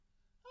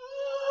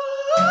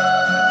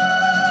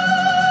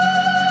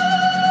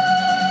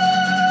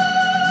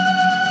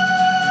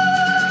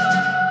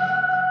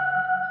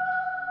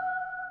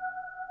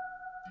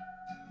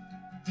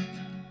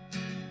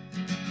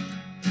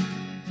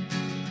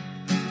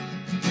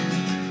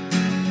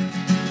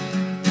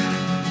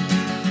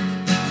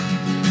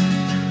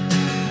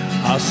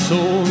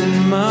sold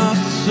my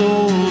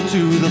soul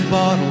to the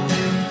bottle.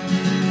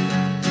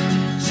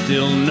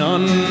 Still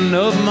none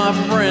of my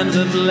friends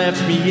have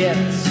left me yet.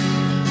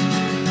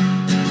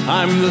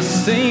 I'm the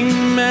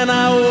same man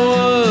I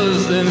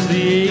was since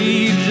the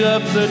age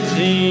of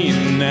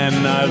 13,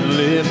 and I've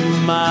lived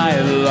my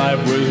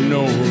life with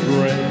no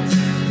regrets.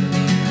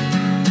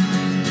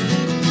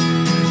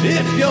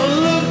 If you're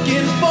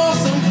looking for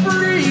some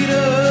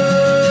freedom,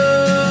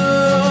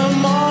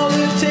 all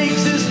it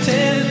takes is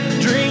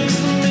 10 drinks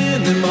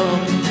minimum.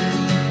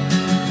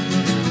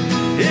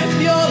 If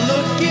you're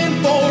looking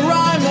for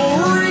rhyme or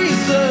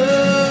reason,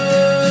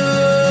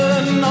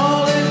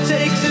 all it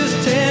takes is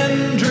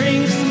 10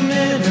 drinks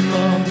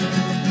minimum.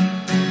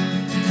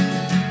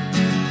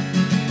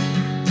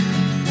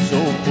 So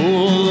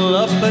pull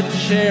up a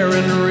chair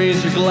and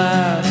raise your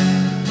glass,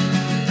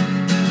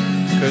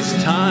 'cause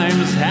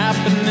time's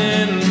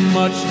happening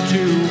much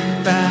too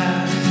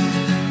fast.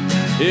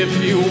 If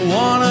you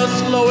wanna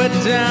slow it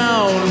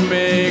down,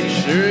 make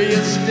sure you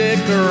stick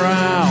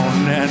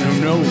around, and who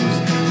knows,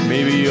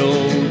 maybe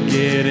you'll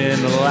get in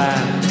the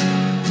laugh.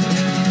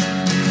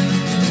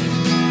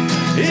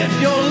 If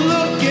you're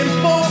looking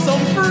for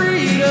some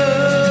freedom,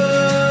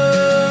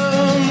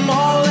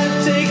 all it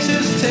takes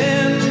is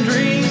 10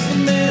 drinks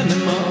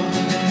minimum.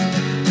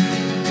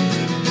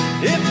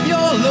 If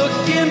you're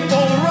looking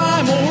for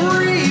rhyme or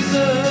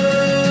reason,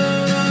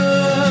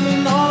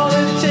 all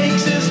it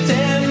takes is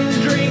 10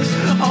 drinks.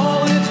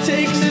 All it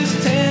takes is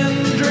 10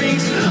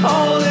 drinks.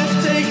 All it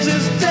takes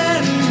is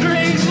 10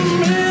 drinks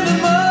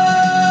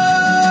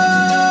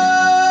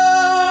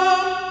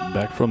minimum.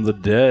 Back from the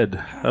dead.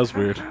 That was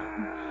weird.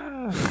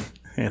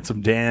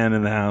 Handsome Dan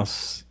in the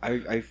house.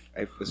 I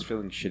was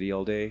feeling shitty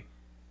all day,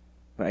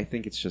 but I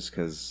think it's just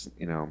because,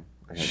 I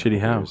had Shitty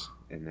how? beers,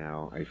 and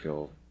now I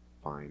feel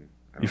fine.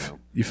 I You, don't know.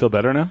 you feel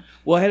better now?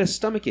 Well, I had a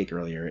stomach ache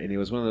earlier, and it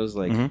was one of those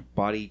Mhm.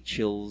 body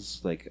chills.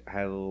 Like, I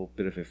had a little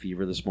bit of a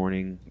fever this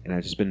morning, and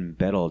I've just been in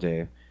bed all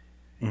day.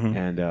 Mhm.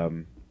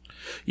 And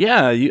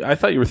Yeah, I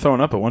thought you were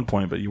throwing up at one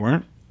point, but you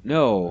weren't.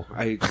 no,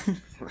 I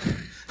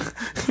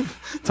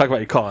Talk about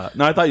your call out.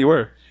 No, I thought you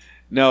were.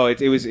 no, it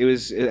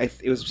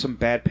was some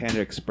bad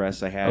Panda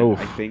Express I had, Oh.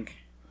 I think,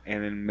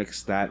 and then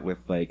mixed that with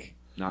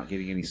not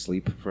getting any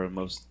sleep for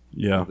most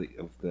Yeah.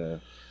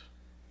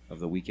 of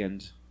the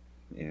weekend,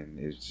 and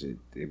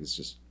it was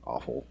just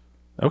awful.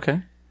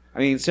 Okay. I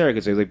mean, Sarah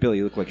could say, Billy,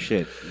 you look like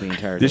shit the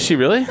entire day. Did she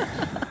really?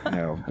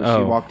 No. When Oh.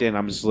 she walked in,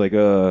 I'm just like,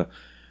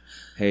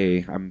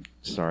 hey, I'm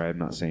sorry, I'm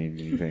not saying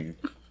anything.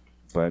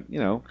 But,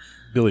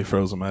 Billy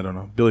froze them. I don't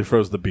know. Billy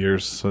froze the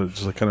beers, so it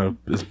just kind of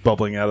is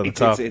bubbling out of the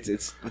top. it's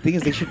the thing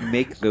is, they should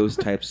make those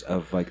types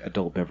of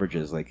adult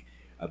beverages, like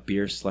a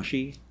beer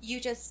slushy. You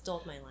just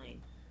stole my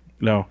line.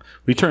 No,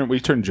 we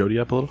turned Jody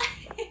up a little.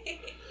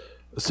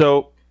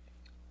 So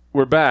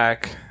we're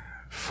back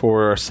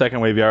for our second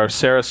wave hour.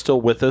 Sarah's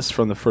still with us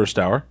from the first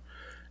hour.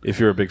 If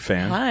you're a big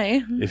fan,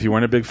 Hi. If you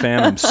weren't a big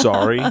fan, I'm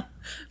sorry.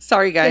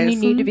 Sorry, guys. And you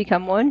need to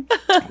become one.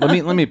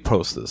 let me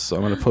post this. So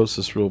I'm going to post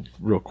this real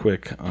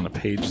quick on a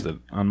page that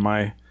on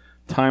my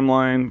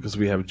timeline, because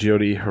we have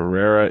Jody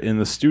Herrera in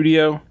the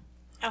studio.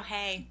 Oh,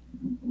 hey.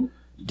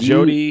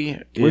 Jody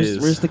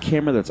Where's the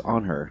camera that's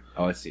on her?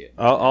 Oh, I see it.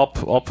 I'll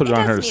put it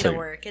on her to doesn't need say to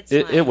work. It's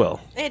it fine. will.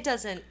 It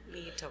doesn't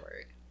need to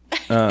work.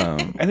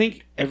 I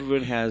think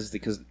everyone has,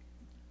 because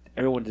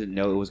everyone didn't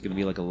know it was going to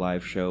be like a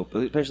live show,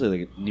 but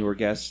especially newer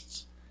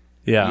guests.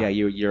 Yeah. Yeah,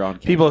 you're on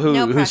camera. People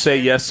No who say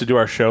pressure. yes to do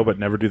our show but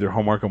never do their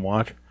homework and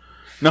watch.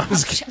 No, I'm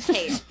just kidding.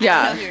 Hey, Yeah.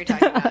 I know who you're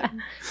talking about.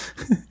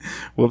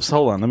 Whoops,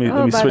 hold on. Let me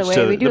Oh, by switch the way,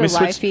 to we do let me a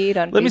live switch, feed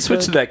on Let me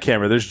switch to Facebook. that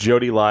camera. There's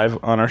Jody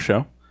live on our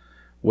show.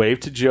 Wave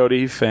to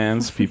Jody,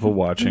 fans, people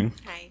watching.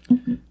 Hi.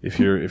 If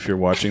you're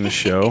watching the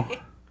show,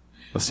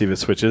 let's see if it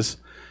switches.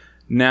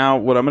 Now,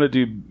 what I'm going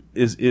to do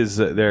is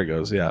there it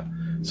goes. Yeah.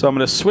 So I'm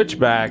going to switch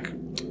back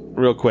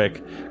real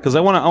quick because I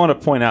want to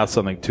point out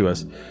something to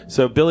us.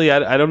 So Billy,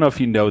 I don't know if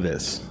you know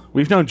this.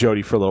 We've known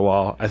Jody for a little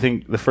while. I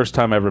think the first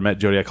time I ever met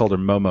Jody, I called her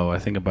Momo. I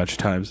think a bunch of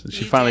times. And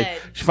she You finally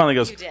did.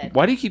 goes, You did.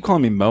 "Why do you keep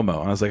calling me Momo?"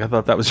 And I was like, "I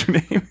thought that was your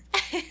name."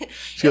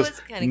 She It goes, was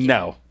kinda cute.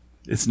 "No,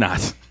 it's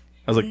not."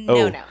 I was like, No,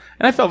 "Oh," no.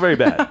 and I felt very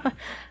bad.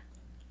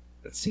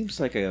 That seems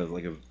like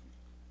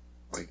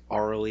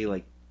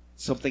orally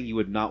something you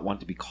would not want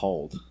to be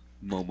called.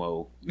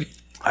 Momo.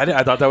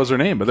 I thought that was her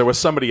name, but there was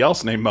somebody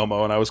else named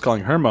Momo, and I was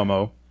calling her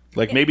Momo.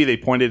 Like maybe they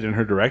pointed in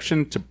her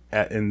direction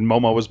and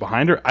Momo was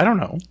behind her. I don't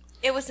know.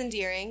 It was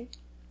endearing.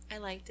 I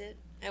liked it.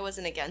 I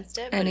wasn't against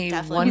it, but And it he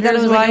definitely thought it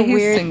wonders was why like a he's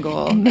weird-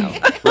 single. No.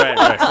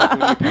 Right. When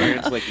your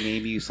parents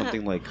name you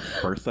something like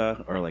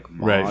Bertha or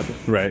Maud.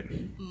 Right.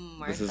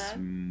 Martha. This is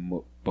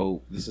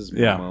This is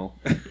Yeah.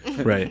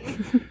 Momo. Right.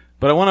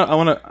 But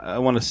I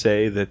want to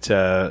say that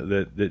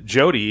that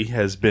Jody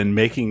has been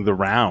making the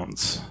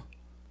rounds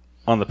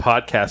on the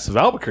podcast of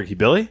Albuquerque.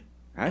 Billy,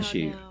 Has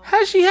she?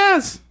 No. she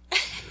has.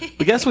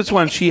 But guess which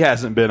one she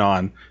hasn't been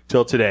on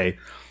till today?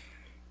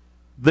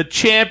 The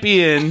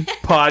Champion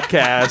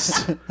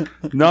podcast,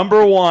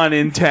 #1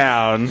 in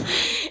town.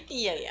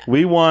 Yeah.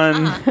 We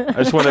won. I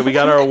just wanted. We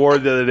got our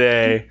award the other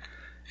day,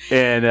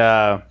 and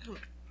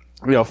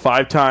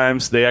 5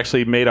 times. They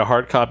actually made a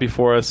hard copy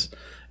for us.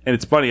 And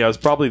it's funny, I was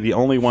probably the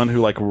only one who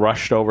like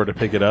rushed over to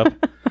pick it up.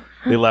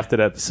 They left it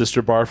at the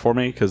Sister Bar for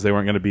me because they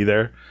weren't going to be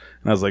there.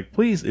 And I was like,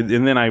 please.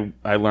 And then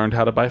I learned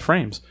how to buy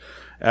frames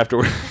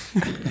afterwards.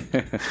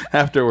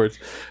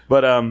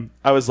 But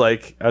I was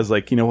like,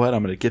 you know what?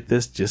 I'm going to get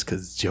this just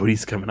because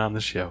Jody's coming on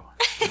the show.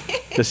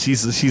 Because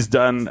she's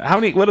done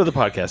what other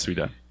podcasts have we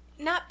done?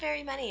 Not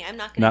very many. I'm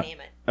not going to name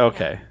it.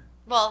 Okay.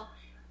 No. Well,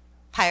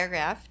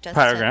 Pyrograph.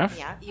 Pyrograph?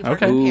 Yeah. You've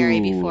worked Okay. with Perry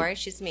before.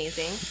 She's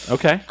amazing.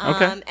 Okay.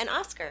 And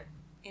Oscar.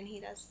 And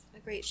he does a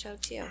great show,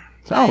 too.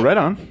 Oh, right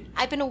on.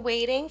 I've been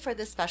waiting for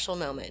this special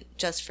moment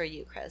just for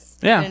you, Chris.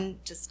 Yeah. I've been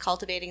just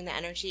cultivating the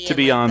energy. To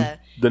be on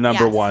the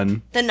number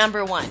one. The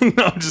number one.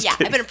 No, I'm just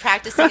kidding. I've been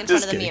practicing in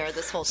front of the kidding. mirror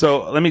this whole time.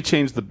 So let me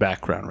change the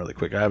background really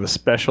quick. I have a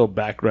special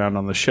background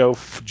on the show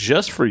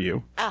just for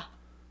you. Ah,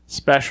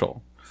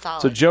 Special.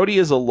 solid. So Jody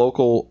is a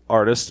local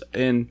artist,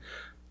 and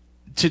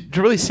to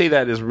really say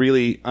that is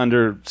really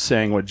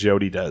undersaying what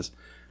Jody does.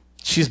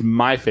 She's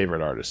my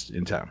favorite artist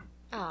in town,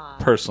 Aw.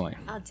 personally.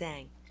 Oh,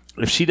 dang.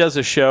 If she does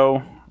a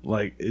show,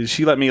 like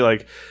she let me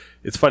like,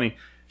 it's funny.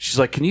 She's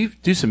like, "Can you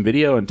do some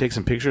video and take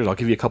some pictures? I'll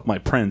give you a couple of my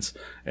prints."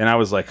 And I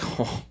was like,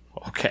 "Oh,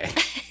 okay,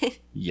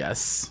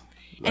 yes."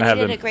 And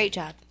you did a great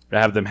job. I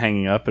have them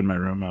hanging up in my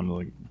room. I'm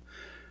like,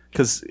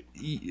 because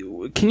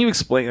can you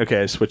explain?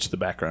 Okay, I switched the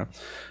background.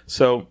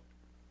 So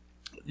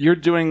you're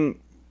doing.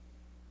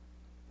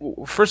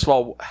 First of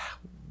all,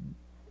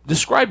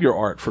 describe your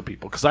art for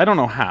people because I don't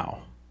know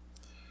how.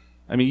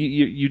 I mean,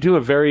 you do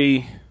a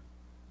very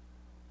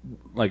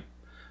like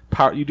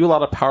you do a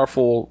lot of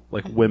powerful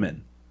like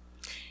women.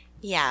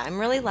 Yeah, I'm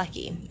really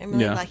lucky. I'm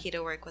really Yeah. lucky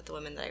to work with the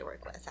women that I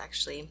work with,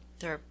 actually.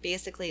 They're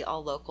basically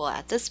all local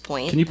at this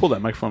point. Can you pull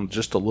that microphone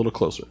just a little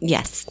closer?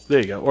 Yes. There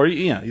you go. Or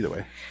yeah, either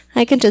way.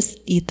 I can just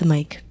eat the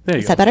mic. There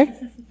you Is go. that better?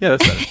 Yeah,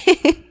 that's better.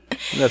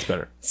 That's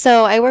better.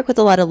 So I work with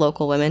a lot of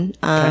local women,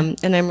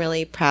 and I'm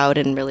really proud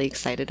and really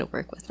excited to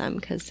work with them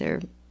because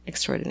they're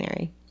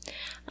extraordinary.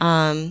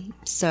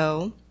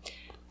 So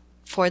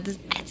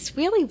it's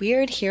really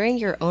weird hearing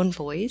your own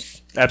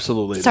voice.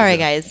 Absolutely. Sorry,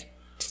 guys.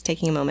 Just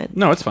taking a moment.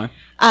 No, it's fine.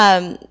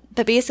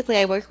 But basically,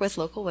 I work with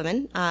local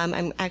women.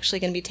 I'm actually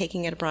going to be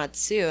taking it abroad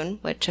soon,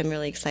 which I'm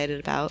really excited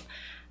about.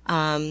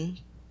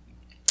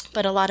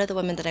 But a lot of the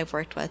women that I've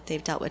worked with,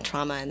 they've dealt with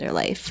trauma in their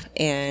life.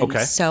 And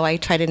so I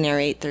try to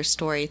narrate their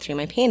story through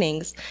my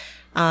paintings.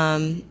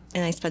 And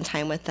I spend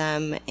time with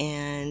them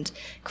and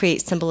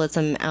create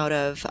symbolism out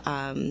of,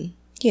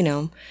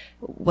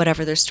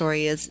 whatever their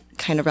story is,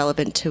 kind of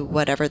relevant to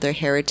whatever their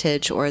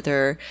heritage or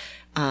their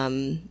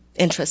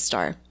interests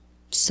are.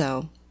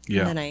 So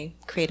Yeah. and then I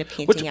create a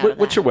painting out of that.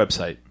 What's your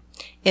website?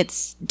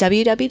 It's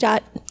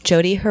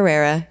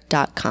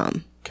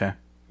www.jodyherrera.com. Okay.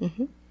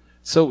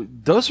 So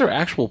those are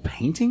actual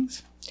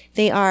paintings?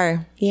 They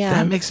are, yeah.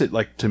 That makes it,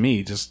 like, to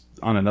me, just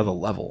on another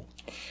level.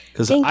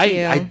 Because Thank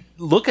you. I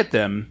look at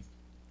them,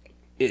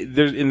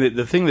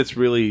 the thing that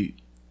really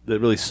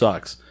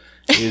sucks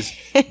is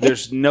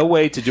there's no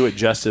way to do it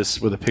justice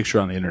with a picture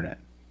on the internet.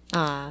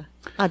 Oh,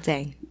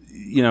 dang.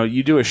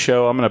 You do a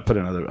show. I'm going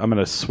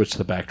to switch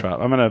the backdrop.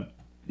 I'm going to,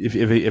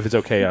 if it's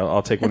okay,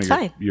 I'll take one That's of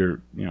fine.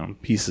 your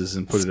pieces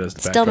and put it as the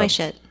backdrop. Still my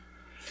shit.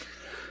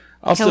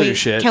 I'll steal we- your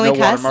shit. can we No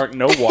cuss? watermark.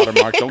 No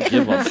watermark. Don't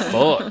give a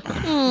fuck.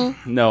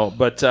 No,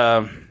 but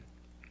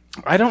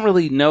I don't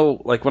really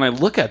know. Like when I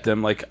look at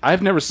them, like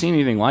I've never seen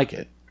anything like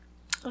it.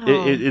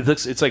 It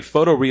looks. It's like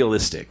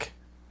photorealistic,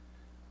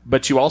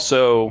 but you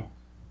also,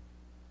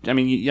 I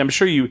mean, I'm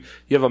sure you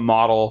have a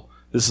model.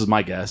 This is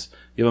my guess.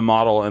 You have a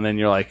model, and then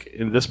you're like,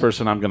 in this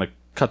person, I'm going to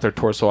cut their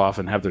torso off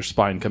and have their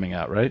spine coming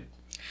out, right?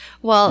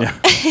 Well,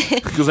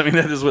 Because I mean,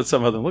 that is what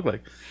some of them look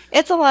like.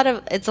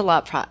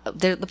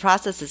 the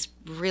process is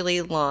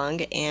really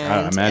long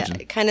and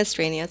imagine. kind of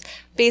strenuous.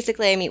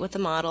 Basically, I meet with the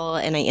model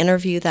and I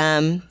interview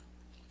them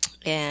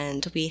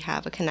and we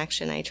have a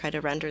connection. I try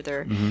to render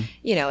their,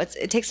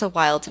 it takes a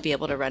while to be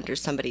able to render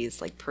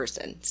somebody's like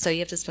person. So you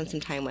have to spend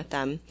some time with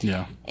them.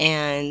 Yeah.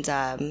 And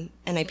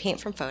I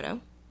paint from photo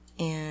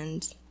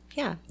and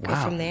go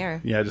from there.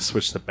 Yeah, I just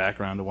switched the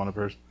background to one of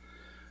hers.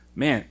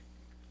 Man,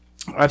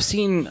 I've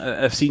seen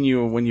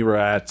you when you were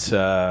at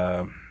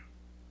the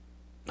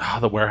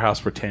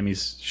warehouse where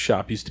Tammy's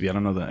shop used to be. I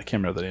can't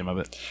remember the name of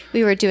it.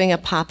 We were doing a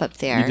pop-up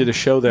there. You did a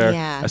show there.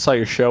 Yeah. I saw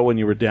your show when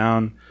you were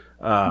down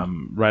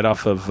right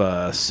off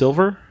of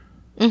Silver.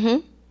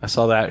 Mm-hmm. I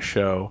saw that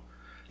show.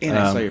 And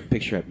I saw your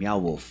picture at Meow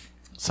Wolf.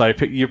 So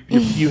you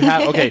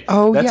have okay.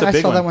 Oh, that's yeah, a big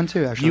I saw that one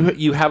too, actually.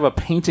 You have a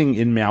painting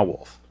in Meow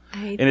Wolf,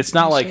 and it's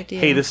not like, do.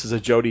 hey, this is a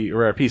Jody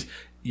Herrera piece.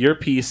 Your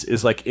piece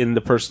is like in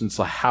the person's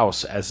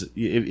house. As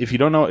if you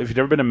don't know, if you've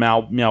never been to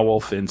Meow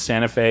Wolf in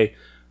Santa Fe,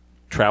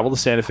 travel to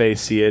Santa Fe,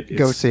 see it.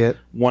 Go see it.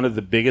 One of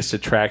the biggest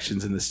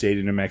attractions in the state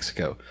of New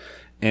Mexico,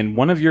 and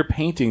one of your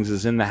paintings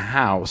is in the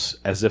house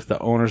as if the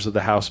owners of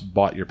the house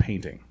bought your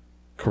painting.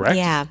 Correct?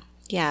 Yeah.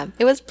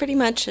 It was pretty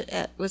much,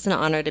 it was an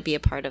honor to be a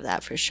part of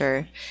that for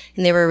sure.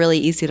 And they were really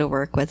easy to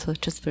work with,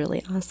 which was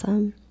really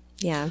awesome.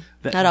 Yeah.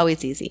 Not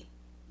always easy.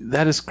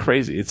 That is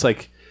crazy. It's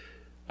like,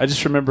 I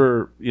just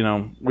remember,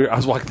 I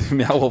was walking through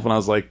Meow Wolf and I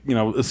was like,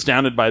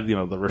 astounded by, the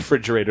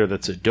refrigerator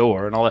that's a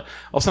door and all that.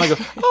 All of a sudden I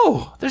go,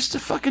 oh, there's the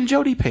fucking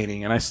Jody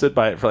painting. And I stood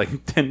by it for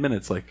like 10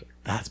 minutes, like,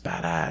 that's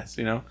badass,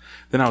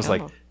 Then I was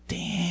like,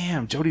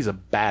 damn, Jody's a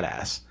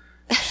badass.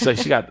 She's like,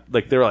 she got,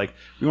 like, they were like,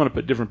 we want to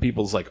put different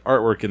people's, like,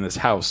 artwork in this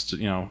house,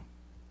 to,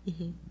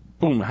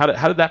 Boom. How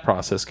did that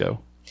process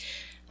go?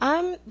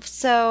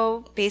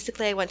 So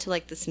basically I went to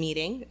like this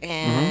meeting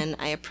and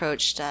I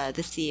approached the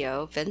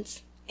CEO,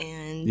 Vince,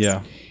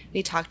 and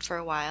we talked for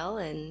a while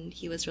and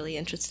he was really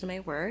interested in my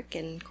work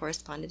and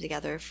corresponded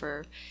together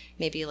for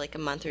maybe like a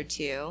month or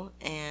two.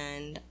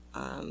 And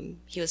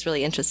he was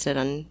really interested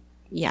in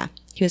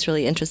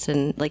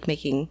like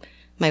making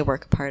my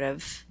work a part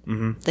of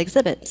the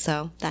exhibit.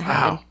 So that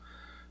happened. Wow.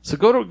 So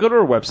go to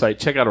our website,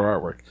 check out our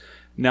artwork.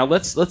 Now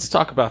let's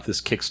talk about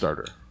this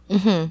Kickstarter.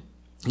 Mm-hmm.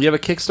 You have a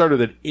Kickstarter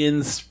that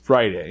ends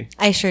Friday.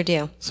 I sure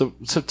do. So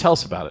tell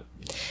us about it.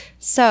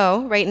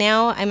 So right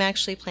now I'm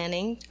actually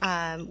planning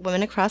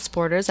Women Across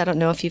Borders. I don't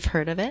know if you've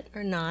heard of it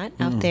or not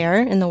out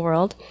there in the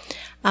world.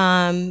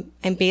 I'm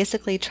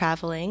basically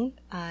traveling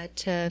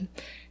to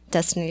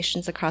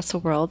destinations across the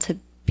world to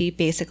be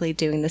basically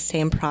doing the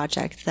same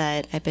project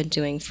that I've been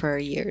doing for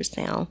years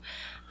now.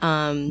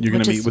 You're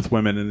going to meet with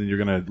women and then you're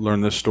going to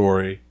learn their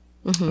story.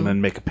 And then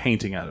make a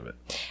painting out of it.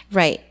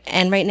 Right.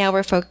 And right now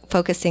we're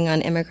focusing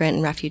on immigrant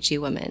and refugee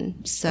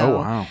women.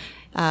 So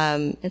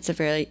it's a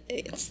very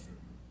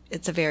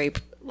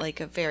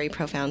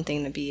profound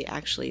thing to be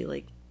actually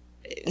like,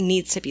 it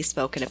needs to be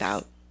spoken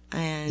about.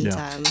 And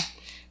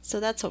so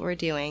that's what we're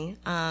doing.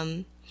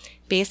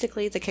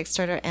 Basically the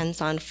Kickstarter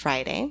ends on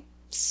Friday.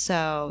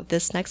 So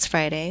this next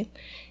Friday,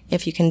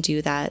 if you can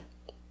do that,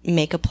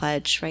 make a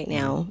pledge right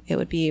now. It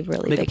would be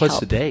really big help. Make a pledge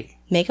today.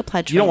 Make a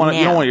pledge. You don't want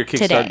your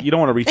Kickstarter. Today. You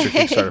don't want to reach your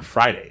Kickstarter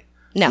Friday.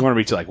 No, you want to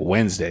reach it like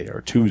Wednesday or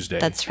Tuesday.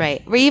 That's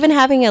right. We're even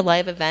having a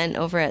live event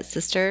over at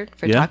Sister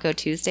for Taco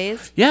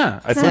Tuesdays.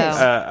 Yeah, I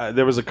think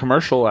there was a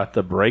commercial at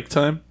the break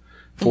time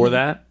for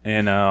that,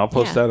 and I'll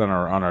post that on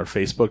our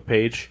Facebook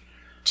page.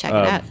 Check it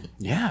out.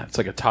 Yeah, it's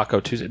like a Taco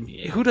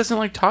Tuesday. Who doesn't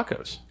like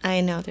tacos?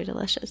 I know they're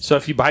delicious. So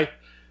if you buy,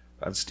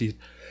 Steve.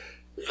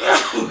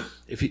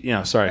 If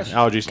you, sorry,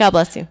 allergies. God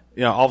bless you.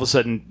 All of a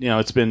sudden,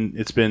 it's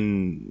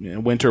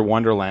been winter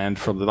wonderland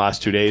for the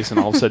last 2 days, and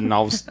all of a sudden,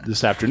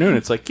 this afternoon,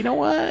 it's like, you know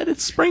what?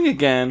 It's spring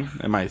again,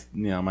 and my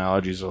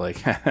allergies are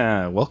like,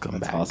 welcome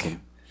back.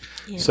 Awesome.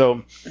 Yeah.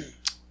 So,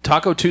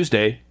 Taco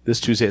Tuesday,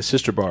 this Tuesday at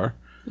Sister Bar.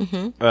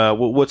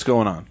 What's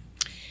going on?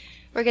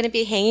 We're going to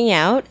be hanging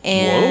out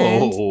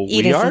and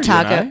eating some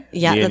taco.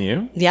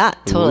 Yeah,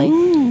 totally.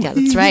 Ooh. Yeah,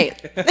 that's right.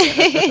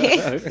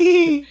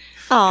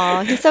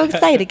 Oh, he's so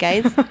excited,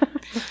 guys.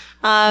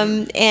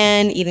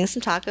 And eating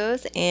some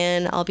tacos,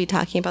 and I'll be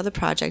talking about the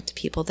project to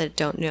people that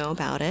don't know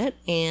about it,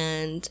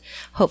 and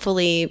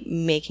hopefully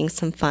making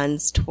some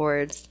funds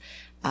towards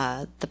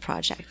the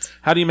project.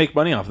 How do you make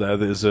money off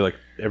that? Is there like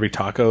every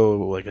taco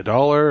like $1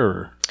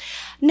 or?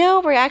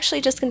 No, we're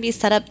actually just going to be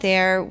set up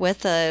there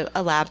with a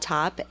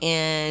laptop,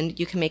 and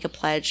you can make a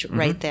pledge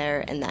right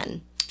there and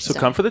then. So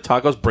come for the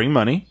tacos, bring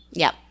money.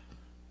 Yep.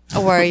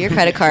 Or your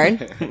credit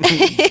card.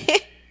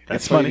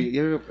 That's funny.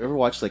 You ever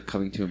watch like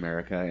Coming to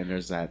America, and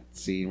there's that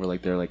scene where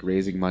like they're like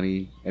raising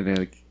money, and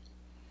then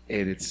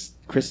and it's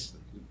Chris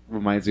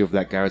reminds you of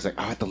that guy who's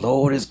like, the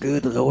Lord is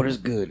good, the Lord is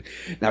good.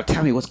 Now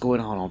tell me what's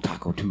going on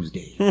Taco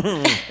Tuesday.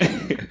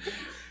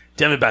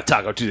 Tell me about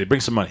Taco Tuesday.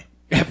 Bring some money.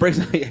 Yeah, bring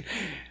some money.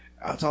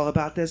 It's all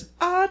about this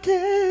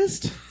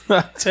artist.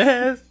 That's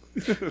what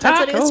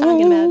he was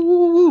talking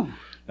about.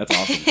 That's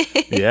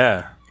awesome.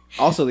 Yeah.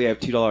 Also, they have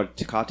 $2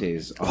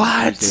 tecates.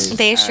 What?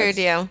 They sure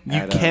do.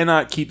 You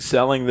cannot keep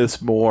selling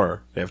this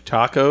more. They have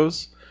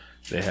tacos.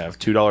 They have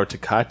 $2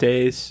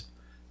 tecates.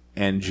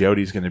 And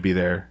Jody's going to be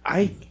there.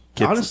 I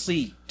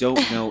honestly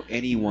don't know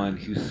anyone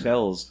who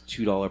sells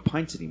 $2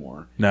 pints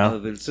anymore. No. Other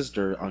than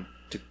Sister on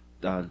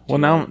well,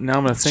 now I'm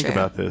going to think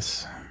about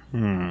this.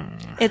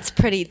 It's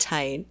pretty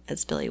tight,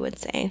 as Billy would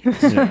say.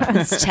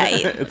 It's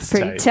tight. It's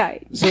pretty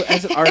tight. So,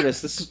 as an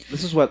artist,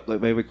 this is what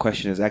like, my big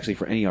question is actually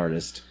for any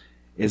artist.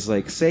 Is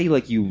like, say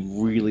like you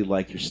really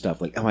like your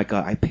stuff, like, oh my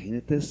god, I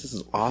painted this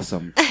is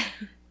awesome,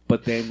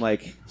 but then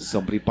like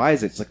somebody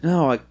buys it, it's like,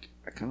 no, I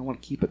kind of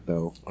want to keep it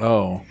though.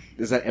 Oh,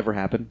 does that ever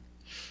happen?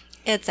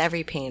 It's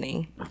every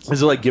painting.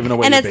 Is it like giving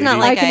away and your it's baby? not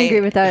like I can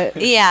agree with that.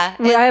 Yeah.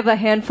 I have a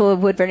handful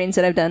of wood burnings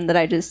that I've done that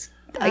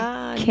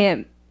I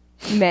can't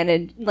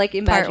manage, like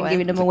imagine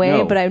giving them away,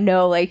 no. But I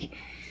know like,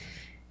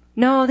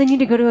 no, they need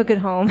to go to a good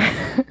home.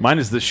 Mine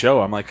is the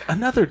show. I'm like,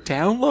 another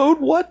download?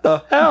 What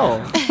the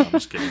hell? I'm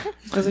just kidding.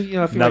 Because if you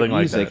Nothing like like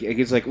music, that.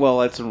 it's like,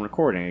 well, it's a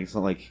recording. It's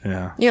not like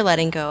You're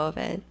letting go of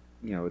it.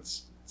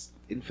 It's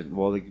infinite.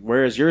 Well, like,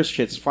 whereas your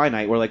shit's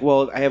finite. We're like,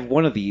 well, I have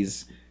one of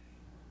these,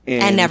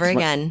 and never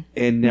again.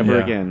 And never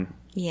again.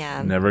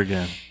 Yeah. Never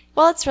again.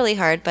 Well, it's really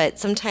hard, but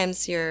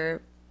sometimes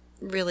you're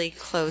really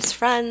close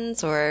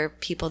friends or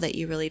people that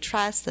you really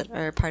trust that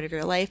are a part of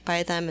your life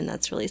by them, and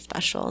that's really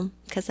special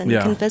because then you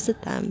can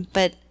visit them.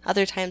 But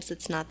other times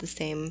it's not the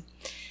same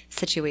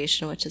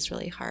situation, which is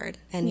really hard,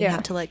 and you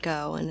have to let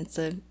go, and it's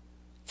a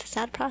it's a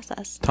sad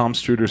process. Tom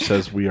Struder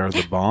says we are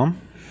the bomb.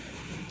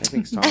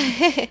 Thanks, Tom.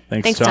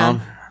 Thanks,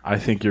 Tom. I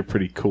think you're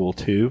pretty cool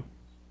too.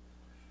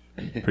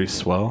 Pretty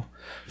swell.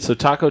 So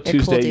Taco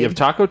Tuesday, cool, you have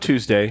Taco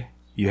Tuesday.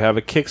 You have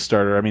a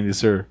Kickstarter.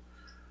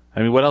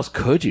 I mean, what else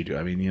could you do?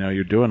 I mean,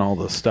 you're doing all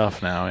this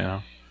stuff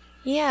now.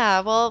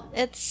 Yeah, well,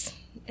 it's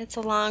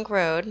a long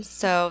road.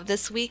 So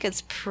this week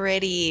is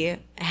pretty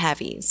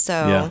heavy.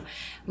 So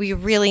we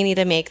really need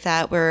to make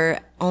that. We're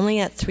only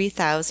at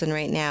 3,000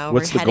 right now.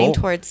 What's We're the heading goal?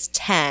 towards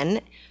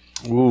 10.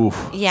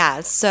 Oof.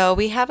 Yeah, so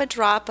we have a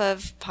drop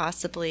of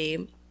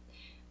possibly,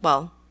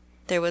 well,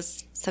 there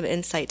was some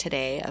insight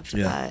today of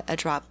a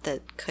drop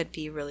that could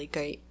be really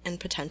great and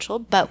potential,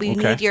 but we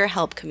need your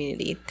help,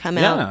 community. Come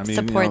out,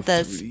 support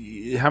this.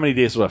 How many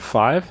days left?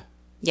 5?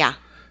 Yeah.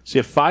 So you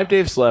have 5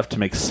 days left to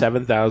make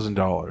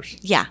 $7,000.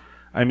 Yeah.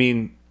 I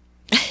mean,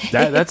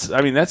 that's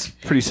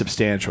pretty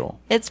substantial.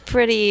 It's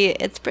pretty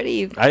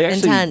I actually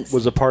intense.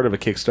 was a part of a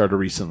Kickstarter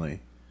recently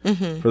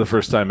for the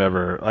first time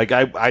ever. Like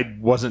I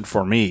wasn't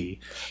for me.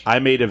 I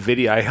made a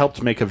video. I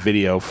helped make a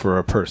video for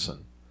a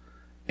person,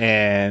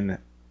 and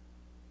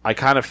I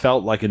kind of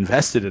felt like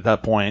invested at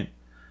that point,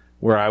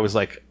 where I was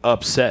like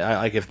upset.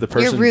 Like if the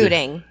person You're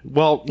rooting.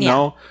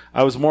 No,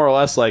 I was more or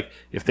less like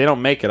if they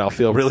don't make it, I'll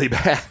feel really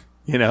bad.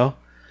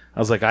 I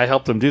was like, I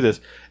helped them do this,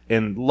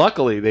 and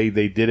luckily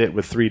they did it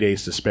with 3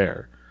 days to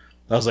spare.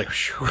 I was like,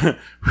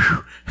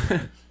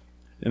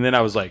 and then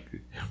I was like,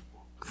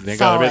 thank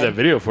God I made that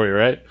video for you,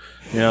 right?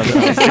 We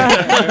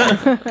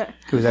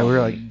were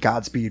like,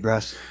 Godspeed,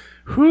 Russ.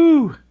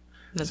 Whew.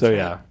 That's So right.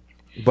 yeah,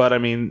 but I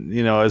mean,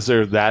 is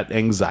there that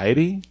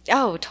anxiety?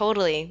 Oh,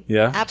 totally.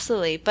 Yeah?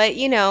 Absolutely. But,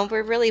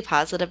 we're really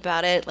positive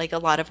about it. Like, a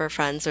lot of our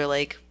friends are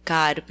like,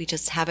 God, we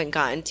just haven't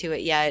gotten to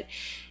it yet.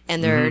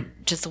 And they're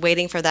just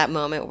waiting for that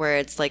moment where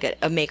it's like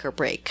a make or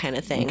break kind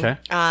of thing. Okay.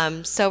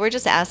 So we're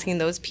just asking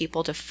those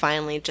people to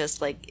finally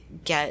just like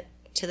get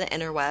to the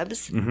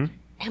interwebs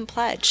and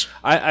pledge.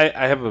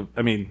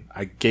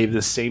 I gave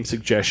the same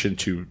suggestion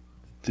to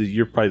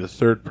you're probably the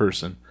third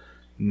person.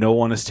 No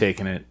one has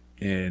taken it,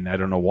 and I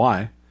don't know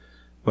why.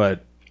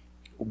 But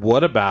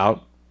what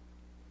about,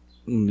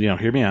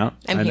 hear me out.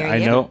 I'm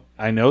hearing you.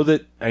 I know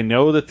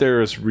that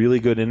there is really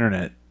good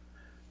internet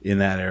in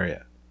that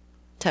area.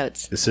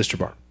 Totes. The Sister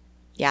Bar.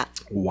 Yeah.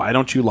 Why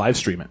don't you live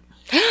stream it?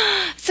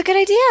 It's a good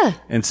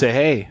idea. And say,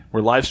 hey,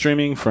 we're live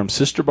streaming from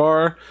Sister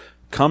Bar.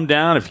 Come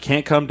down. If you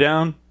can't come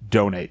down,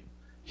 donate.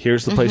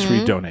 Here's the place where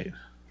you donate.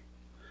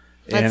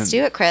 Let's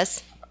do it,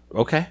 Chris.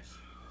 Okay.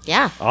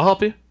 Yeah. I'll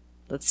help you.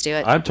 Let's do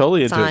it. I'm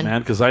totally It's into it, on.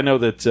 man, because I know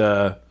that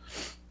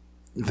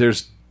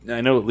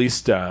I know at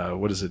least,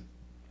 what is it?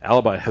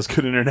 Alibi has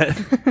good internet.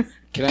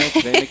 Can I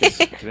make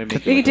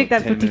You can take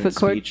that 50-foot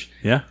cord. speech?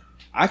 Yeah.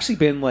 I've actually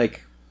been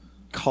like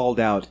called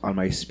out on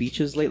my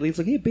speeches lately. It's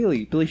like, hey,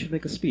 Billy should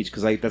make a speech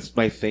because that's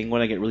my thing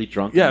when I get really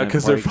drunk. Yeah, and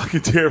because I'm they're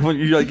fucking terrible.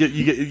 You like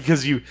you get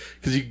because you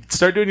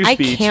start doing your I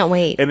speech. can't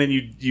wait. And then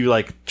you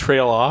like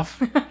trail off,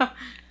 and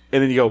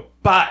then you go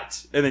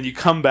but, and then you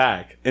come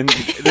back, and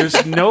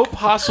there's no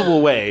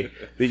possible way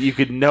that you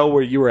could know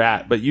where you were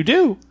at, but you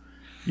do.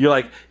 You're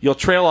like you'll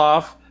trail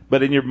off,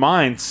 but in your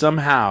mind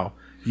somehow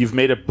you've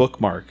made a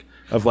bookmark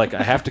of like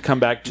I have to come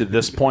back to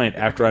this point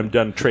after I'm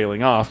done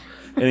trailing off.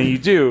 And then you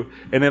do,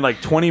 and then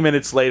like 20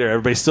 minutes later,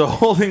 everybody's still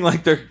holding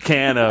like their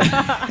can of.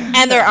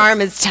 And their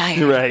arm is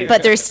tired. Right.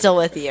 But they're still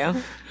with you.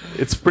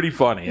 It's pretty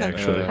funny,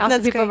 actually. Half the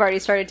That's people great. have already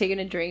started taking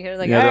a drink. They're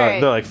like, Yeah, all they're, right.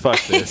 they're like, fuck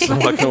this. I'm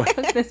walking away.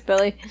 Fuck this,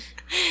 Billy.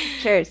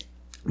 Cheers.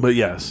 But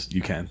yes,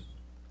 you can.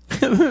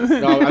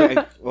 No,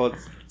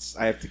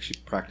 I have to actually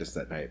practice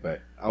that night,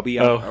 but I'll be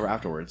out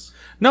afterwards.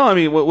 No, I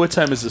mean, what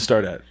time does it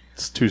start at?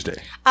 It's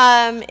Tuesday.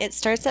 It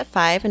starts at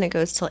 5 and it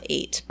goes till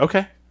 8.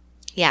 Okay.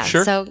 Yeah.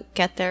 Sure. So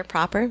get there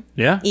proper.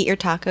 Yeah. Eat your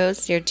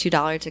tacos, your $2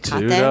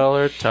 tacate.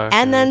 $2 taco.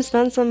 And then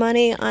spend some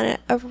money on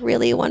a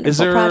really wonderful is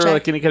there project.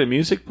 like any kind of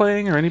music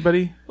playing or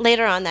anybody?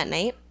 Later on that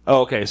night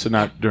Oh, okay. So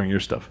not during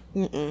your stuff.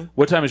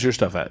 What time is your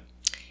stuff at?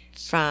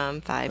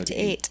 from 5 to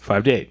 8.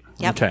 5 to 8.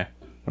 Yep. Okay.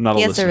 I'm not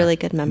He a has listener. a really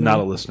good memory. Not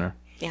a listener.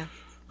 Yeah.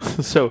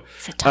 So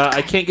a tough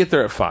I guy. can't get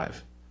there at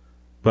 5,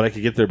 but I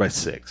could get there by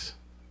 6.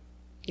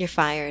 You're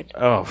fired.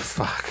 Oh,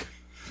 fuck.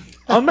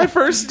 On my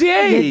first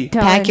day.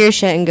 Done. Pack your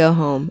shit and go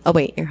home. Oh,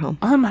 wait, you're home.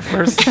 On my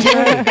first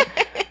day.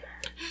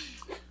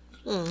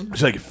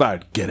 She's like,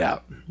 fine, get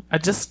out. I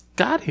just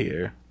got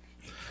here.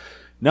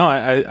 No,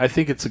 I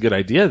think it's a good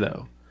idea,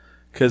 though.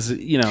 Because, I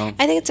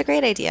think it's a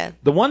great idea.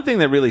 the one thing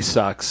that really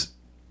sucks,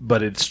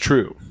 but it's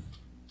true,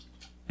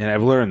 and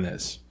I've learned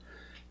this,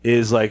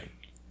 is like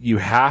you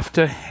have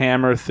to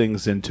hammer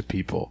things into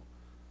people.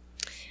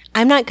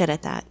 I'm not good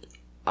at that.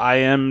 I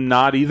am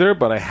not either,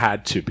 but I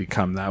had to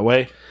become that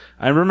way.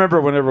 I remember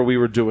whenever we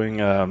were doing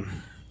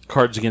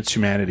Cards Against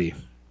Humanity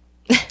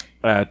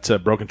at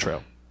Broken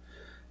Trail.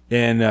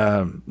 And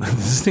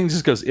this thing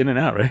just goes in and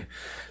out, right?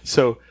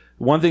 So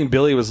one thing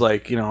Billy was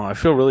like, I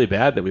feel really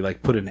bad that we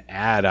like put an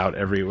ad out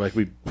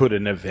we put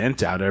an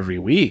event out every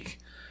week.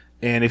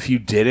 And if you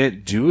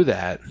didn't do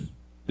that,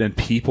 then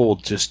people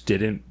just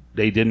didn't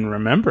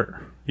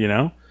remember,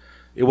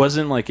 It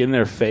wasn't like in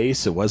their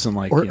face. It wasn't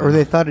like, or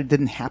they thought it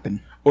didn't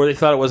happen. Or they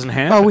thought it wasn't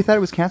happening. Oh, we thought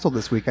it was canceled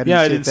this week. I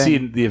didn't see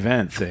the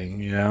event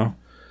thing,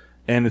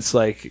 And it's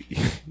like,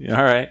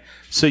 all right.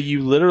 So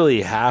you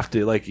literally have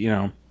to, like,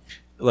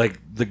 like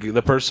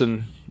the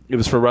person, it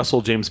was for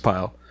Russell James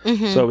Pyle.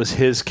 Mm-hmm. So it was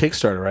his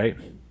Kickstarter, right?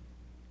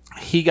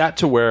 He got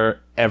to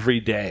where every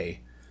day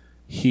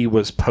he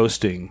was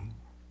posting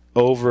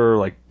over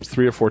like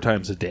 3 or 4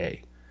 times a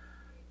day.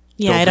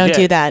 Yeah, I don't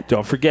do that.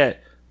 Don't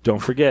forget,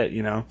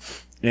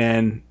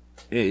 And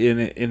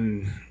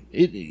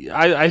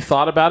I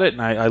thought about it,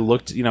 and I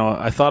looked,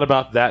 I thought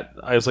about that.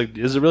 I was like,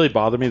 does it really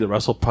bother me that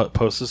Russell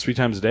posts this 3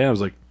 times a day? And I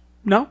was like,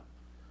 no.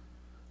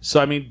 So,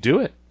 I mean, do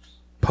it.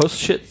 Post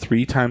shit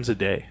 3 times a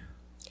day.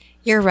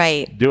 You're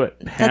right. Do it.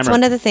 That's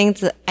one of the things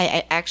that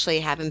I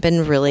actually haven't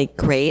been really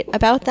great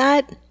about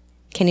that.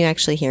 Can you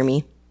actually hear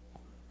me?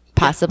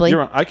 Possibly.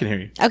 I can hear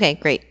you. Okay,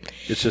 great.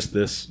 It's just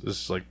this.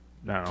 This is like,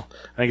 I don't know.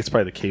 I think it's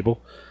probably the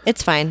cable.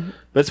 It's fine.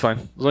 But it's fine.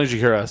 As long as you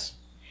hear us.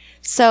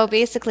 So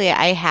basically,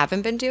 I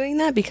haven't been doing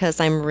that because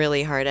I'm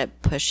really hard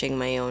at pushing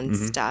my own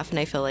stuff. And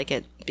I feel like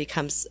it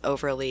becomes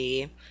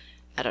overly,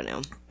 I don't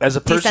know, as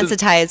a person,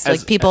 desensitized.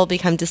 Like people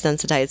become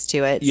desensitized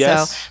to it.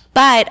 Yes. So,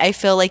 but I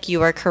feel like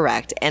you are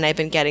correct. And I've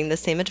been getting the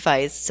same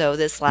advice. So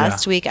this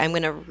last week, I'm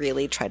going to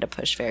really try to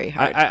push very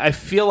hard. I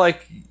feel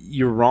like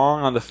you're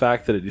wrong on the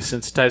fact that it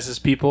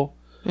desensitizes people.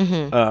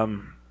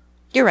 Mm-hmm.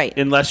 You're right.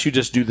 Unless you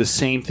just do the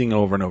same thing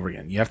over and over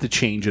again. You have to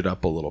change it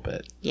up a little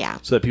bit. Yeah.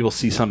 So that people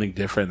see something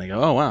different and they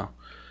go, oh, wow.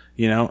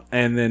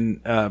 And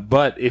then,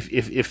 but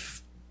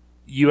if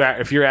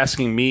you're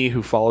asking me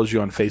who follows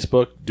you on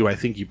Facebook, do I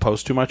think you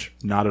post too much?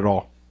 Not at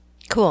all.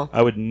 Cool.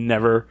 I would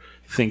never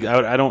think,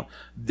 I don't,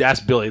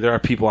 ask Billy. There are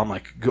people I'm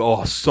like,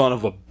 oh, son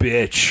of a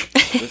bitch.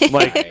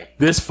 Like,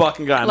 this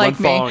fucking guy, I'm like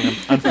unfollowing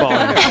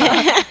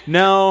him.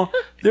 No,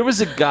 there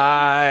was a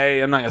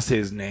guy, I'm not going to say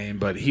his name,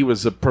 but he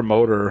was a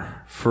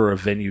promoter for a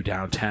venue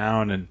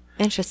downtown, and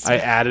interesting. I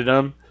added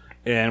him,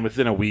 and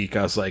within a week,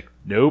 I was like,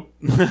 nope.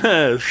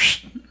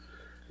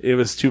 It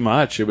was too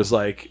much. It was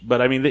like,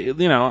 but I mean,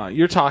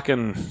 you're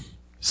talking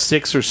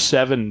 6 or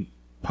 7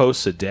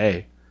 posts a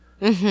day,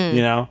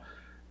 and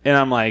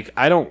I'm like,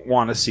 I don't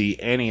want to see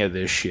any of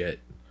this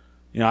shit.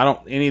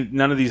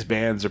 None of these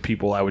bands are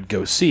people I would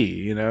go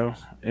see,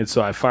 And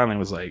so I finally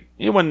was like,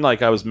 it wasn't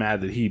like I was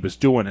mad that he was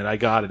doing it. I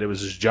got it. It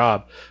was his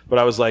job. But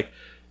I was like,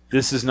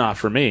 this is not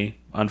for me.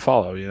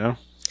 Unfollow,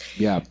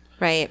 Yeah.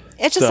 Right.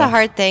 It's just a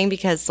hard thing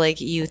because,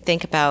 like, you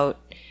think about,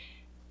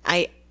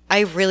 I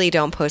really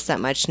don't post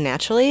that much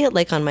naturally,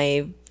 like on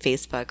my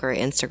Facebook or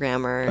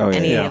Instagram or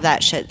any of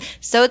that shit.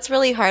 So it's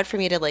really hard for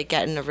me to like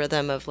get in a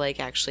rhythm of like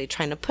actually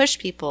trying to push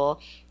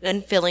people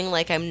and feeling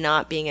like I'm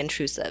not being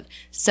intrusive.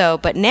 So,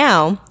 but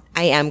now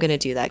I am going to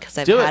do that because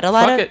I've had a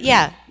lot of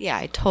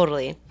I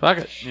totally fuck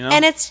it.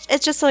 And it's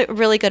just a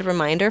really good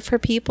reminder for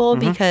people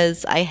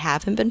because I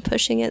haven't been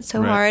pushing it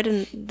so hard,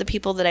 and the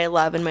people that I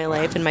love in my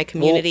life and my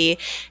community,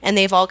 and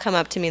they've all come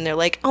up to me and they're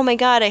like, "Oh my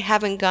God, I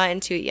haven't gotten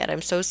to it yet.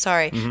 I'm so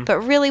sorry." But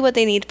really, what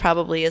they need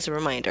probably is a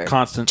reminder.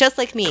 Constant, just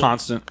like me.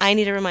 Constant. I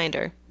need a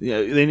reminder.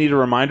 Yeah, they need a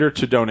reminder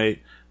to donate.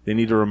 They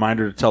need a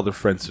reminder to tell their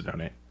friends to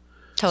donate.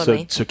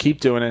 Totally. So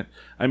keep doing it.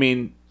 I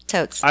mean,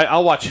 totes.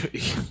 I'll watch.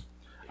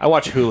 I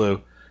watch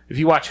Hulu. If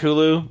you watch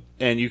Hulu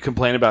and you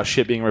complain about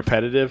shit being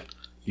repetitive,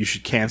 you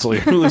should cancel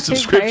your Hulu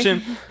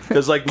subscription.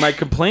 Because like my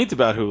complaint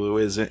about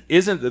Hulu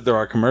isn't that there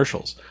are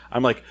commercials.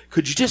 I'm like,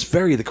 could you just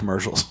vary the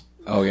commercials?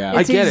 Oh yeah,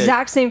 it's the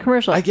exact same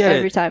commercial. I get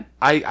every time.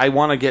 I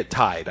want to get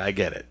Tide. I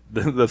get it.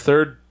 The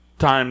third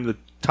time the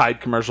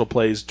Tide commercial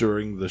plays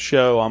during the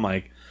show, I'm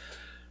like,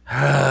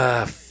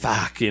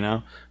 fuck,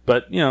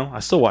 But I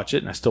still watch it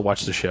and I still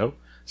watch the show.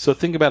 So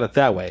think about it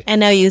that way. And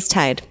now use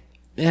Tide.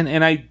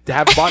 And I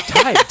have bought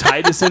Tide.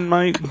 Tide is in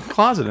my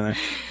closet in there.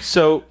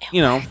 So,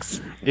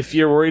 if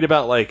you're worried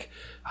about like,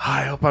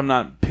 I hope I'm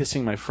not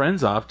pissing my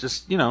friends off,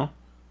 just,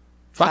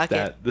 fuck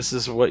that. It. This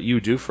is what you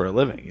do for a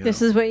living.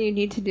 This is what you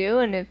need to do,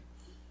 and if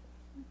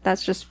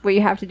that's just what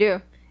you have to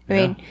do. I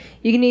mean,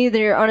 you can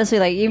either, honestly,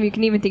 like, you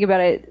can even think about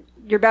it,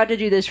 you're about to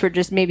do this for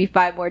just maybe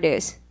 5 more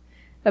days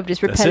of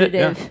just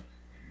repetitive,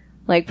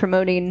 like,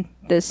 promoting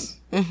this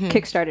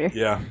Kickstarter.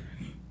 Yeah.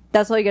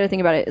 That's all you got to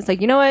think about it. It's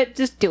like, you know what?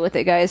 Just deal with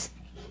it, guys.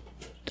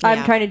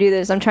 I'm trying to do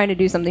this. I'm trying to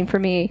do something for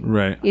me.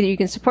 Right. Either you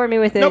can support me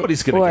with it.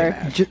 Nobody's going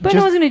to get that. But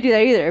no one's going to do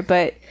that either.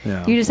 But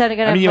you just have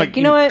to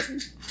you know what?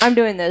 I'm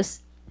doing this.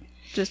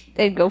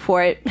 And go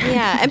for it.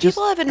 Yeah. And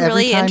people have been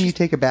really every time you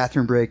take a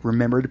bathroom break,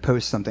 remember to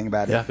post something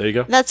about it. Yeah, there you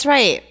go. That's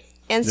right.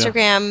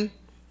 Instagram.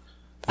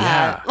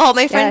 Yeah.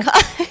 My friend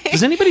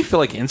Does anybody feel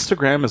like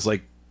Instagram is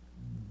like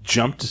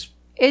jumped?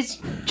 It's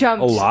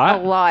jumped a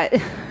lot.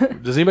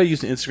 Does anybody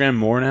use Instagram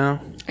more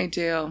now? I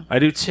do. I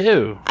do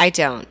too. I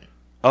don't.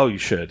 Oh, you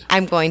should.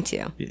 I'm going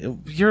to.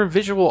 You're a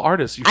visual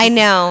artist. I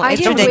know.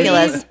 It's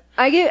ridiculous.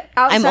 I get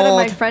outside of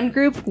my friend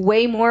group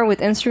way more with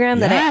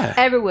Instagram than I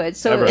ever would.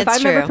 So if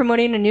I'm ever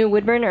promoting a new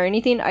woodburn or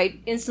anything, I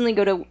instantly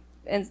go to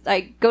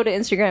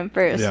Instagram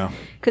first. Yeah.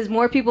 Because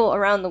more people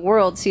around the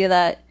world see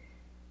that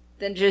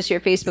than just your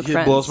Facebook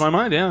friends. It blows my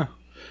mind, yeah.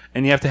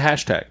 And you have to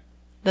hashtag.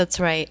 That's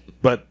right.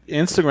 But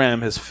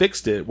Instagram has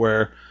fixed it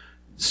where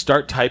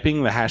start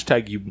typing the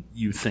hashtag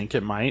you think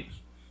it might,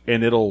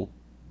 and it'll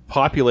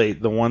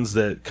populate the ones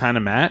that kind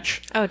of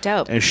match. Oh,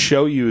 dope. And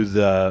show you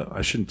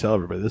I shouldn't tell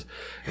everybody this,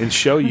 and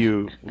show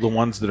you the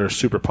ones that are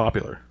super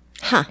popular.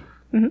 Huh.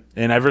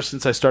 And ever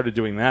since I started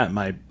doing that,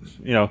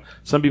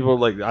 some people are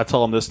like, I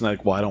tell them this and they're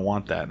like, well, I don't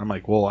want that. And I'm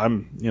like, well,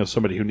 I'm,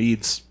 somebody who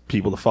needs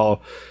people to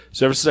follow.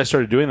 So ever since I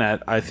started doing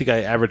that, I think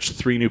I averaged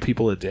 3 new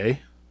people a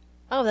day.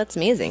 Oh, that's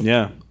amazing.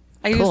 Yeah.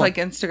 I use like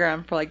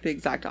Instagram for like the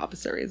exact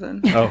opposite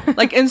reason. Oh.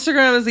 Like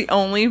Instagram is the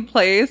only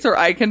place where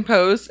I can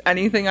post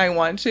anything I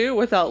want to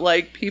without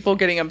like people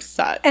getting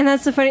upset. And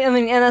that's the funny. And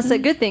that's the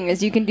good thing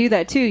is you can do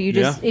that too. You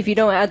just if you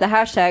don't add the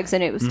hashtags,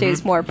 and it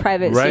stays more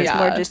private, Right. stays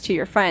more just to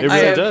your friends. It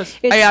really does.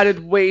 I added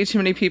way too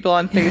many people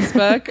on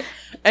Facebook.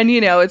 And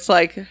it's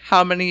like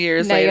how many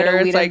years Now you gotta later?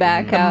 weed It's them like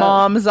back the out.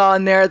 mom's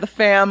on there, the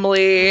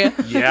family.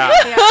 Yeah.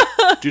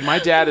 Dude, my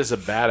dad is a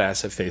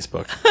badass at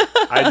Facebook.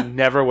 I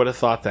never would have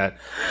thought that.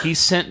 He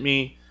sent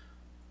me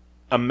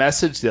a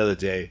message the other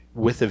day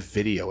with a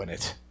video in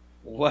it.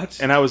 What?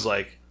 And I was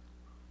like,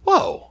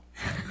 whoa.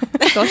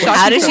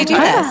 How did she do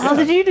this? How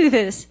did you do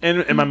this?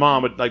 And my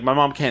mom would my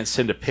mom can't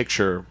send a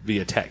picture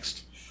via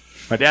text.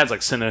 My dad's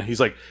like he's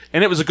like,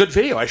 and it was a good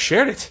video. I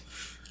shared it.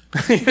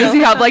 Does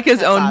he have like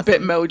his own awesome.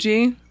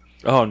 Bitmoji?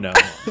 Oh no.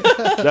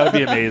 That would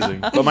be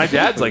amazing. But my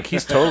dad's like,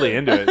 he's totally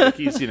into it. Like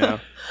he's,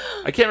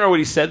 I can't remember what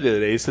he said the other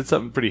day. He said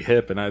something pretty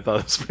hip and I thought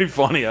it was pretty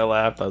funny. I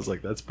laughed. I was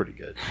like, that's pretty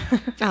good.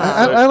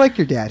 I like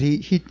your dad.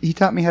 He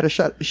taught me how to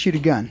shoot a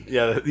gun.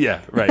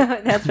 Yeah, right.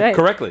 That's right.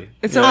 Correctly.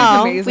 It's Yeah. always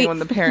Oh, amazing when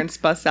the parents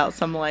bust out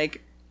some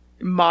like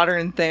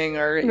modern thing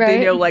or they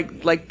Right. know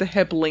like the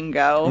hip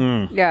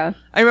lingo. Yeah.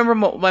 I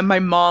remember when my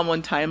mom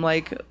one time,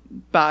 like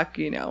back,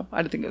 I don't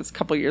think it was a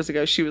couple years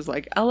ago, she was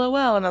like,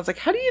 LOL. And I was like,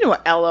 how do you know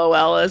what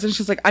LOL is? And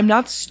she's like, I'm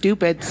not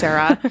stupid,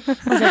 Sarah. I was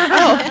like,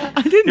 oh,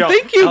 I didn't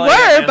think you were,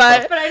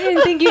 but But I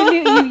didn't think you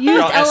knew you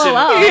used Y'all SM.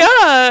 LOL.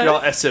 yeah.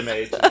 Y'all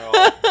SMA.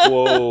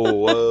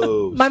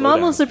 Whoa. My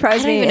mom will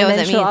surprise I don't me, even know and what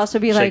then that she'll means. also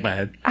be Shake like, my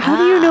head. "How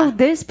do you know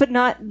this, but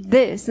not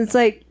this?" It's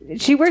like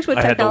she works with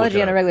I had to look technology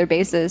it on a up. regular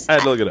basis. I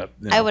had to look it up.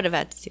 I would have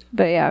had to.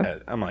 But yeah,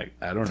 I'm like,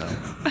 I don't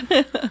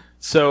know.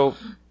 So,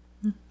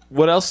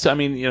 what else? I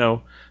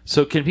mean,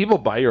 so can people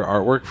buy your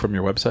artwork from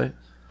your website?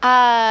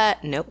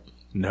 Nope.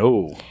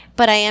 No.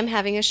 But I am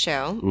having a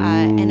show,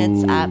 and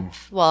it's at.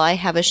 Well, I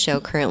have a show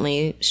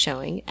currently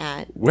showing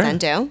at Where?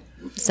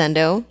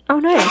 Zendo. oh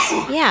nice.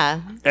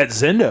 Yeah. At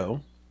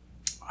Zendo,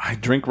 I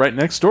drink right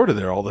next door to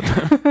there all the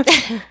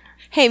time.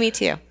 Hey, me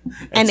too. At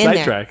And in there.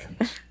 Sidetrack.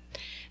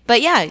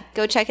 But yeah,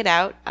 go check it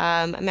out.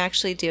 I'm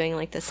actually doing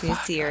like this new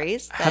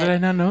series. How did I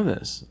not know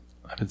this?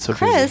 I've been so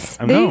Chris, busy.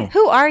 I know.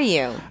 who are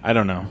you? I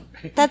don't know.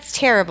 That's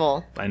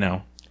terrible. I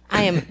know.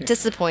 I am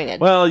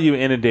disappointed. Well, you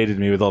inundated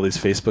me with all these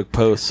Facebook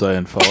posts, so I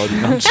unfollowed you.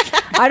 No, I'm just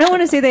kidding. I don't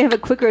want to say they have a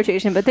quick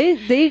rotation, but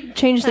they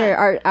change their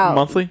art out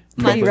Monthly?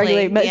 pretty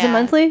regularly. But is it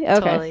monthly? Okay.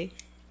 Totally.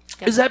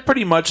 Is that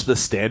pretty much the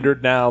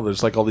standard now?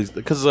 There's like all these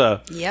because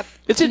Yep.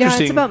 it's Yeah,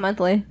 interesting. it's about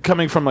monthly.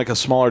 Coming from like a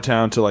smaller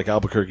town to like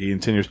Albuquerque in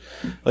 10 years,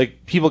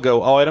 like people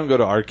go, oh, I don't go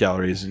to art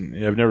galleries, and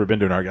I've never been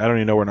to an art. I don't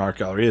even know where an art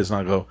gallery is, and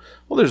I go,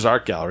 well, there's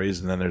art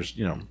galleries, and then there's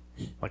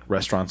like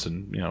restaurants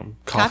and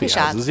coffee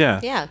houses,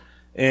 shops. Yeah.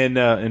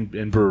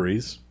 and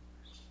breweries.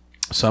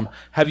 Some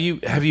have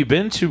you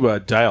been to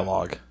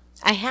Dialogue?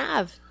 I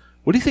have.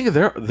 What do you think of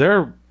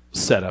their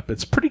setup?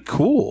 It's pretty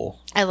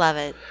cool. I love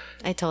it.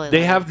 I totally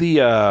They love have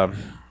the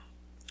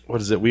what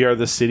is it? We Are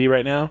the City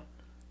right now. it.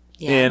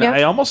 Yeah. And Yep.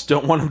 I almost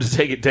don't want them to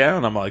take it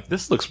down. I'm like,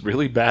 this looks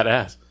really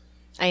badass.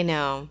 I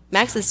know.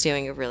 Max is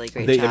doing a really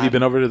great job. Have you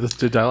been over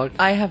to Dialogue?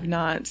 I have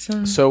not.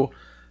 So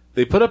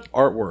they put up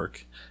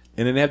artwork,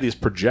 and then they have these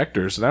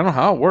projectors, and I don't know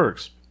how it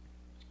works,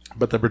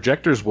 but the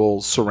projectors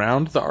will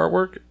surround the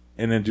artwork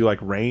and then do like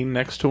rain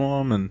next to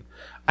them, and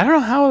I don't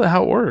know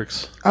how it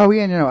works. Oh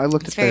yeah, no, I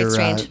looked It's at very their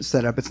strange.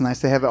 setup. It's nice.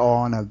 They have it all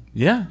on a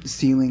Yeah,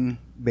 ceiling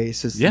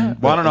basis. yeah.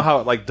 And- Well, I don't know how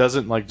it like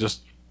doesn't like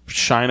just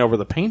shine over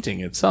the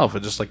painting itself.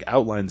 It just like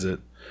outlines it,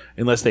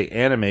 unless they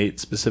animate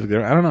specifically.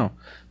 I don't know.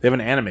 They have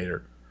an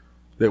animator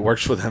that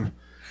works for them,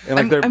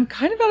 and like I'm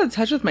kind of out of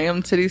touch with my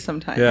own city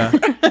sometimes. yeah.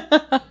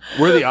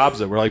 We're the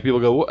opposite. We're like people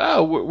go,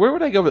 oh, where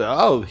would I go?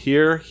 Oh,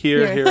 here,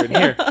 and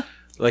here.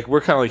 Like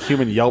we're kind of like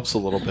human Yelps a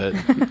little bit.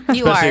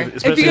 You are.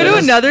 If you go to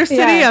another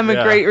city, Yeah. I'm a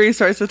Yeah. great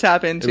resource to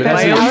tap into. It has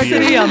My to own be-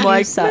 city, I'm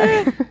like,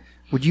 Suck.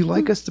 Would you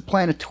like us to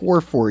plan a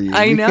tour for you?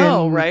 I We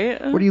know, right?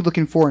 What are you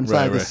looking for inside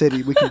Right, the right.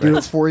 city? We can do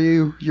it for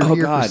you. You're Oh,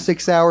 here God. for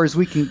 6 hours.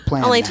 We can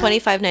plan. Only that.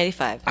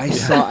 $25.95. I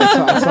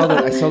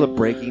saw the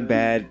Breaking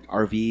Bad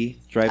RV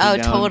driving Oh,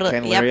 down totally.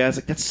 Candelaria. Yep. I was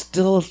like, that's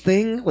still a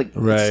thing. Like,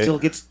 Right. it still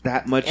gets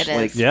that much It is.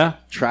 like Yeah.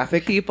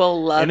 traffic.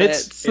 people love And it.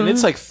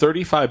 it's like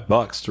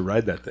 $35 to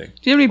ride that thing.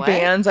 Do you know how many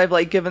What? bands I've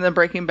like given the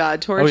Breaking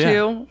Bad tour Oh, yeah.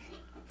 to?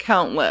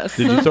 Countless.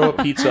 Did you throw a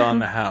pizza on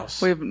the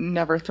house? We've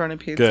never thrown a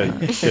pizza.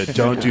 Good.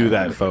 Don't do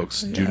that,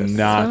 folks. Do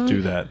not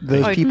do that.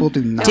 Those people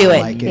do not Do it.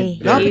 like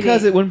it. Not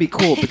because it wouldn't be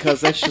cool, because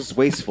that's just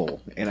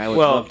wasteful. And I would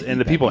Well, love to and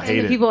the eat people that.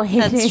 hate it. People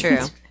hate That's it. true.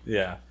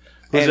 Yeah.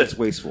 and it- it's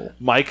wasteful.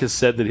 Mike has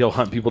said that he'll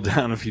hunt people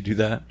down if you do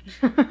that.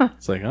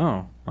 It's like,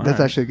 oh, all That's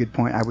right. actually a good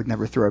point. I would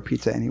never throw a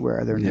pizza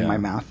anywhere other than Yeah. in my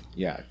mouth.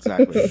 Yeah,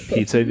 exactly.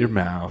 Pizza in your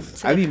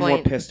mouth, I'd be good more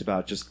point. pissed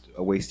about just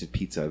a wasted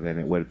pizza than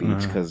it would be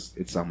because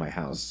it's on my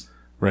house.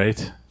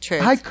 right? True.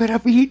 I could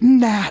have eaten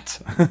that.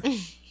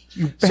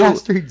 You So,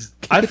 bastards.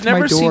 Kick it I've to my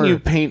never seen door. you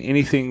paint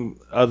anything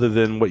other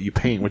than what you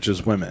paint, which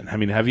is women. I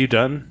mean, have you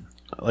done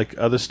like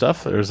other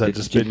stuff, or has that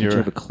just been Did you your?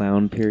 have a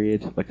clown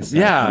period? Like a sad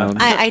Yeah. clown?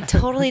 I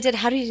totally did.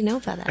 How did you know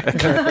about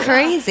that?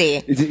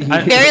 Crazy. Is it-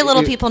 Very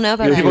little people know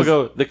about People that.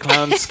 go, the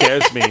clown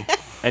scares me,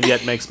 and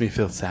yet makes me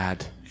feel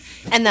sad.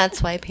 And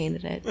that's why I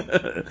painted it.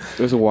 There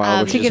was a while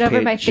where To she get just over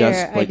painted my just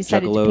fear, I like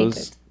decided to paint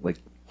juggalos, it.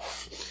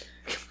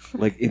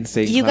 like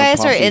insane. You clown guys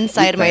are posse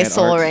inside my fan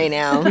soul art. right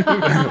now.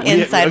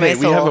 Inside my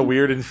soul. We have a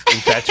weird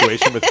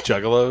infatuation with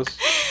juggalos.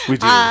 We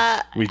do.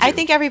 We do. I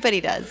think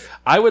everybody does.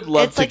 I would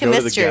love it's to like a go to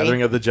the mystery.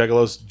 gathering of the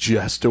juggalos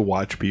just to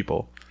watch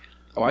people.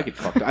 Oh, I could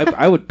fuck.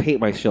 I would paint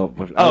myself.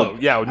 Oh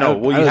yeah, no.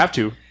 Well, you have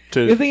to.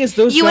 The thing is,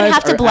 those You would guys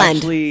have to are blend.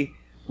 actually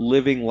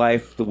living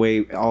life the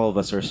way all of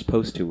us are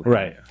supposed to.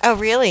 Right. Oh,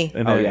 really?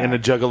 In, Oh, a, yeah. in a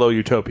juggalo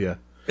utopia.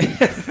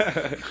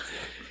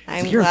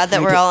 I'm You're glad that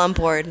afraid we're to- all on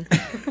board.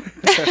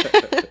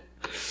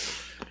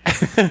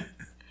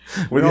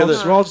 With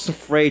We're all just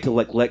afraid to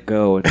let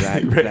go of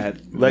that.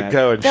 let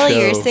go and Billy, show.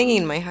 you're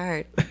singing my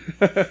heart.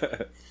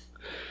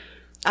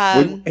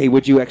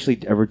 Would you actually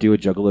ever do a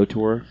Juggalo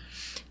tour?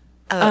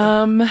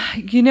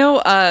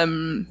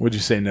 Would you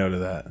say no to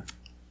that?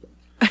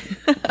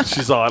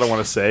 She's all I don't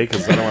want to say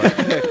because I don't want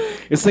to.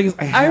 It's things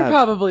I I have.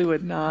 probably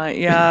would not.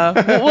 Yeah,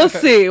 we'll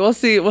see. We'll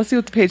see what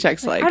the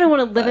paycheck's like. I don't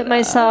want to limit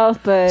myself,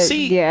 but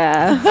See?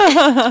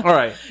 yeah. All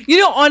right.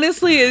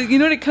 Honestly,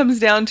 what it comes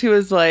down to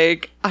is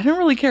like, I don't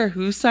really care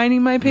who's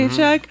signing my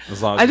paycheck.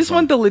 As long as I it's just fun.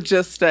 want the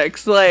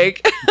logistics.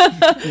 Like,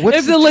 What's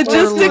if the tour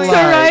logistics like?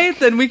 are right,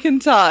 then we can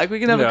talk. We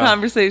can have Yeah. a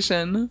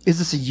conversation. Is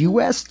this a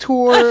U.S.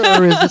 tour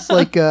or is this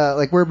like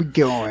where are we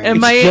going?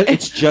 Am I?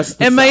 It's just.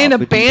 The Am I in a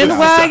South. The deep South.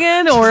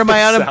 bandwagon or am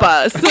I on a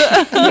bus?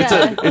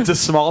 It's a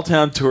small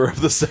town tour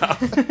of the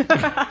South.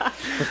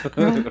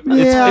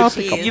 yeah, I'll It's-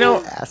 pick up you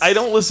know, ass. I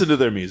don't listen to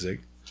their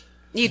music.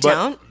 You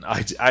But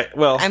don't?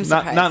 well, I'm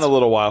not surprised. in a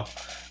little while,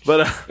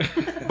 but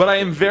but I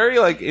am very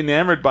like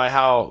enamored by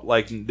how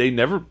like they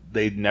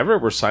never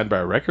were signed by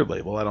a record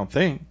label. I don't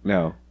think.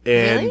 No.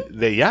 And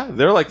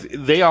Really?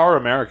 they are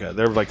America.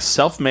 They're like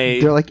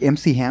self-made. They're like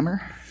MC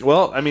Hammer.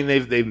 Well, I mean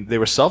they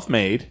were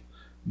self-made.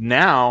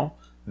 Now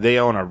they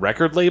own a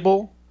record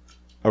label,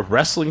 a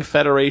wrestling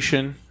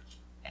federation,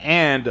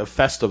 and a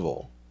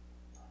festival,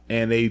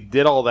 and they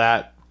did all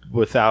that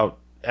without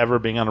ever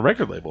being on a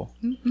record label.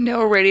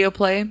 No radio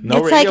play. No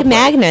It's radio like play.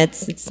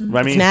 magnets. It's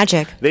I mean,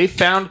 magic. They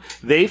found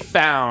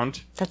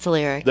That's a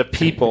lyric. the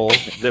people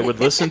that would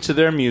listen to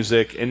their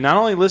music, and not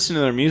only listen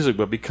to their music,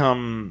 but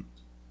become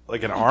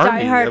like an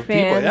army Diehard of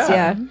people. fans,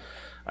 yeah.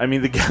 I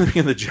mean, the Gathering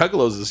of the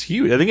Juggalos is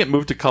huge. I think it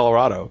moved to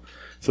Colorado,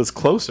 so it's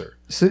closer.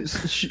 So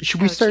should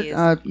we Oh, start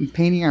jeez.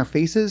 painting our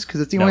faces? Because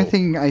it's the No. only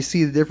thing I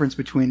see the difference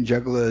between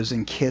Juggalos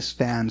and Kiss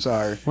fans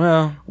are.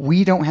 Well,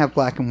 We don't have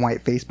black and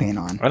white face paint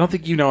on. I don't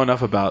think you know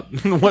enough about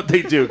what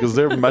they do because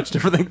they're much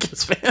different than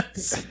Kiss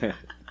fans.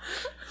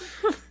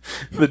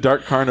 The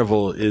Dark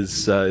Carnival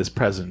is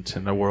present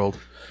in the world.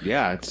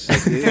 Yeah, it's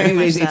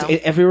much so.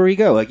 everywhere you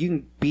go. Like you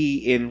can be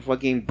in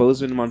fucking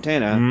Bozeman,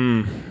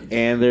 Montana,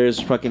 and there's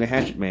fucking a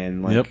Hatchet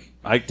Man. Like Yep.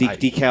 I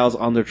decals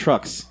on their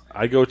trucks.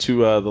 I go to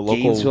the local.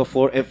 Gainesville,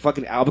 Florida, and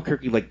fucking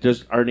Albuquerque. Like,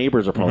 there's our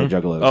neighbors are probably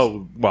juggalos.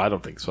 Oh well, I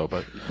don't think so,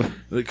 but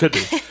it could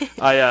be.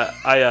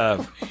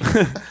 I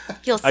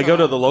You'll I go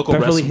to the local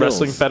Beverly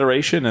wrestling Hills.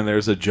 federation, and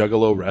there's a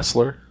Juggalo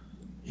wrestler.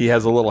 He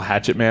has a little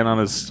hatchet man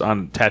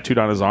tattooed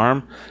on his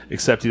arm,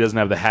 except he doesn't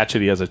have the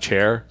hatchet. He has a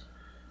chair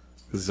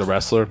because he's a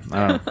wrestler.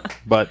 I don't know.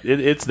 But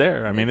it's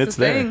there. I mean, it's a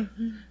there, thing.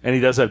 and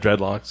he does have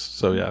dreadlocks.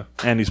 So yeah,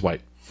 and he's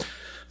white.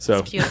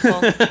 So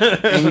Beautiful.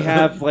 And we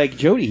have like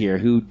Jody here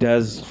who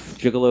does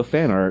Juggalo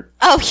fan art.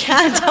 Oh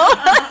yeah,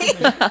 totally.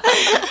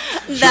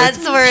 That's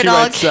where she it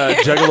all writes came.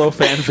 Juggalo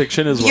fan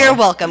fiction as well. You're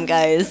welcome,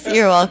 guys.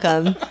 You're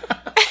welcome.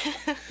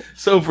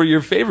 So for your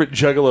favorite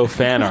Juggalo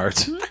fan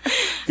art,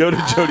 go to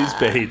Jody's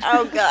page.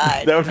 Oh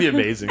god. That would be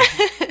amazing.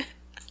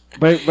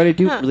 But I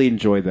do really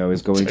enjoy though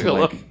is going to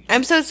Juggalo. like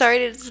I'm so sorry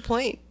to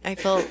disappoint. I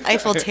feel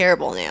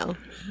terrible now.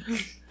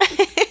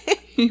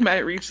 You might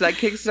reach that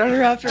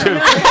Kickstarter after. You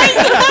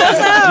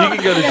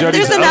can go to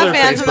Jody's There's enough other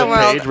fans in the Facebook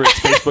world. page, where it's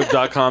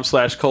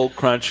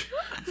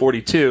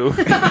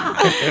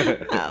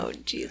facebook.com/coldcrunch42. Oh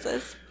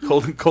Jesus.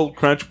 Cold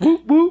Crunch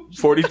whoop whoop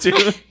 42.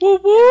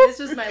 This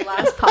was my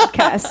last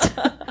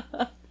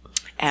podcast.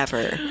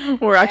 Ever.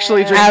 We're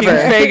actually drinking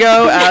Ever.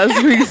 Fago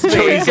as we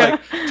speak.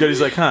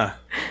 Jody's like, huh?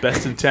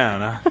 Best in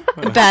town,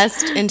 huh?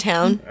 Best in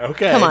town.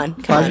 Okay. Come on.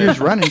 5 years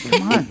running.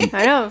 Come on.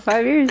 I know,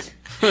 5 years.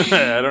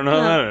 I don't know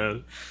how that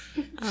is.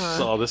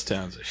 Oh, this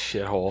town's a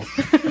shithole.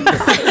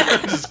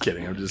 I'm just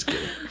kidding.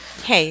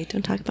 Hey,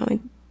 don't talk about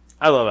me.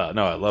 I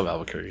love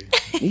Albuquerque.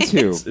 me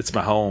too. It's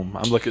my home.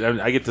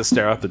 I get to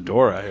stare out the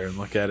door out here and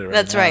look at it.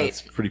 That's now. right.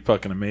 It's pretty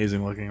fucking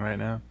amazing looking right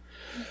now.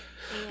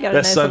 Got a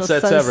Best nice little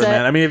sunsets ever,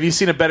 man. I mean, have you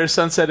seen a better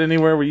sunset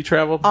anywhere where you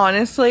traveled?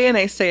 Honestly, and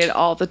I say it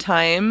all the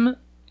time,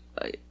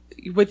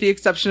 with the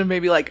exception of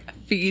maybe like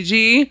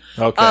Fiji.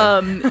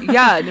 Okay.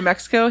 Yeah, New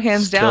Mexico,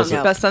 hands down, Does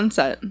it? best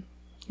sunset.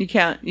 You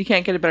can't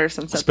get a better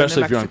sunset.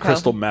 Especially than if New you're on Mexico.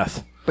 crystal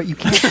meth. But you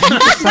can't see the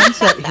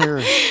sunset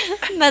here.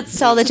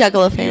 That's all the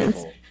Juggalo fans.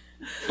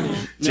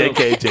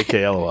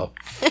 JK, LOL.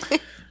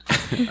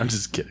 I'm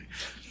just kidding.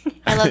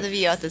 I love the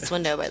view out this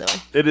window, by the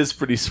way. It is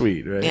pretty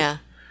sweet, right? Yeah.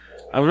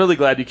 I'm really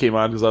glad you came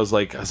on because I was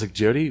like,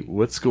 Jody,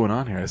 what's going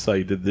on here? I saw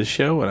you did this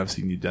show, and I've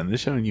seen you done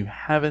this show, and you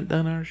haven't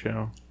done our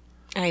show.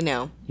 I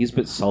know. He's a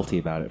bit salty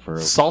about it for.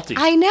 Salty.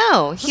 I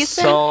know.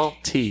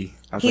 Salty.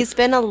 He's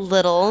been a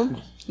little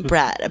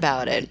brat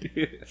about it.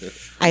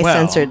 I Well,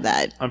 censored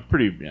that. I'm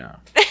pretty,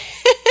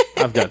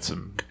 I've got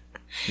some,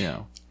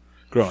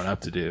 growing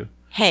up to do.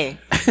 Hey.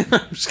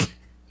 I'm just kidding.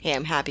 Hey,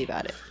 I'm happy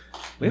about it.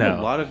 We have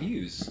No. a lot of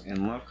views and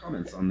a lot of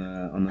comments on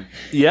the.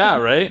 Yeah,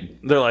 right?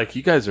 They're like,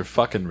 you guys are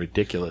fucking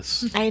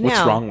ridiculous. I know.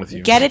 What's wrong with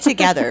you? Get it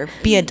together.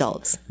 Be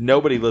adults.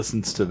 Nobody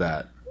listens to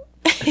that.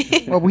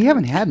 Well, we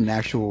haven't had an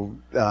actual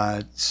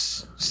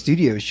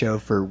studio show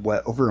for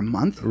over a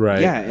month.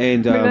 Right. Yeah,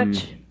 and Pretty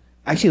much.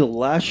 actually, the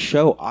last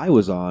show I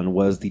was on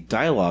was the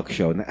dialogue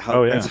show, and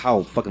that's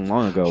how fucking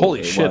long ago.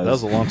 Holy it shit, that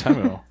was a long time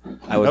ago.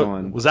 I was Oh,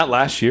 on. Was that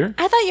last year?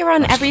 I thought you were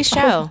on every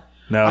show.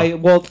 No.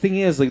 Well, the thing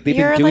is, like they've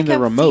You're been doing like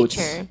their a remotes.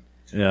 feature.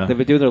 yeah. They've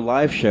been doing their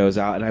live shows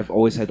out, and I've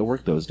always had to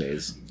work those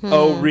days.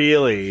 Oh,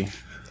 really?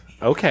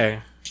 Okay.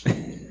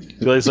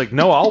 Billy's like,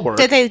 no, I'll work.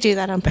 Did they do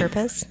that on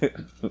purpose?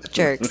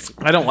 Jerks.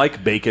 I don't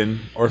like bacon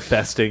or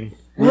festing.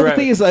 Well, the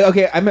thing is, like,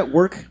 okay, I'm at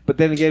work, but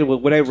then again,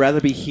 would I rather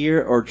be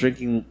here or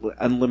drinking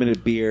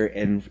unlimited beer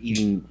and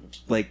eating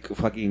like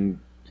fucking?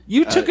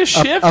 you took a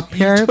shift.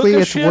 Apparently,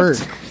 You took a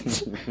it's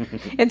shift.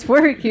 work. It's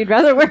work. You'd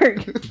rather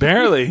work.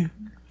 Barely.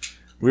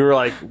 We were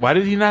like, why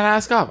did he not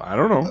ask off? I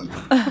don't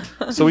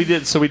know. So we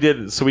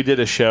did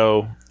a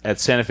show at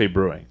Santa Fe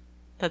Brewing.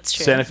 That's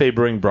true. Santa Fe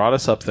Brewing brought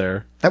us up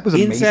there. That was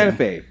In amazing. Santa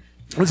Fe.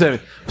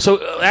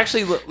 So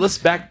actually, let's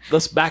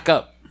back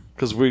up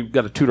because we've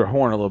got to toot our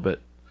horn a little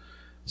bit.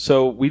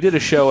 So we did a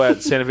show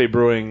at Santa Fe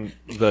Brewing,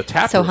 the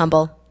tap. So room.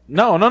 humble.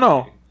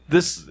 No.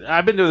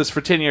 I've been doing this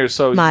for 10 years,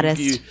 so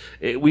Modest.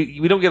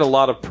 we don't get a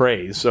lot of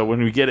praise. So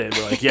when we get it,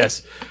 we're like,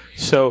 yes.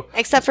 So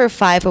Except for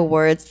 5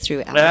 awards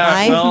through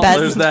Ally. well, best,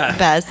 there's that.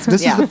 Best.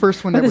 This yeah. is the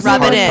first one that was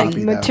Rub a it hard in.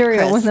 copy, though.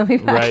 Material Chris. one that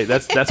we've had. right,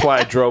 that's why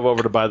I drove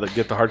over to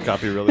get the hard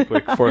copy really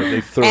quick before they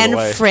threw it And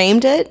away.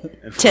 framed it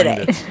And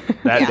today. framed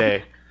it that Yeah.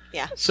 day.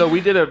 Yeah. So we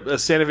did a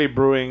Santa Fe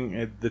Brewing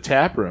at the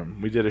tap room.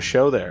 We did a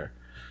show there,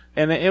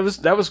 and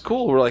that was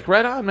cool. We're like,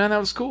 right on, man, that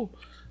was cool.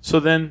 So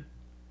then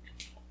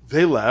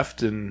they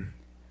left, and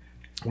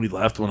we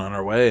left, went on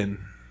our way, and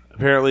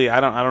apparently I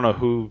don't know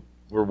who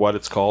or what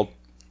it's called.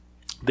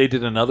 They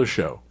did another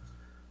show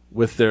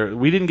with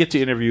we didn't get to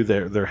interview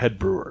their head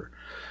brewer.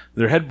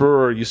 Their head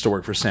brewer used to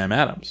work for Sam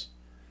Adams.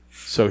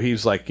 So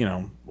he's like,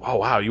 oh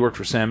wow, you work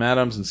for Sam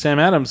Adams, and Sam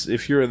Adams,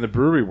 if you're in the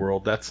brewery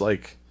world, that's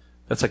like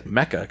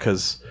Mecca,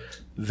 because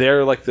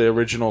they're like the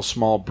original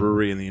small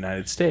brewery in the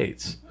United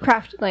States.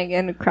 Craft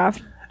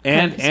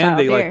And style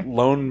they beer. like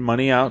loan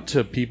money out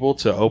to people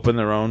to open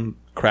their own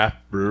craft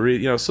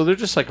brewery. So they're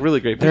just like really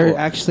great people. They're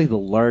actually the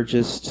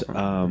largest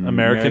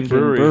American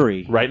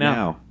brewery right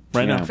now.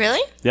 Right now. Really?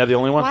 Yeah, the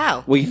only one.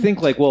 Wow. Well, you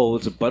think like, well,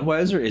 is it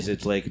Budweiser? Is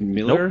it like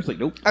Miller? Nope. It's like,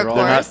 nope. Or They're all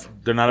Coors?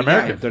 They're not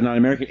American. They're not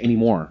American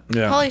anymore.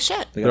 Yeah. Holy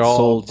shit. They They're got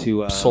all sold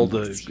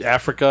to to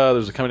Africa.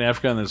 There's a company in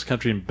Africa, and there's a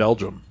country in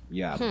Belgium.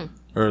 yeah.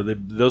 Or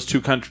those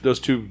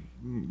two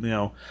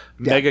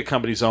mega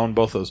companies own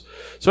both those.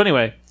 So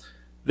anyway,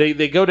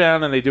 they go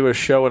down and they do a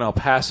show in El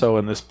Paso,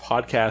 and this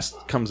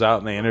podcast comes out,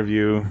 and they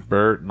interview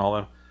Bert and all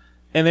them.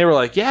 And they were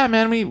like, "Yeah,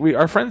 man, we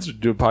our friends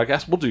do a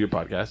podcast. We'll do your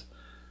podcast."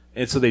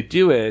 And so they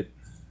do it,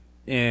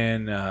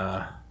 and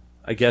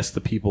I guess the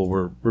people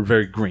were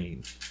very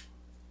green.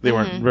 They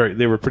weren't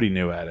they were pretty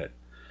new at it.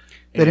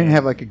 They didn't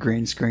have like a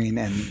green screen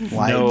and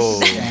lights.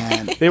 No.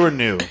 And They were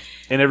new,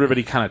 and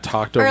everybody kind of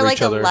talked over Or like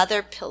each a other.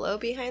 leather pillow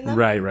behind them?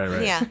 Right.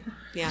 Yeah.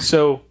 Yeah.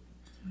 So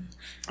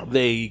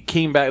they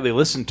came back, they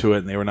listened to it,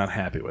 and they were not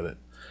happy with it.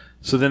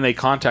 So then they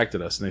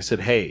contacted us, and they said,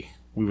 hey,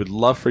 we would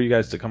love for you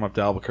guys to come up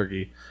to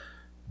Albuquerque,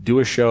 do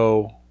a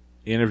show,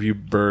 interview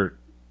Bert,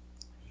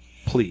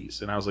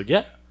 please. And I was like,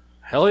 yeah,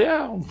 hell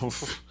yeah.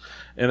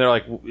 And they're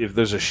like, if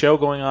there's a show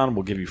going on,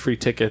 we'll give you free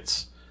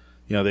tickets.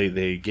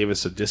 They gave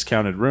us a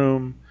discounted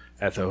room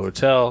at the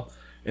hotel.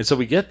 And so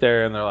we get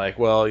there, and they're like,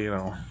 well,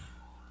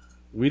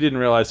 we didn't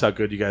realize how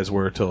good you guys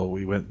were till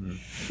we went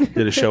and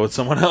did a show with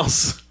someone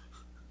else.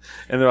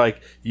 And they're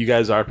like, you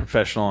guys are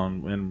professional,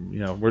 and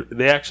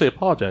they actually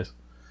apologized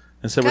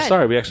and said, we're Good.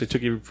 sorry, we actually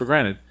took you for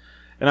granted.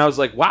 And I was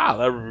like, wow,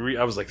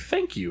 I was like,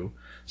 thank you.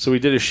 So we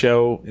did a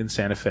show in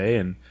Santa Fe,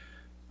 and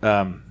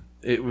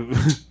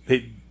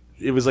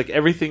it was like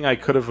everything I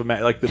could have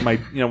imagined. Like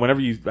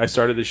whenever I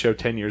started the show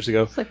 10 years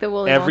ago, It's like the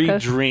Willy every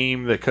Wonka.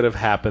 dream that could have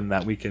happened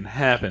that weekend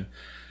happened.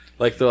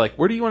 Like, they're like,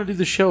 where do you want to do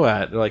the show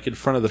at? They're like, in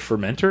front of the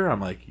fermenter? I'm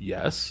like,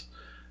 yes.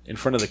 In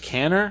front of the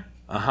canner?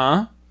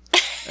 Uh-huh.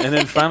 And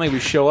then finally we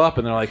show up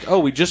and they're like, "Oh,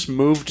 we just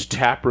moved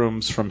tap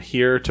rooms from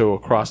here to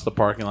across the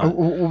parking lot."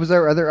 What was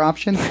our other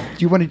option? Do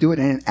you want to do it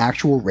in an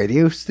actual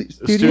radio studio?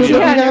 Studio.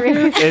 Yeah, that we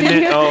have here? And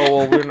then,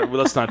 oh well,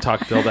 let's not tell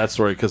that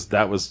story because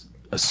that was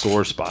a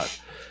sore spot.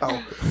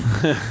 Oh,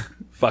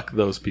 Fuck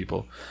those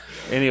people.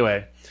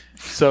 Anyway,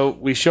 so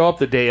we show up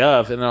the day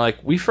of, and they're like,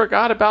 "We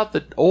forgot about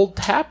the old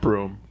tap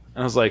room."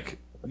 And I was like,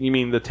 "You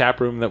mean the tap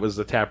room that was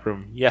the tap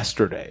room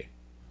yesterday?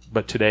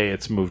 But today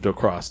it's moved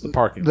across the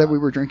parking lot that we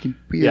were drinking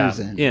beers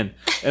in. And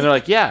they're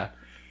like, "Yeah,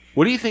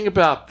 what do you think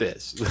about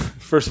this?"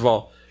 First of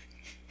all,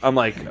 I'm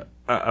like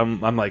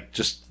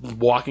just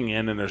walking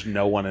in, and there's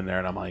no one in there,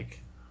 and I'm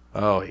like,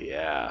 "Oh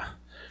yeah."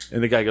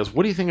 And the guy goes,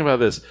 "What do you think about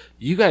this?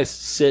 You guys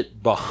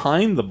sit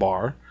behind the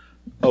bar,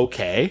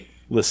 okay,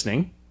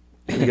 listening."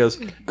 And he goes,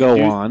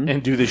 Go on.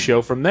 and do the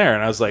show from there."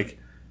 And I was like,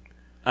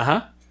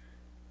 "Uh-huh."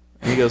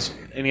 And he goes,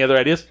 "Any other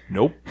ideas?"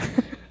 "Nope."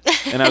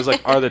 And I was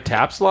like, "Are the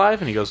taps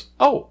live?" And he goes,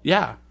 "Oh,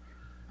 yeah."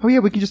 Oh yeah,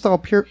 we can just all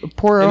pour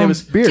our And own it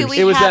was beers. Do we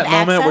it was have that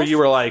moment where access? you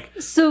were like,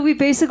 So we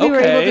basically were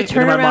okay. able to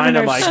turn in my around mind,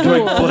 in I'm our like stool.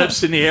 doing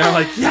flips in the air,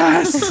 like,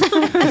 yes,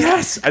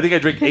 yes. I think I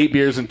drank 8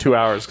 beers in 2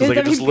 hours because I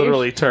could Is just that beer?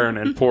 literally turn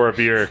and pour a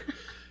beer,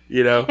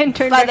 you know? and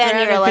turn But back then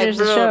around you're and like, finish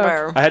the show.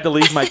 "Brr." I had to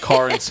leave my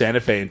car in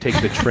Santa Fe and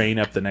take the train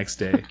up the next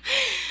day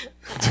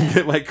to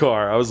get my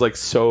car. I was like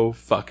so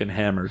fucking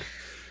hammered,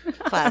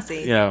 Classy.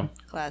 you know?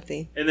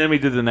 Classy. And then we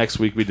did the next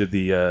week, we did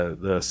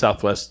the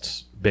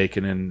Southwest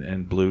Bacon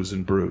and Blues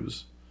and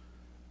Brews.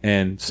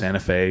 And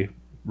Santa Fe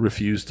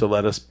refused to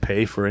let us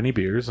pay for any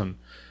beers, and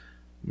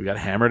we got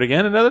hammered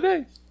again another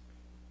day.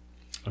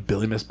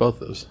 Billy missed both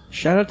those.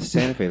 Shout out to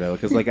Santa Fe though,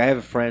 because like I have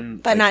a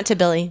friend, But not to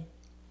Billy.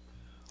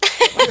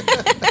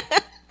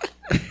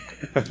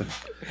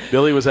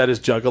 Billy was at his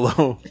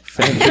Juggalo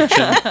fan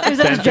fiction, It was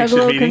at fan the fiction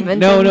Juggalo meeting.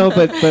 convention. No,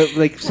 but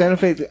like Santa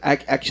Fe,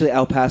 actually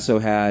El Paso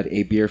had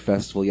a beer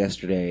festival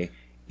yesterday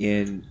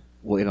in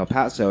El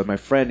Paso, and my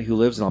friend who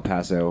lives in El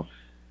Paso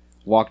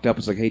walked up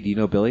and was like, "Hey, do you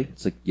know Billy?"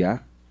 It's like, "Yeah,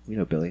 we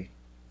know Billy."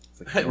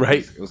 It's like,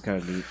 Right. It was kind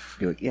of neat.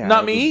 Be like, "Yeah,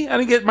 Not it me. I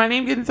didn't get my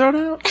name getting thrown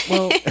out. was-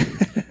 well,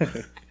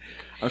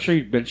 I'm sure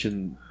you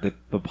mentioned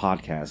the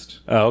podcast.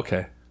 Oh,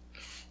 okay.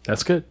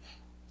 That's good.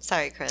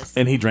 Sorry, Chris.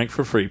 And he drank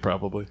for free,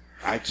 probably.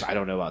 I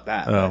don't know about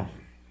that. Oh,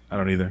 I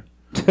don't either.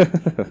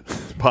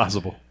 It's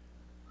possible.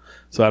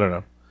 So I don't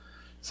know.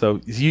 So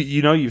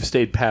you know you've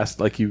stayed past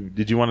like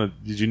did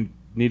you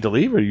need to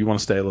leave or you want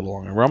to stay a little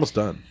longer? We're almost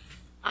done.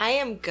 I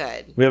am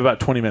good. We have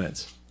about 20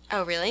 minutes.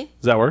 Oh, really?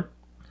 Does that work?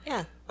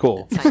 Yeah.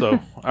 Cool. So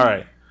all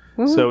right.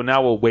 So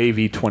now we'll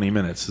wavy 20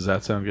 minutes. Does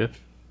that sound good?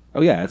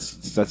 Oh yeah,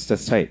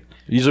 that's tight.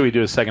 Usually we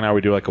do a second hour.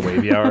 We do like a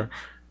wavy hour.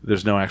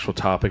 There's no actual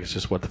topic. It's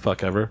just what the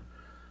fuck ever.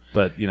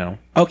 But you know.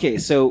 Okay,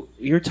 so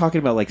you're talking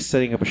about like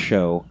setting up a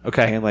show,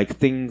 Okay. and like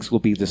things will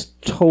be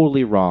just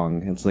totally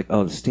wrong. And it's like,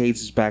 oh, the stage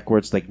is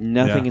backwards, like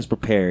nothing Yeah. is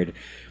prepared.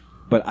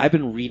 But I've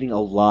been reading a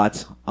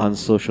lot on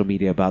social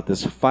media about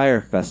this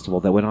fire festival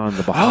that went on in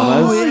the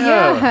Bahamas. Oh,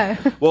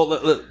 Yeah.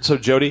 Well, so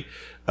Jody,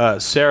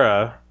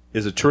 Sarah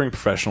is a touring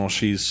professional.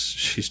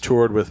 She's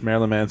toured with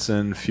Marilyn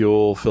Manson,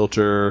 Fuel,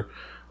 Filter,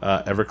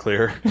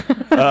 Everclear,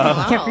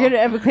 Can't forget it,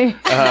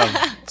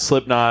 Everclear.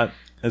 Slipknot,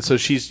 and so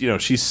she's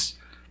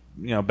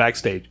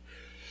backstage.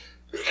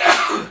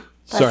 Bless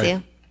Sorry.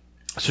 you.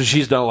 So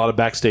she's done a lot of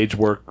backstage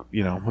work,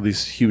 with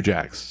these huge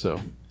acts. So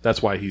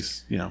that's why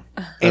he's, And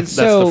that's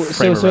so the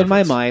frame of in my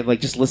reference. mind, like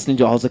just listening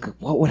to, I was like,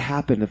 what would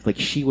happen if like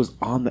she was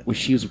on that, when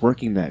she was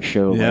working that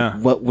show? Yeah.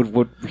 Like, what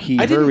would I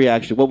her didn't-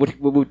 reaction? What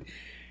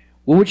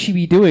would she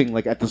be doing?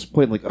 Like at this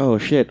point, like, oh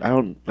shit, I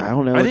don't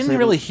know. I It's didn't like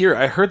really hear.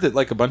 I heard that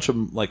like a bunch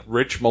of like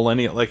rich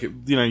millennial, like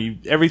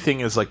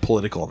everything is like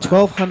political now.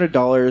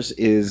 $1,200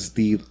 is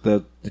the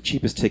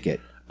cheapest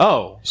ticket.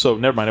 Oh, so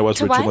never mind. It was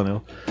To rich what?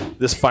 millennial.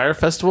 This fire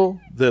festival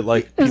that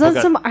like It was people on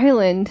got- some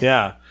island.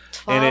 yeah,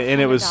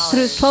 and it was, But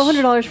it was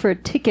 $1,200 for a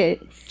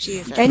ticket.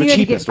 Jesus. And The you had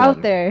to get cheapest out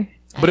one. there.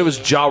 but it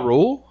was Ja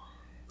Rule.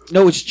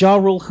 No, it's Ja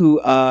Rule who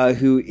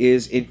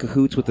is in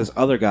cahoots with this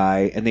other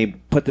guy, and they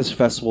put this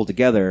festival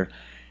together,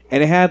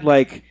 and it had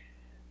like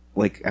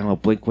I don't know,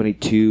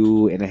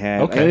 Blink-182, and it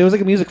had Okay. and it was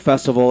like a music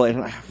festival,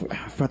 and I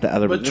forgot the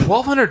other. But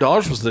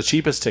 $1,200 was the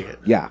cheapest ticket.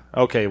 yeah,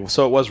 Okay, well,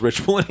 so it was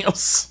rich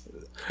millennials.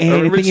 and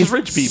Or the rich thing is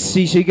rich people. So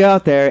you go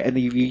out there, and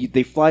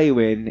they fly you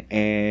in,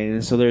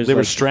 and so there's They were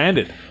like,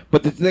 stranded.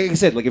 But like I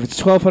said, like if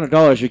it's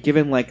 $1,200, you're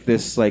given like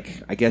this,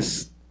 like I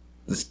guess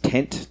this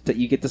tent that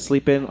you get to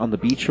sleep in on the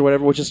beach or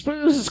whatever, which is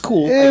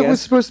cool. I It guess.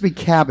 was supposed to be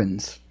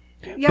cabins.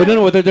 Yeah. But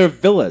no, they're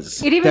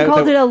villas. It even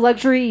called it a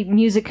luxury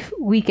music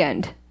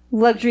weekend.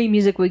 Luxury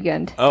music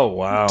weekend. Oh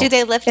wow! Do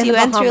they lift In you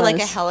the in through like a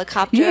Bahamas.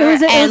 helicopter? It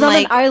was and on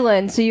like, an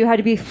island, so you had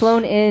to be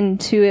flown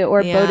into it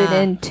or Yeah. boated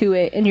into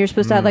it, and you're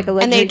supposed to have like a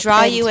luxury and they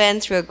draw tent. you in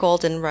through a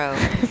golden rope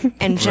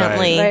and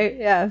gently. Right?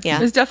 Yeah. Yeah.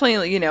 There's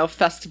definitely,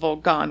 festival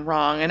gone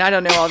wrong, and I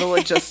don't know all the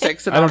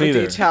logistics and I all don't the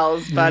either.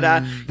 details, but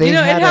They it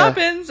had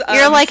happens.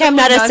 You're like, I'm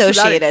not certainly to that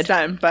associated.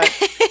 extent,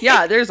 but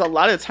yeah, there's a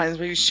lot of times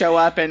where you show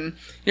up and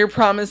you're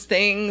promised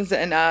things,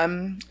 and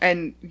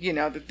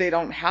that they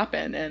don't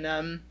happen,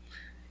 and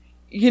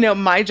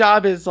my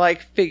job is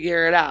like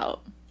figure it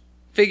out.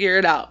 figure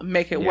it out,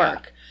 make it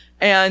work.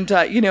 And,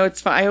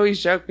 it's fun. I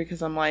always joke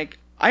because I'm like,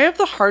 I have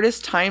the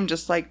hardest time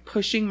just like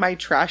pushing my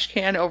trash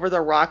can over the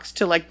rocks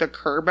to like the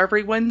curb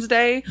every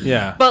Wednesday.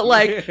 Yeah. But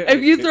like,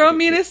 if you throw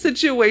me in a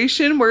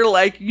situation where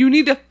like you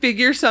need to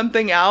figure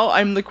something out,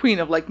 I'm the queen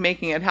of like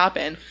making it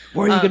happen.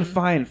 Where are you gonna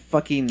find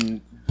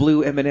fucking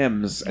blue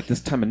M&Ms at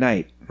this time of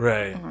night?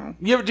 Right.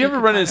 Do you ever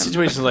run into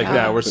situations like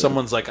that where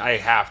someone's like, I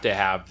have to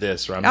have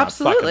this or I'm not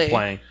fucking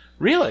playing?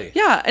 Really?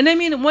 Yeah. And I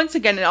mean, once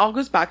again, it all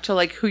goes back to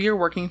like who you're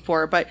working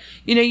for. But,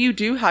 you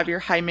do have your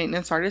high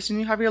maintenance artists and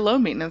you have your low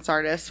maintenance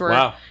artists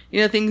where,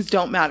 things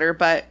don't matter.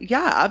 But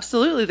yeah,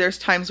 absolutely. There's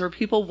times where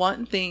people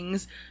want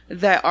things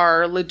that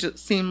are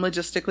seem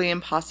logistically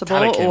impossible.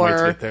 God, I can't wait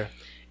to get there.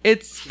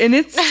 It's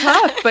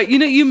tough, but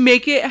you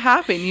make it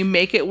happen. You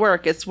make it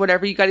work. It's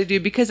whatever you got to do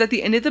because at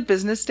the end of the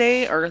business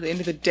day or at the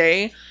end of the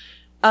day,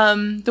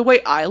 the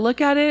way I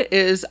look at it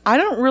is I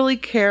don't really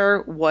care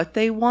what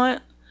they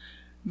want.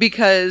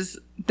 Because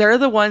they're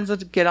the ones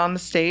that get on the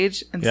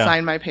stage and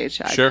sign my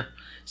paycheck. Sure.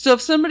 So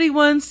if somebody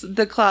wants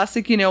the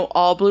classic,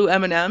 all blue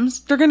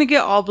M&Ms, they're going to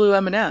get all blue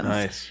M&Ms.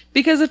 Nice.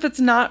 Because if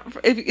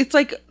it's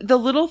like the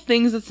little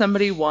things that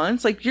somebody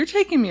wants, like you're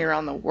taking me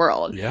around the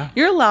world. Yeah.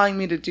 You're allowing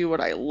me to do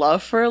what I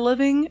love for a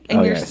living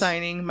and you're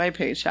signing my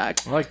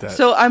paycheck. I like that.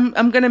 So I'm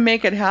going to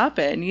make it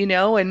happen,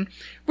 and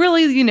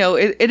really,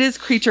 it is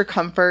creature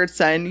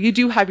comforts and you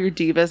do have your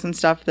divas and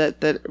stuff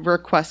that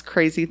request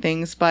crazy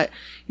things, but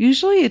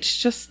usually it's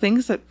just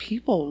things that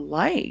people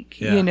like,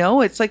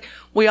 it's like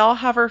we all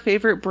have our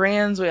favorite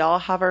brands. We all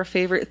have our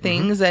favorite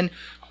things and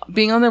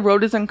being on the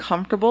road is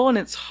uncomfortable and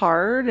it's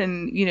hard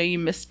and, you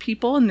miss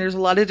people and there's a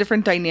lot of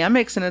different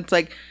dynamics. And it's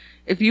like,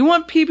 if you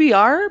want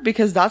PBR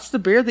because that's the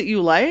beer that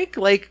you like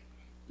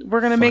we're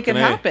going to make it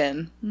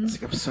happen.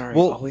 It's like, I'm sorry.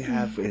 All we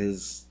have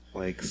is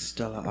like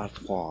Stella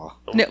Artois.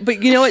 No,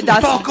 but you know what?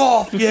 That's fuck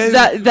off.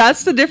 Yeah.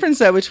 That's the difference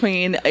though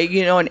between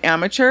an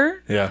amateur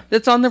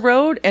that's on the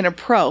road and a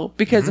pro.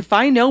 Because if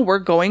I know we're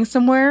going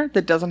somewhere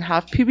that doesn't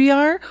have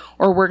PBR,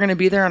 or we're going to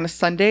be there on a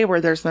Sunday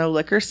where there's no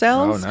liquor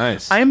sales,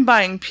 I'm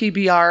buying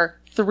PBR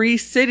 3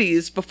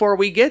 cities before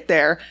we get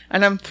there,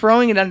 and I'm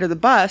throwing it under the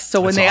bus.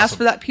 So when they ask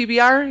for that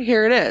PBR,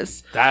 here it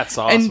is. That's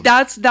awesome. And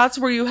that's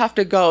where you have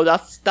to go.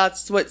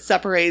 That's what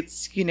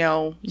separates you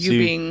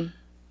being.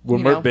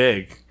 When we're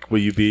big. Will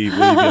you be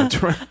on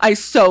tour? I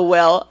so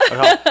will.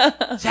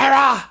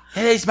 Sarah,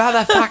 these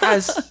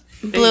motherfuckers.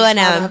 Blue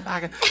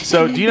M.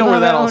 So, do you know where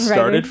that all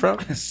started from?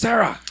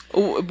 Sarah.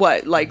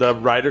 What, like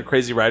the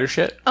crazy rider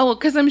shit? Oh,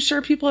 because I'm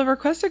sure people have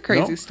requested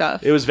crazy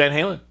stuff. It was Van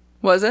Halen.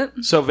 Was it?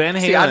 So Van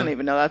Halen. See, I don't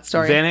even know that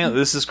story. Van Halen.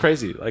 This is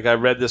crazy. Like I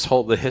read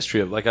the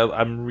history of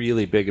I'm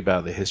really big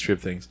about the history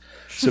of things.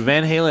 So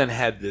Van Halen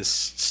had this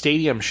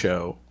stadium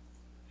show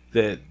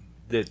that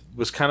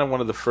was kind of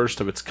one of the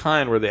first of its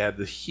kind, where they had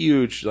the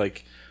huge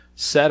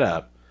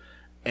setup,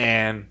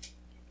 and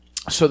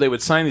so they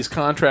would sign these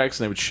contracts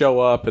and they would show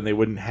up and they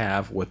wouldn't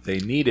have what they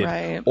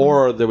needed,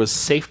 or there was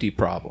safety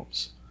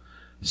problems.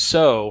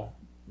 So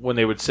when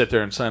they would sit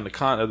there and sign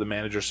the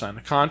manager signed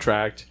the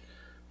contract,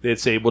 they'd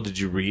say, well, did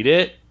you read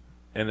it?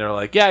 And they're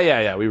like,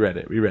 yeah, we read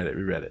it.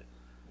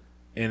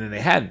 And then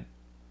they hadn't.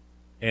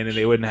 And then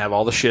they wouldn't have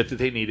all the shit that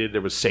they needed.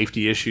 There was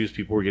safety issues.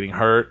 People were getting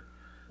hurt.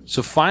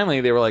 So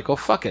finally they were like, oh,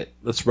 fuck it.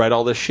 Let's write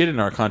all this shit in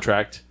our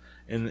contract.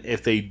 And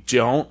if they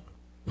don't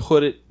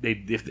put it,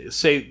 if they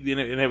say, and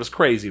it was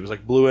crazy. It was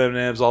like blue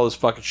M&Ms, all this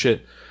fucking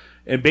shit.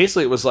 And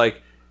basically it was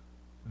like,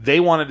 they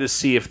wanted to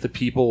see if the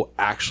people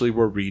actually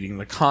were reading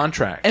the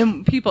contract.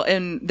 And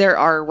there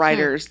are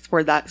writers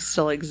where that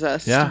still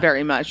exists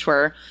very much,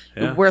 where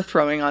we're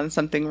throwing on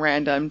something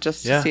random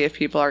just to see if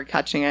people are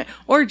catching it,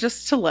 or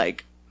just to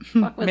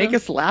make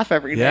us laugh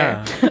every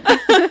day.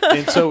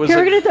 And so it was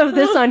we're going to throw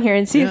this on here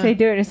and see if they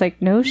do it. And it's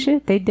like, no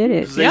shit, they did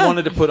it. They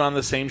wanted to put on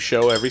the same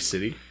show every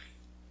city.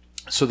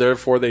 So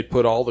therefore they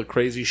put all the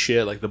crazy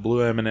shit like the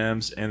blue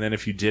M&Ms, and then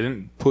if you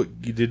didn't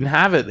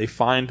have it, they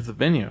fined the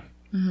venue.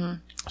 Mm-hmm.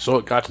 So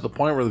it got to the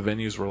point where the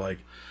venues were like,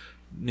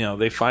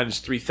 they fined us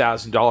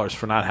 $3,000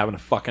 for not having a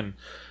fucking,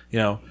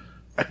 a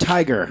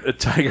tiger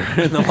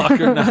in the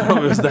locker. No,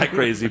 it was that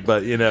crazy,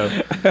 but it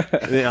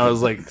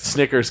was like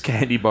Snickers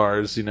candy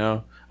bars,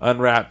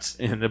 unwrapped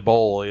in a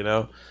bowl,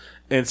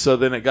 And so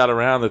then it got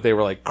around that they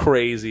were like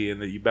crazy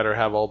and that you better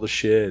have all the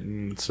shit.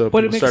 And so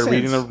people started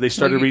reading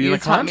the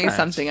contracts. Taught me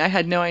something. I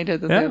had no idea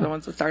that they're the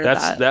ones that started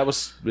that. It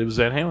was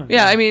Van Halen.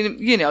 Yeah, I mean,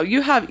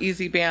 you have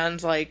easy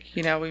bands like,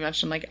 we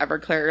mentioned like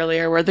Everclear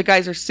earlier, where the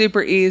guys are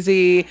super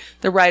easy,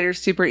 the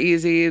writer's super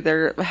easy,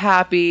 they're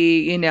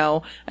happy,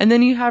 and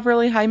then you have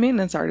really high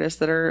maintenance artists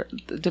that are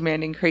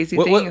demanding crazy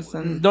things.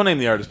 And don't name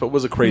the artist, but what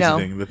was a crazy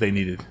thing that they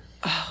needed?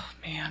 Oh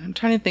man, I'm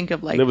trying to think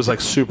of it was like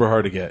super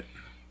hard to get.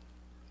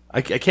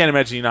 I can't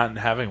imagine you not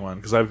having one,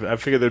 because I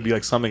figured there'd be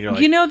like something you're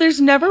like,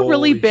 there's never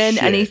really been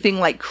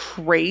anything like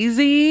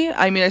crazy.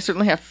 I mean, I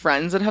certainly have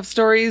friends that have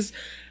stories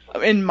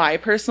in my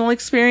personal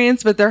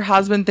experience, but there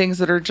has been things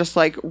that are just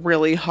like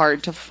really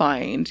hard to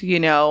find,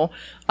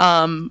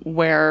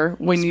 where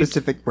when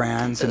specific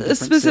brands and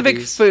specific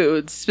cities.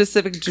 Foods,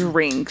 specific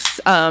drinks,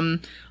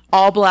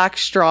 all black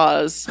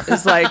straws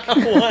is like,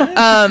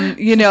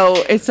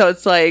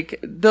 it's like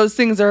those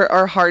things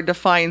are hard to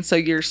find. So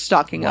you're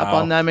stocking up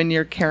on them and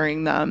you're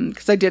carrying them.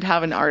 Because I did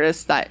have an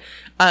artist that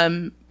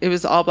it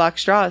was all black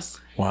straws.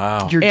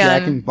 Wow. You're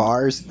jacking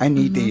bars. I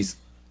need these.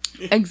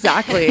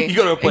 Exactly. You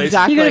go to a place.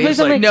 Exactly. You go to a place,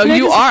 I'm like, no,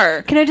 you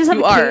are. Can I just have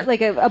You a, are.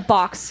 like a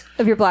box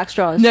of your black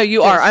straws? No,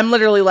 you are. I'm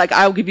literally like,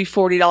 I'll give you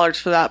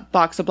 $40 for that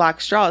box of black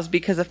straws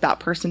because if that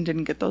person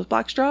didn't get those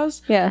black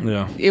straws,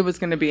 Yeah. it was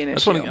going to be an I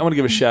issue. want to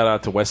give a shout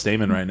out to Wes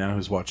Damon right now,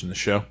 who's watching the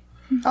show.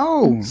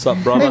 Oh. Sup,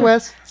 brother? Hey,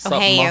 Wes. Oh,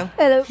 hey, you.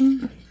 Hello.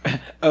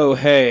 Oh,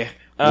 hey,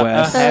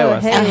 Wes. hey,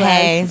 Wes. Hey, Oh,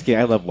 hey. Yeah,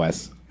 I love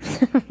Wes.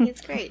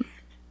 It's great.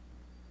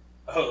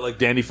 Oh, like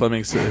Danny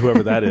Fleming,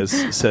 whoever that is,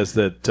 says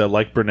that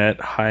like Burnett,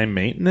 high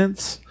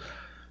maintenance.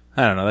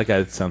 I don't know. That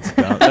guy sounds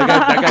dumb.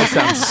 That guy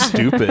sounds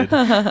stupid.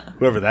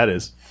 Whoever that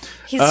is.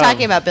 He's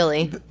talking about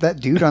Billy. That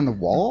dude on the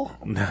wall?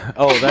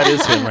 Oh, that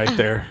is him right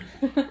there.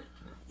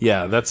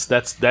 Yeah, that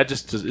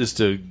just is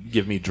to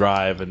give me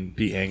drive and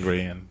be angry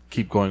and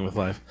keep going with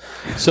life.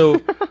 So,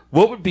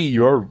 what would be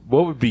your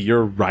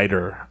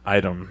writer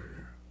item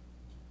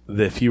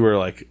if you were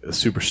like a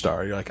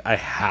superstar? You're like, I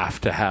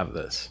have to have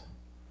this.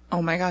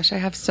 Oh my gosh, I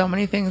have so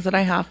many things that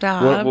I have to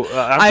have. I'm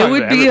I talking would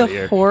to be everybody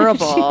here.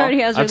 horrible. She already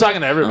has I'm her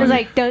talking to everybody. It's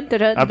like, dun, dun,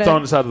 dun, I'm dun.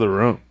 throwing this out of the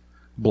room.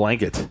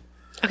 Blanket.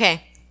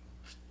 Okay.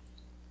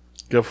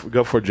 Go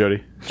for it,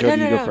 Jody.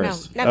 Jody, you go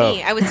first. Not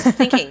me. I was just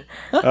thinking.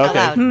 Out Okay,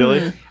 loud.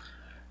 Billy.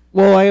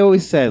 Well, I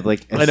always said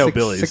like I know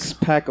Billy's.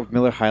 6-pack of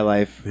Miller High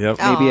Life, Yep.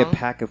 maybe a Aw.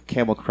 pack of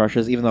Camel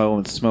Crushes, even though I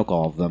won't smoke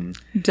all of them.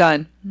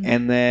 Done.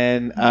 And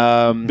then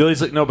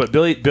Billy's like, no, but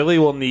Billy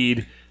will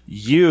need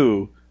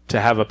you to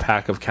have a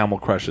pack of Camel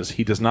Crushes.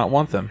 He does not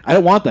want them. I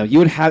don't want them. You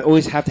would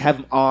always have to have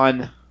them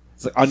on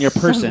your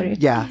person. Somebody.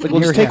 Yeah. It's like,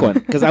 we'll just near take him.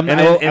 one because I'm.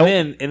 And I then, will- I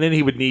will- and then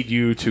he would need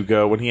you to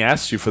go when he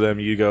asks you for them.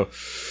 You go,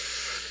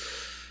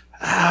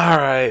 all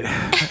right.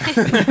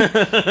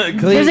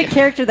 There's a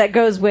character that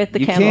goes with the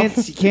you camel.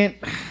 you can't.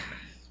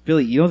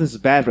 Billy, you know this is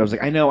bad, but I was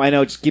like, I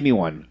know, just give me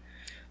one.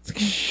 It's like,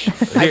 shh.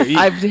 Here, you-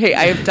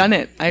 I have done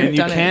it. I've and you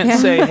done can't it.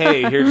 say,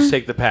 hey, here, just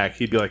take the pack.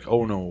 He'd be like,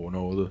 oh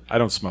no, I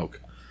don't smoke.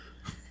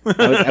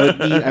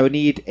 I would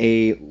need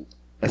a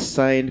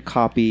signed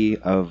copy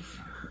of.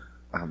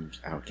 I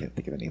can't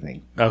think of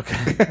anything.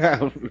 Okay,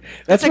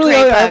 That's a really.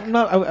 great pack.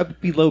 I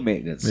would be low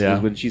maintenance.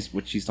 Yeah. Is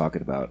what she's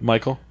talking about.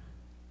 Michael.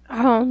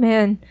 Oh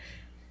man.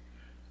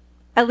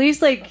 At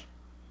least like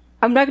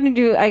I'm not gonna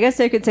do I guess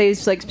I could say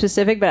it's like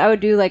specific, but I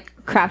would do like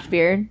craft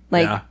beer.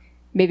 Like Yeah.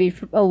 maybe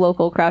a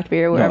local craft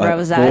beer wherever I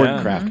was Ford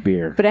at. craft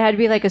beer. But it had to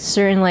be like a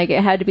certain like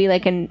it had to be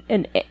like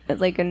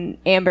an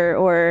amber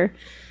or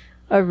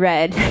a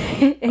red.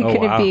 It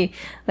couldn't wow. be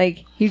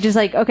like you just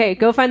like, okay,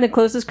 go find the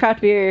closest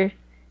craft beer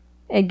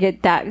and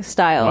get that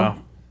style. Wow.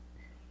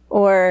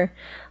 Or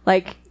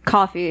like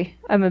coffee.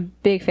 I'm a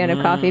big fan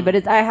of coffee,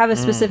 but I have a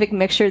specific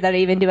mixture that I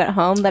even do at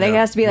home that it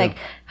has to be like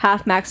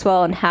half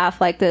Maxwell and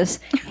half like this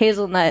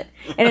hazelnut,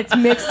 and it's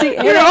mixed. You're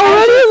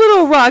already a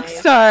little rock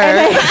star.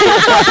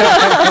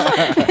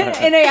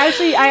 And I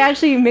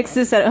actually mix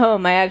this at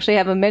home. I actually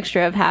have a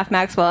mixture of half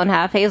Maxwell and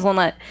half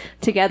hazelnut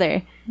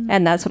together,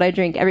 and that's what I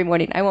drink every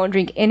morning. I won't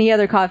drink any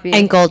other coffee.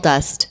 And gold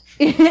dust.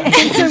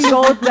 and some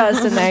gold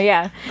dust in there.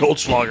 Yeah,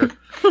 Goldschlager.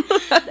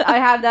 I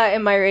have that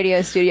in my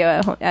radio studio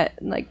at home,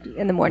 like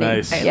in the morning.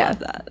 Nice. Yeah.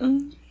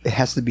 It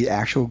has to be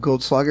actual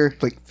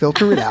Goldschlager. Like,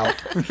 filter it out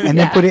and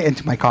then put it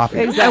into my coffee.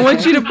 I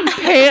want you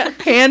to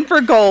pan for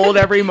gold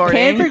every morning.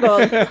 Pan for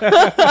gold.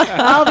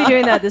 I'll be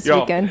doing that this Yo.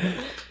 weekend.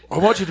 I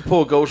want you to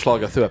pour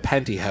Goldschlager through a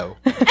pantyhose.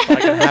 I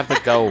can have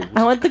the gold.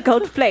 I want the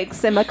gold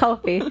flakes in my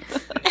coffee.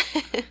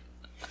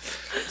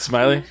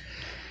 Smiley.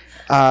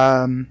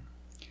 I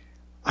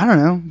don't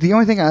know. The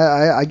only thing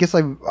I guess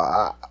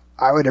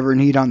I would ever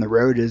need on the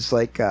road is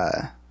like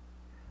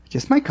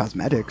just my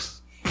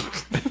cosmetics.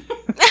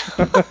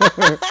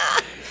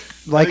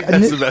 Like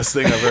That's the best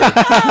thing I've heard.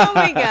 Oh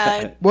my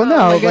god. well, no,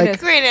 my like goodness.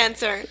 Great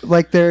answer.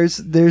 like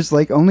there's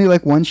like only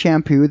like one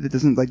shampoo that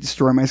doesn't like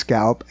destroy my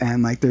scalp,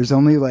 and like there's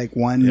only like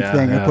one Yeah,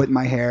 thing yeah. I put in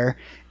my hair,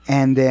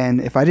 and then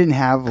if I didn't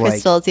have like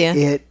Crystals, yeah.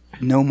 it,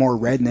 no more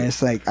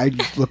redness, like I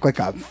just look like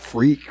a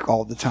freak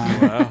all the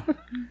time. Wow.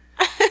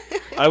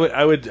 I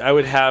would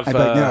have. I'd be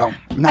like, no,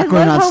 I'm not I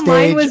going love on how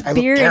mine stage. was I look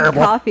beer and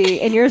terrible.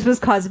 coffee, and yours was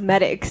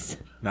cosmetics.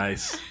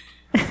 Nice.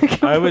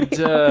 I would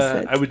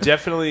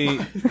definitely.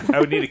 I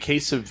would need a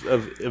case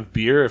of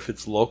beer if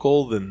it's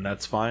local. Then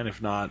that's fine.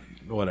 If not,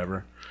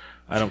 whatever.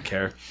 I don't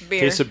care. Beer.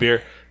 Case of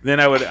beer.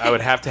 Then I would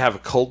have to have a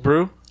cold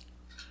brew.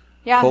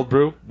 Yeah. Cold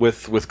brew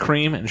with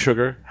cream and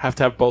sugar. Have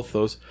to have both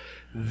those.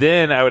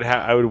 Then I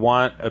would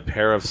want a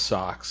pair of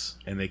socks,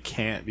 and they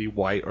can't be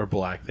white or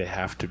black. They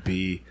have to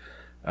be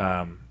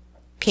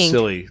Pink.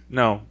 silly.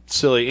 No,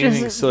 silly.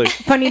 Anything Just silly.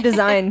 funny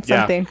design, Yeah.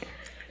 something.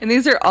 And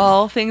these are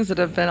all things that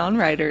have been on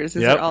writers.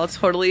 These Yep. are all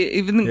totally,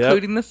 even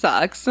including the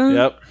socks.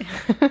 Yep.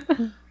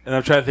 And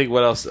I'm trying to think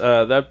what else.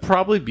 That'd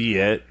probably be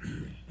it.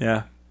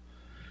 Yeah.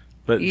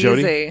 But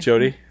Easy.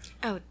 Jody.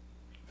 Oh,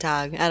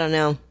 Dog. I don't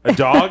know. A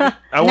dog?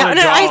 I want a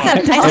dog. I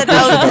said I want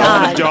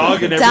dog. a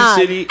dog in every Dog.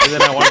 city, and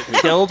then I want it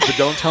killed, but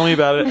don't tell me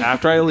about it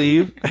after I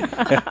leave.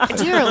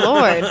 Dear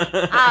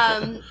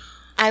Lord.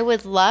 I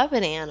would love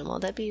an animal.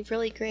 That'd be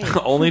really great.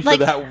 Only for Like,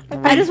 that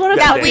I just want to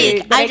That day.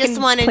 week, I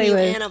just want a new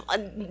animal.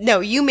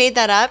 No, you made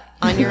that up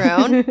on your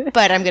own,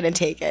 but I'm gonna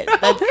take it.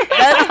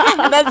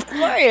 That's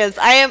glorious.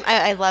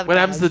 I love. What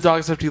happens to dogs. the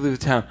dogs after you leave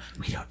town?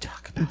 We don't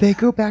talk about it. They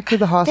go back to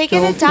the They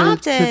hospital. get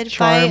adopted to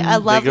by charm a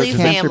lovely to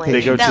the- family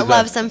they go to that the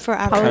loves them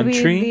forever. Probably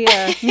Country?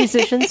 the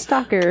musician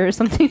stalker or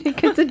something that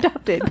gets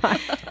adopted by.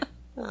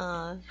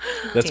 Aw,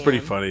 That's damn. pretty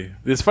funny.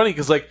 It's funny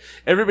because like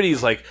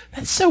everybody's like,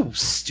 "That's so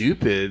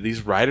stupid."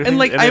 These rider And things.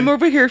 like, I'm then-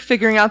 over here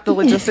figuring out the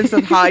logistics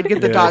of how I'd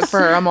get the dog for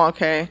her. I'm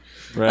okay.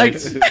 right.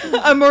 Like,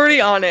 I'm already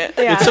on it.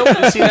 Yeah. It's so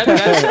see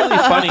that's really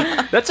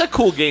funny. That's a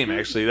cool game,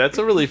 actually. That's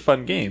a really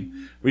fun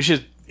game. We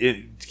should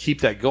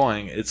keep that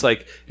going. It's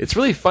like it's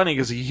really funny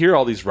because you hear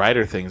all these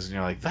rider things, and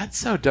you're like, "That's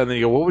so dumb." Then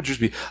you go, "What would yours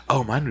be?"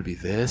 Oh, mine would be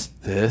this,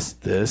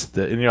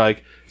 and you're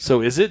like,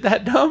 "So is it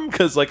that dumb?"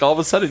 Because like all of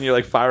a sudden you're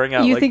like firing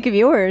out. You like, think of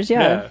yours,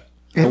 yeah.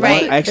 If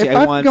Right. Actually, if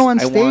I I want go on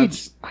I want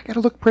stage, I gotta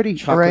look pretty. All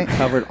chocolate right.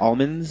 covered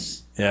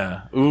almonds,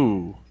 yeah.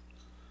 Ooh,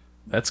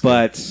 that's good.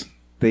 but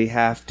they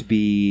have to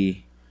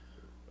be.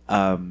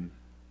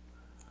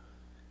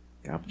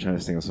 I'm trying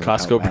to think of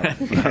something. Costco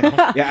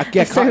brand. Yeah,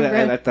 Certain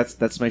brand.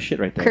 that's my shit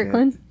right there.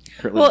 Kirkland?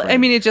 Kirkland Well, I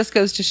brand. mean, it just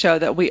goes to show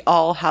that we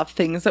all have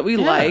things that we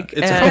like.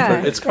 It's and,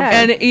 comfort. It's comfort.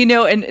 And you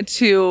know, and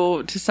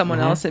to someone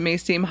else, it may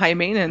seem high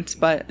maintenance,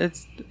 but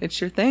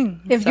it's your thing.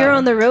 If So- you're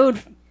on the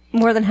road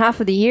more than half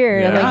of the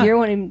year, Yeah. like you're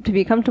wanting to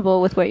be comcomfortable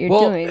with what you're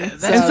Well, doing.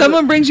 that's- and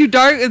someone brings you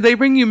they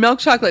bring you milk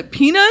chocolate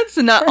peanuts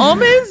and not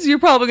almonds, you're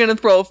probably gonna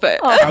throw a fit.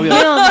 Oh, hell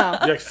no.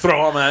 You like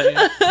throw them at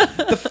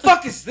you. the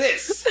fuck is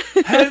this?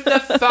 Who the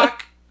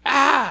fuck?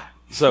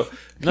 So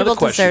another People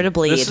question. deserve to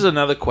bleed. This is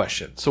another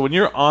question. So when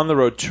you're on the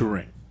road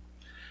touring,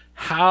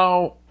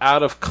 how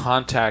out of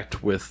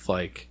contact with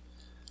like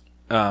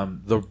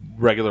the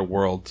regular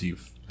world do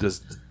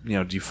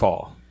you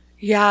fall?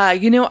 Yeah,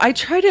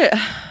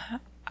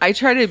 I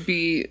try to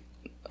be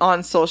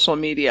on social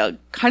media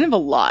kind of a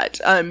lot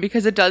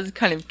because it does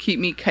kind of keep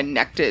me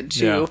connected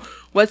to Yeah.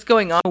 what's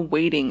going on.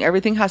 Waiting,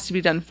 everything has to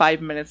be done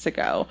 5 minutes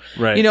ago.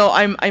 Right.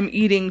 I'm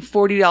eating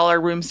 $40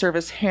 room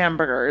service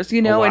hamburgers.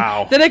 Oh,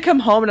 wow. and then I come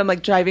home and I'm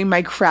like driving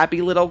my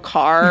crappy little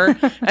car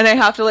and I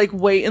have to like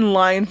wait in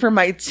line for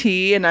my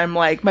tea and I'm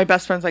like, my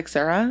best friend's like,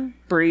 Sarah,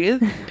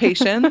 breathe,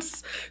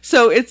 patience.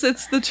 So it's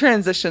the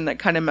transition that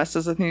kind of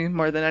messes with me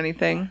more than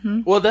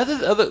anything. Well, there's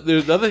other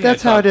thing.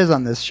 That's how it is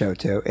on this show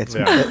too. It's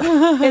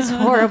It's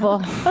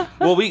horrible.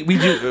 Well, we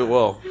do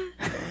well.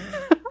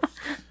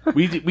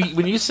 We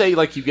when you say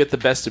like you get the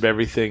best of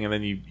everything and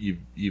then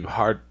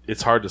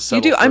it's hard to settle.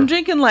 You do. for- I'm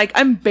drinking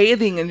I'm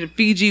bathing in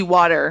Fiji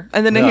water,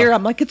 and then I Yeah. hear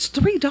I'm like, it's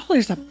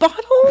 $3 a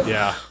bottle.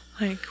 Yeah.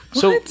 Like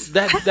So what?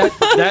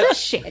 that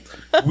Shit.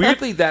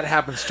 weirdly that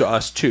happens to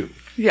us too.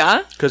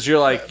 Yeah. Because you're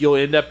like, you'll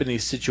end up in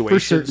these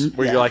situations certain,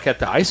 where yeah. you're like at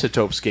the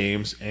Isotopes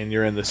games and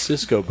you're in the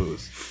Cisco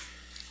booth.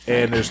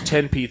 And there's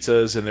 10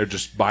 pizzas and they're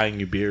just buying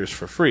you beers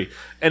for free.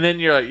 And then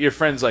your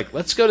friend's like,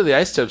 let's go to the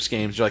Isotopes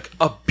games. You're like,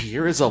 a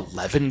beer is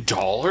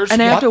 $11?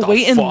 And I have What to the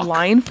wait in fuck?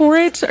 line for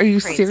it. Are you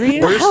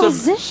serious? Where's hell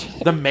is this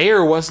shit? the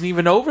mayor wasn't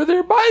even over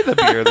there by the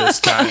beer this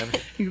time.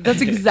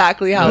 That's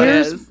exactly how it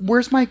is.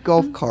 where's my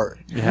golf cart?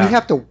 Yeah. We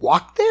have to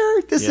walk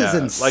there. This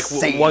is Like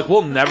insane.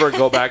 we'll never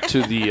go back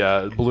to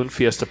the Balloon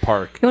Fiesta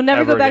Park. You'll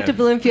never ever go back to again.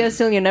 Balloon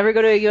Fiesta. You'll never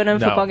go to a UNM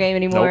No. football game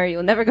anymore. Nope.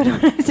 You'll never go to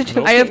an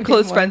situation. I have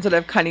close friends that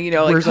I've kind of,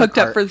 Where's our hooked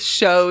up cart? for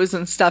shows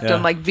and stuff, Yeah.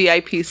 done like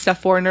VIP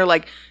stuff for, and they're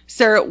like,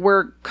 Sarah,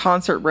 we're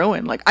concert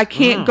ruined. Like, I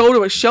can't go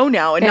to a show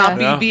now and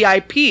not Yeah. be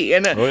VIP.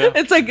 And Oh, yeah.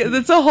 it's like,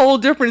 it's a whole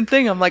different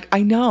thing. I'm like,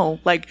 I know.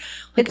 Like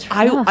It's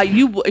I rough.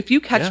 if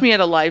you catch Yeah. me at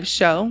a live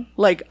show,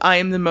 like,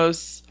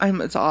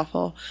 it's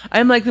awful.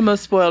 I'm like the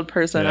most spoiled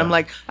person. Yeah. I'm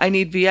like, I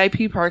need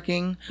VIP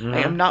parking.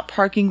 I am not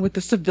parking with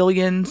the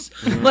civilians.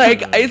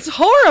 Like, it's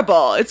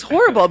horrible. It's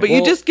horrible. But you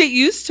Well, just get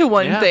used to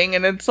one yeah. thing,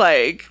 and it's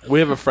like, We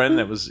have a friend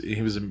that was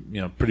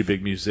a pretty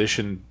big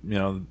musician,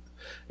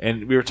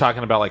 and we were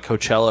talking about like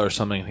Coachella or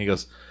something, and he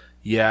goes,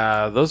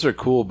 "Yeah, those are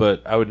cool,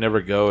 but I would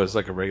never go as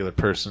like a regular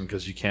person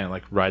because you can't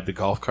like ride the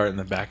golf cart in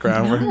the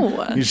background. No.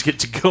 Where you just get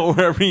to go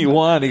wherever you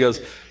want." He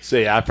goes, "So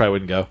yeah, I probably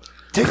wouldn't go."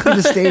 Take me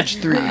to stage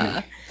 3.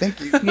 Thank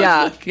you.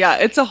 yeah,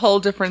 it's a whole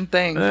different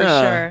thing for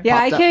Yeah. sure. Yeah,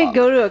 Pop I that can't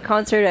bottle. go to a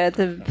concert at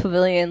the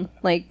pavilion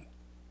like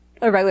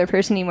a regular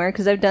person anymore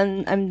because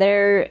I'm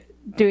there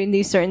doing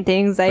these certain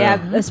things. I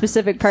have a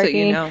specific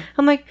parking. know.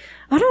 I'm like,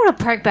 I don't want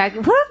to park back.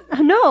 What?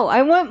 No,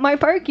 I want my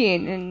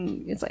parking.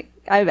 And it's like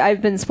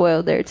I've been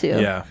spoiled there too.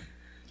 Yeah,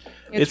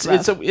 It's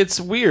it's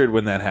weird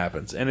when that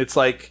happens, and it's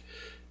like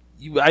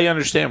I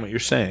understand what you're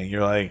saying.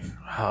 You're like,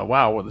 oh,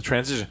 wow, what the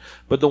transition.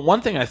 But the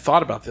one thing I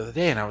thought about the other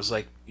day, and I was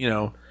like,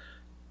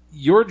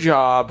 your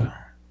job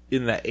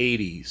in the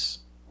 80s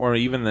or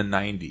even the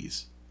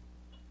 90s,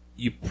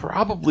 you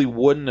probably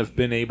wouldn't have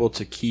been able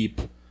to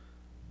keep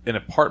an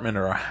apartment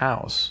or a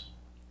house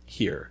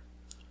here.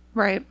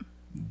 Right.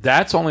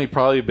 that's only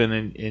probably been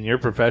in your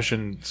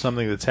profession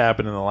something that's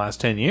happened in the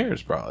last 10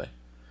 years, probably.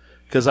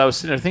 Because I was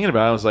sitting there thinking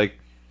about it, I was like,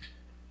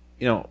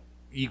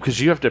 because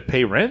you have to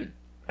pay rent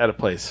at a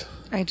place.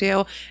 I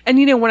do.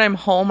 And when I'm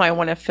home, I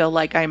want to feel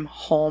like I'm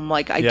home.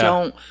 Like I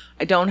don't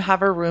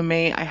have a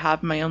roommate. I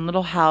have my own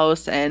little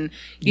house, and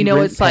rent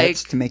it's like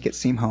pets to make it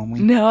seem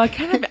homely. no, I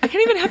can't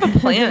even have a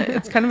plant.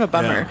 It's kind of a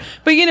bummer.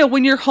 But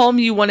when you're home,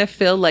 you want to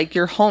feel like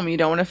you're home. You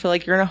don't want to feel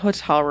like you're in a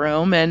hotel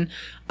room, and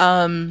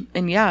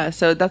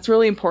so that's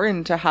really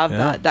important to have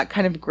that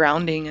kind of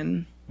grounding.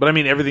 And but I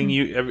mean, everything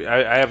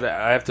I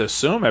have to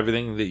assume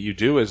everything that you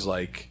do is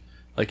like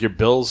your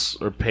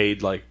bills are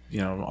paid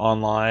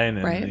online,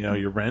 and right.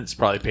 Your rent's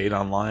probably paid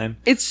online.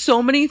 It's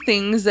so many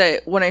things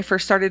that when I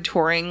first started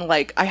touring,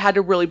 like I had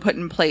to really put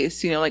in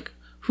place. Like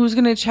who's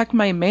going to check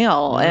my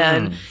mail,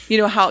 and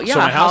how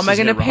am I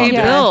going to pay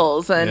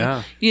bills,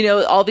 and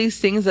all these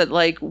things that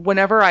like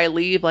whenever I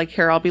leave, like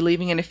here I'll be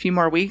leaving in a few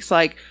more weeks,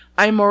 like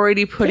I'm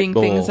already putting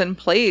things in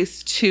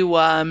place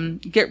to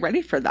get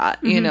ready for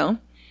that.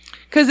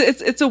 Because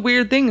it's a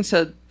weird thing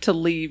to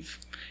leave.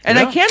 And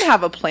I can't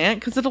have a plant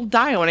because it'll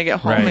die when I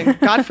get home. Right. And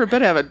God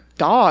forbid I have a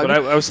dog. But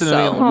I was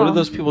thinking, what did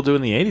those people do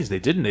in the 80s? They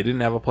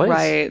didn't have a place.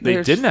 Right.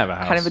 They didn't have a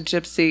house. Kind of a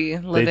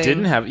gypsy living. They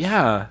didn't have,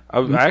 I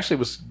actually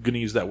was going to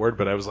use that word,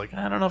 but I was like,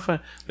 I don't know if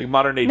like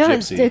modern day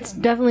gypsy. It's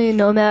definitely a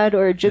nomad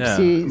or a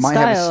gypsy style. Might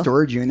have a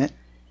storage unit.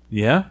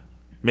 Yeah.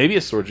 Maybe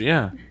a storage,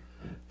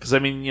 Because, I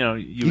mean,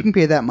 you can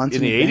pay that monthly.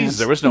 In the 80s,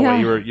 there was no way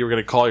you were going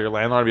to call your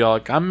landlord and be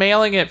like, I'm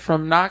mailing it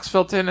from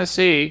Knoxville,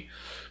 Tennessee.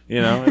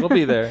 It'll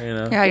be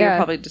there. Yeah, you're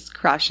probably just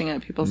crashing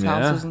at people's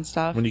houses and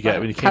stuff. When you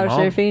came home, couch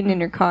surfing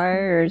in your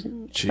car or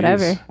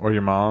whatever, or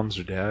your mom's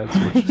or dad's,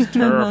 which is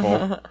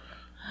terrible.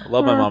 I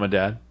love my mom and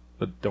dad,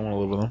 but don't want to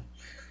live with them.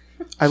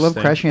 I love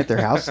crashing at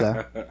their house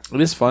though. It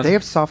is fun. They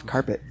have soft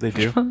carpet. They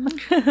do.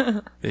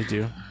 They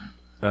do.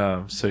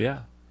 So yeah,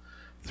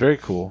 it's very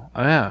cool.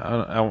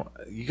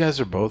 You guys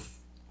are both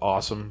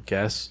awesome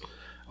guests.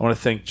 I want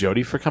to thank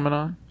Jody for coming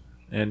on.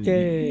 And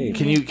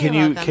can you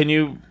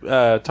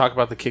talk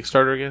about the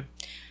Kickstarter again?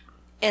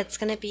 It's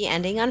going to be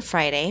ending on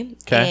Friday.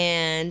 Okay.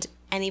 And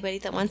anybody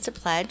that wants to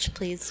pledge,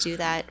 please do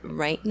that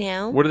right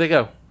now. Where do they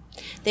go?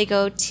 They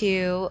go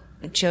to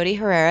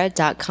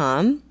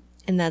jodyherrera.com,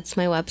 and that's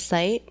my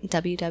website,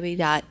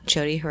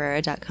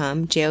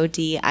 www.jodyherrera.com,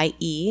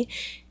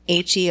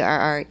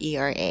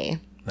 JODIEHERRERA.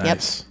 Nice. Yep,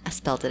 I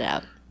spelled it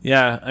out.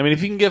 Yeah, I mean,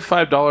 if you can give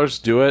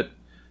 $5, do it.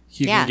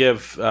 You can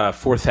give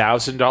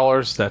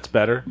 $4,000. That's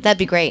better. That'd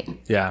be great.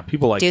 Yeah,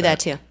 people like do that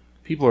too.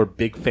 People are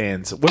big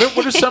fans.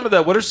 What are some of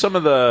the what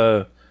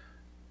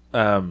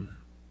do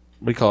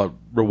you call it,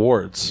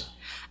 rewards?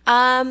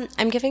 I'm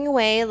giving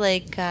away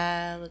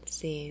let's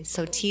see,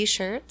 so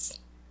T-shirts,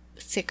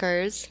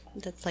 stickers.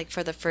 That's like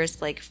for the first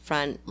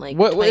front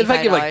What if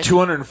I give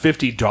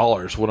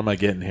 $250? What am I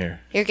getting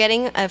here? You're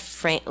getting a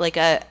frame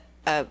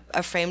a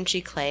framed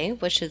G-clay,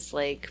 which is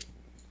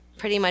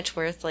pretty much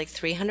worth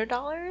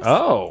 $300.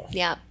 Oh.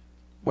 Yeah.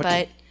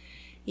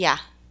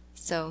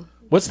 So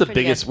what's the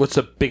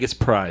biggest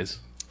prize?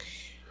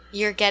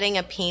 You're getting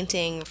a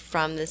painting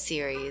from the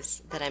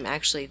series that I'm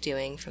actually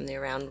doing from the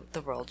Around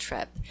the World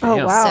trip.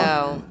 Oh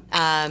wow.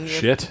 So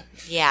shit.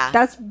 Yeah.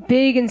 That's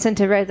big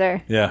incentive right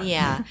there. Yeah.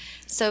 Yeah.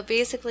 So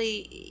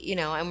basically,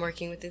 I'm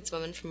working with these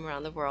women from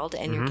around the world,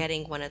 and you're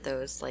getting one of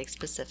those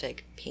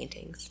specific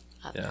paintings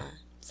up there.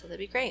 So that'd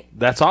be great.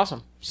 That's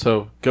awesome.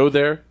 So go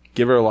there.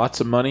 Give her lots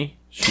of money.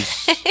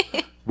 She's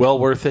well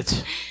worth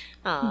it.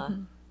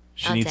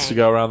 She needs to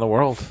go around the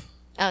world.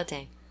 Oh,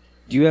 dang.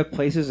 Do you have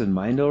places in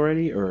mind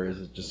already, or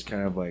is it just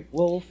kind of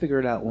we'll figure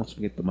it out once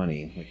we get the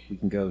money? We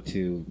can go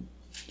to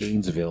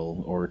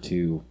Gainesville or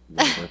to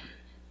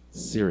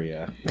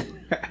Syria.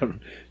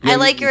 I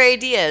like your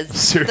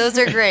ideas. Those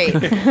are great.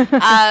 We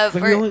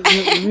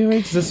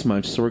arranged this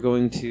much, so we're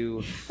going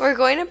to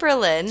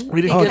Berlin.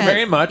 We didn't get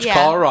very much. Yeah.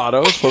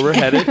 Colorado is where we're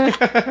headed.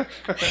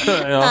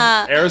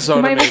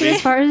 Arizona, might make it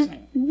as far as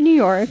New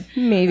York,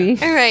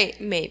 maybe. All right,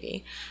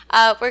 maybe.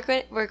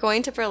 We're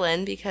going to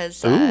Berlin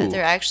because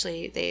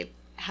they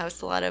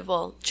house a lot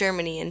of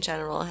Germany in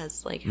general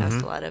has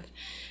housed a lot of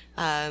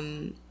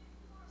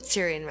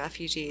Syrian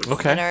refugees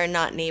that are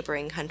not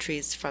neighboring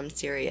countries from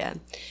Syria.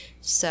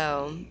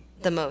 So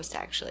the most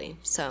actually.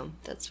 So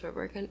that's where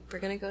we're going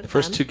to go to. The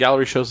first two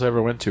gallery shows I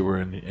ever went to were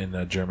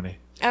in Germany.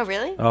 Oh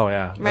really? Oh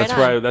yeah.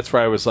 Right that's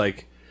where I was I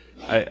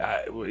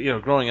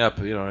growing up,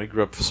 I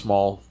grew up a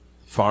small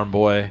farm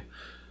boy.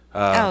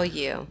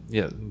 You.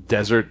 Yeah,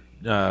 desert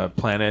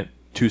planet,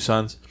 2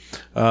 sons.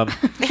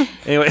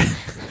 Anyway,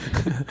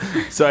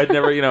 so I'd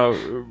never,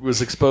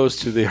 was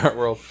exposed to the art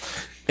world.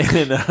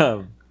 And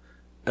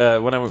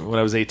when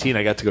I was 18,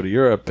 I got to go to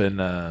Europe, and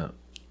the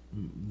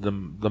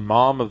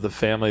mom of the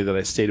family that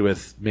I stayed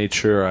with made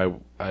sure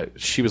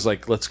she was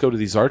like, let's go to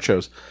these art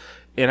shows.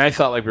 And I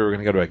thought we were going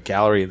to go to a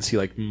gallery and see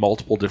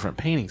multiple different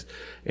paintings.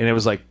 And it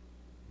was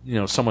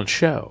someone's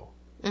show.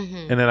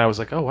 Mm-hmm. And then I was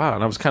like, oh, wow.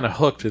 And I was kind of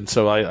hooked. And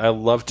so I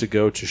love to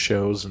go to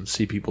shows and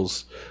see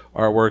people's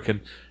artwork.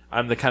 And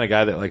I'm the kind of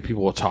guy that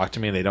people will talk to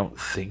me and they don't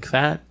think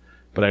that,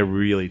 but I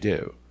really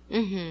do.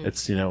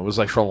 It's it was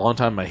like for a long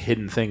time my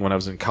hidden thing. When I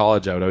was in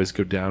college, I would always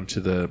go down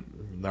to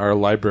our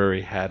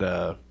library had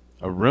a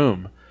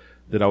room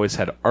that always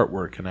had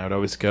artwork, and I would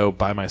always go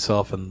by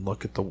myself and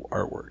look at the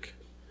artwork.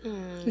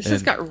 This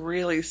just got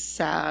really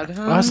sad.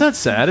 Huh? Oh, it's not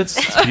sad. It's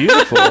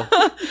beautiful.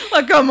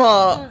 Like, come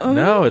on.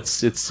 No,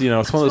 it's one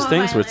of those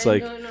things where it's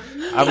like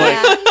I'm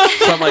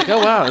like, oh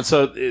wow. And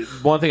so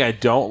one thing I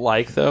don't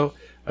like, though,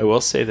 I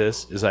will say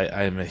this, is I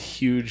am a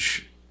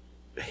huge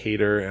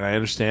hater, and I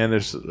understand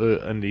there's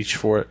a niche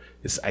for it.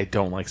 I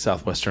don't like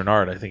Southwestern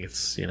art. I think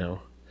it's and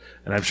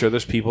I'm sure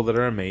there's people that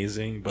are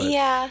amazing,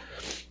 but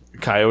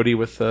Coyote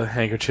with the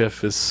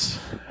handkerchief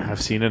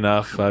I've seen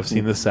enough. I've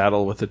seen the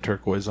saddle with the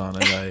turquoise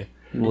on it.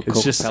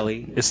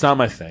 It's not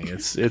my thing.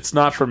 It's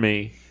not for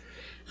me.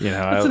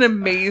 It's an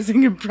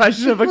amazing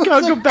impression of a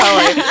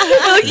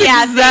Cocopelli.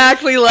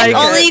 Exactly like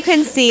only you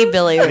can see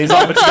Billy. It's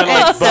so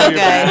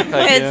good.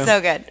 It's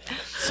so good.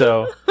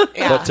 So,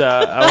 but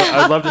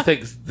I'd love to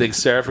thank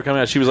Sarah for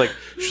coming out. She was like,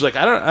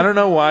 I don't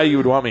know why you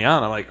would want me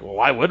on. I'm like, well,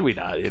 why would we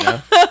not?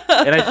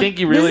 And I think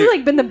you really this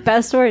has been the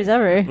best stories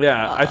ever.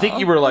 Yeah, I think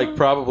you were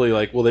probably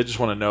well, they just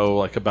want to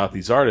know about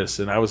these artists,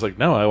 and I was like,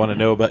 no, I want to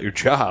know about your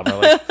job.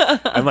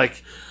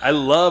 I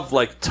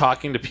love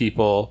talking to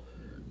people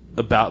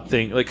about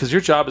things because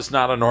your job is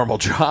not a normal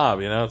job.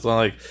 It's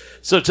not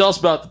so tell us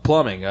about the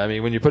plumbing. I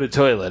mean, when you put a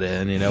toilet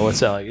in, what's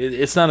that like?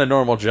 It's not a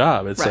normal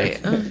job. It's right.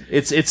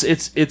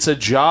 It's a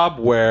job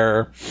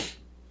where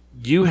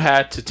you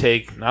had to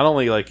take not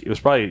only it was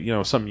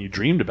probably something you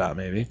dreamed about,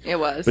 maybe it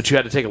was, but you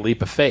had to take a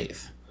leap of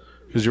faith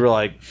because you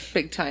were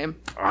big time.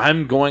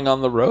 I'm going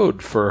on the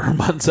road for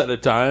months at a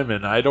time,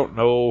 and I don't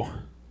know.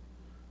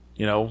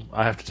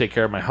 I have to take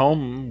care of my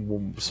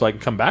home so I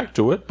can come back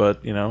to it,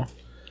 but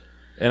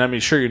and I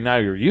mean, sure, now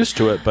you're used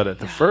to it, but at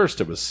the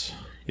first, it was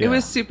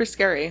super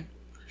scary.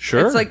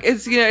 Sure,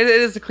 it's it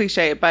is a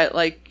cliche, but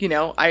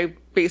I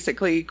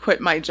basically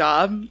quit my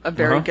job, a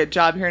very good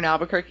job here in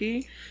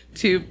Albuquerque,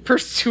 to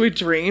pursue a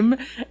dream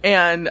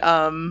and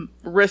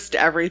risked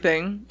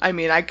everything. I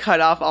mean, I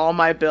cut off all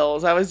my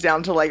bills. I was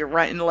down to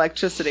rent and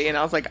electricity, and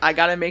I was like, I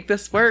gotta make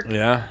this work.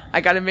 Yeah,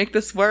 I gotta make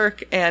this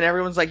work. And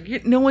everyone's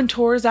like, no one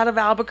tours out of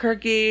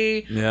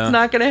Albuquerque. Yeah, it's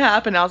not gonna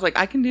happen. I was like,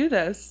 I can do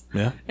this.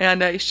 Yeah,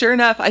 and sure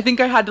enough, I think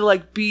I had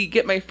to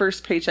get my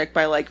first paycheck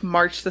by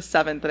March the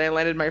 7th, and I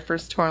landed my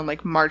first tour on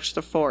March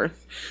the 4th.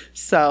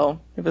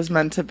 So it was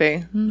meant to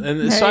be.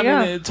 And so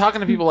I mean,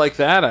 talking to people like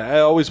that, I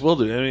always will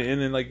do. I mean,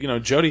 and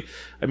then Jody.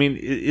 I mean,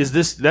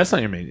 that's not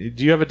your main?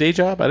 Do you have a day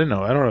job? I don't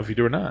know if you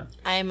do or not.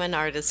 I'm an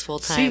artist full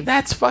time. See,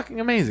 that's fucking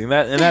amazing.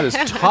 That is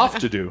tough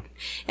to do.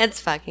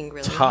 It's fucking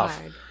really tough.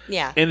 Hard.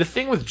 Yeah. And the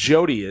thing with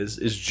Jody is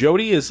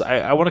Jody is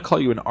I want to call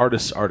you an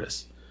artist.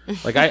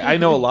 I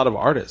know a lot of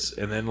artists,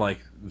 and then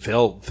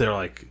they're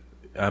like,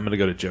 I'm gonna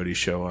go to Jody's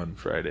show on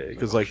Friday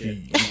because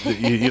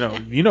you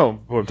know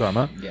what I'm talking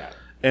about. Yeah.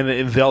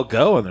 And they'll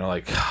go and they're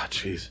like, oh,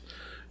 jeez.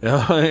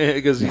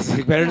 Because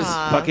you better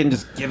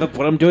just give up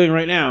what I'm doing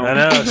right now. I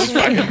know, it's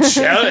fucking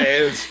Jody.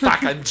 It's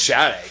fucking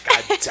Jody.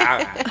 God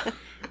damn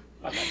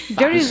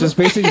it. It's just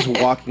basically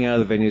just walking out of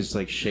the venue, just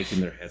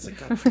shaking their heads,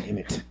 God damn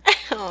it.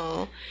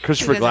 Oh.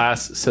 Christopher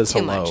Glass says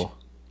hello. Much.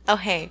 Oh,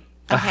 hey.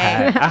 Oh,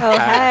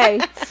 hey.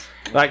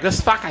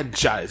 This fucking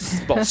Jody. This is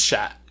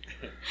bullshit.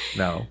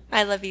 No.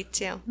 I love you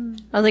too.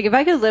 I was like, if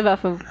I could live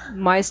off of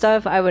my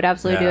stuff, I would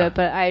absolutely do it.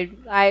 But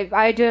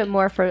I do it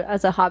more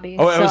as a hobby.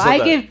 Oh, so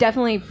I give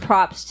definitely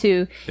props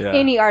to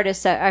any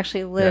artist that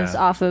actually lives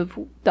off of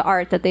the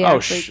art that they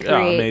actually create.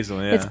 Oh, amazing!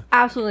 Yeah. It's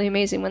absolutely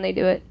amazing when they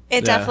do it.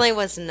 It definitely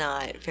was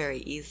not very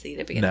easy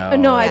to begin with.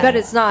 No, I bet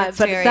it's not.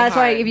 But that's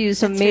why I give you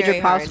some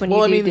major props when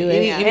you do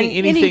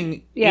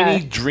it. Any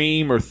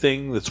dream or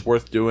thing that's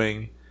worth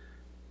doing.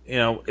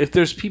 If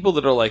there's people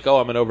that are like, oh,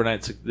 I'm an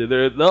overnight,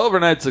 they're the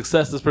overnight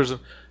success. This person,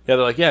 they're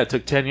like, it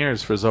took 10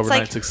 years for his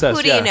overnight success.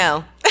 Who do you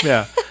know?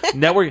 Yeah,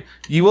 network.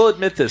 You will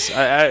admit this.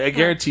 I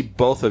guarantee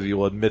both of you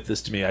will admit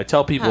this to me. I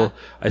tell people,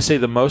 I say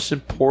the most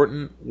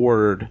important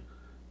word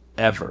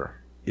ever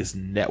is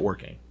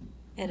networking.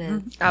 It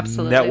is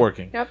absolutely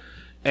networking. Yep.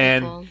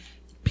 And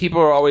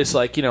people are always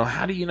like,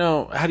 how do you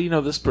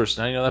know this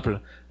person? How do you know that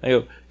person? I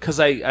go, because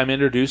I'm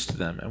introduced to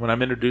them, and when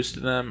I'm introduced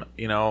to them,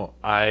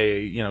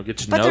 I get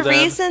to know them. But the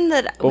reason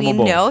that we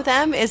know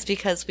them is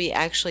because we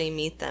actually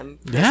meet them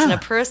person to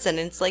person.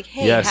 And it's like,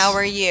 hey, how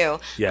are you?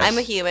 Yes. I'm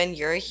a human,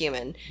 you're a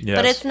human. Yes.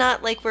 But it's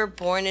not like we're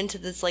born into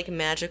this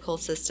magical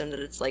system that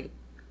it's like,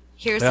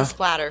 here's the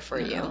splatter for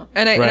you.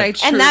 And I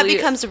truly, and that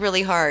becomes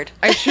really hard.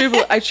 I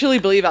truly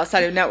believe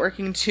outside of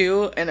networking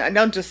too, and I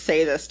don't just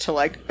say this to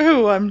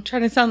I'm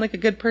trying to sound like a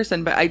good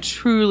person, but I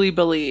truly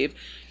believe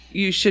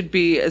you should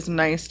be as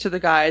nice to the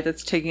guy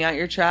that's taking out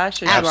your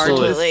trash as you are to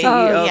the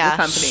CEO of the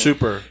company.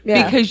 Super.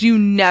 Yeah. Because you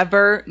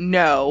never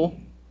know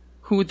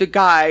who the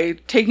guy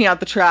taking out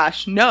the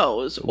trash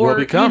knows, or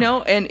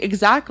and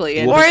exactly,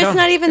 and or it's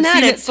not even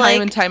that. It's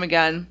time and time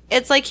again.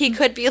 It's like he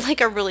could be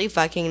a really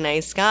fucking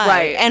nice guy,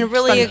 right? And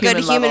really a good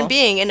human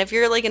being. And if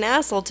you're an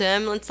asshole to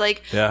him, it's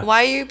like,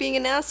 why are you being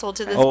an asshole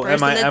to this person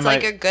that's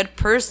a good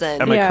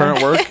person? At my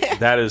current work,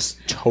 that is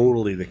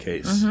totally the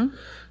case.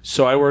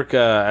 So I work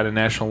at a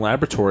national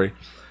laboratory,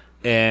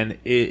 and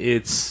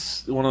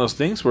it's one of those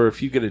things where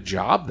if you get a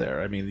job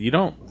there, I mean, you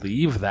don't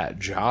leave that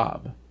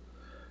job.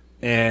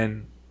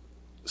 And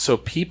so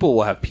people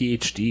will have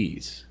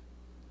PhDs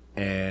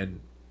and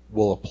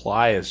will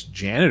apply as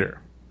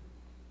janitor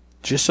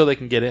just so they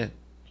can get in.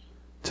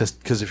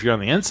 Because if you're on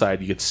the inside,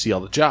 you get to see all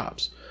the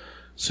jobs.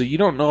 So you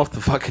don't know if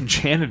the fucking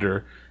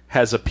janitor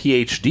has a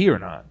PhD or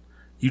not.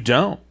 You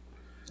don't.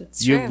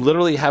 It's You true.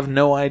 literally have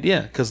no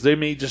idea because they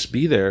may just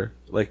be there,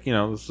 like, you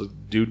know, this is a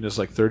dude in his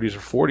like 30s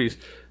or 40s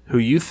who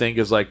you think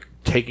is like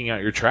taking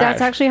out your trash.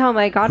 That's actually how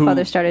my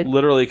godfather who started.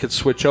 Literally could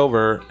switch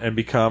over and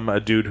become a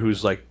dude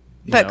who's like.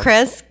 But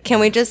Chris, can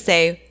we just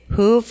say,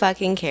 who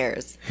fucking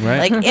cares?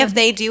 Right. Like, if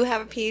they do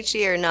have a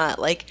PhD or not,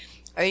 like,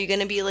 are you going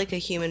to be like a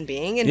human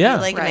being and Yeah.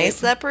 be like Right. nice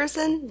to that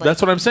person? Like,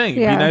 That's what I'm saying.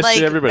 Yeah. Be nice like,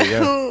 to everybody.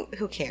 Yeah.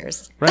 Who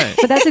cares? Right.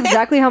 But that's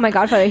exactly how my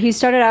godfather. He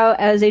started out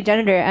as a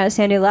janitor at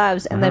Sandy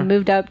Labs, and then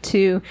moved up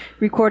to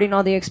recording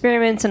all the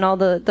experiments and all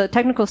the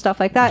technical stuff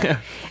like that. Yeah.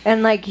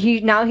 And like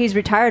he's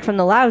retired from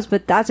the labs,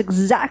 but that's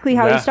exactly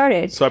how Yeah. he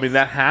started. So I mean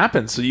that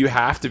happens. So you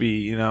have to be,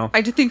 you know.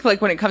 I do think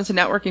like when it comes to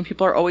networking,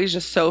 people are always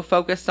just so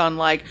focused on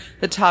like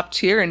the top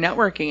tier in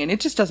networking, and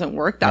it just doesn't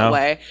work that No.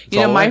 way. It's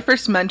You know, all my way.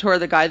 first mentor,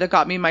 the guy that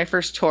got me my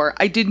first tour,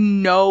 I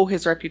didn't know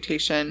his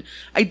reputation.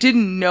 I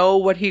didn't know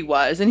what he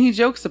was, and he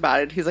jokes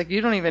about it. He's like, "You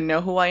don't even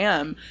know who I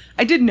am."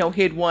 I didn't know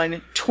he had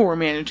won Tour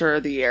Manager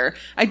of the Year.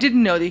 I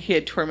didn't know that he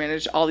had tour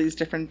managed all these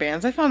different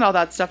bands. I found all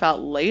that stuff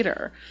out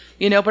later,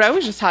 you know. But I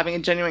was just having a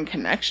genuine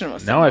connection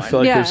with Now someone. I feel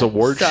like Yeah. there's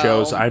award So-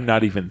 shows I'm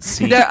not even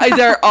seeing.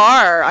 There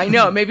are. I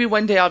know. Maybe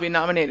one day I'll be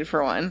nominated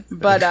for one.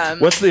 But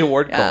What's the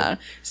award yeah. called?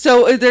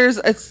 So it's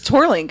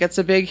Tourlink. It's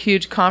a big,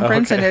 huge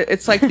conference, Okay. and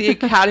it's like the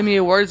Academy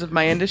Awards of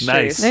my industry.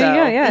 Nice. So,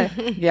 There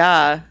you go.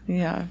 Yeah.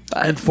 yeah.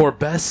 But And for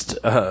best,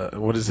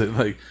 what is it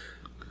like?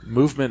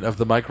 Movement of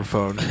the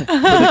microphone for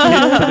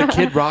the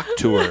Kid Rock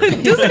tour.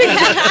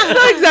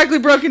 not exactly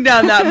broken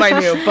down that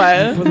minute,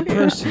 but For the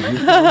person who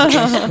found the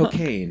best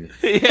cocaine,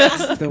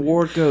 Yes. the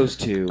award goes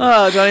to.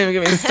 oh, don't even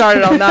get me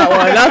started on that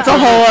one. That's a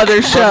whole other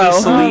The show.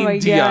 Celine my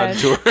Dion God.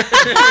 tour.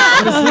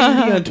 On the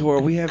Celine Dion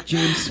tour, we have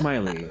James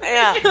Smiley.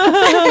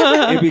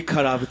 Yeah. It'd be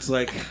cut off. It's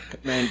like,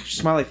 man,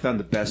 Smiley found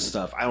the best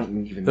stuff. I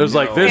don't even There's know.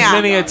 like, there's Yeah.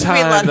 many a We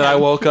time love that I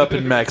him. woke up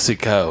in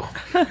Mexico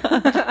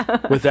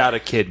without a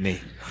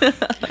kidney.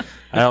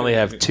 I only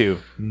have 2,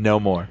 no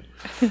more.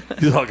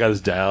 He's all got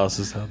his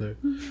dialysis out there,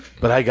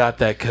 but I got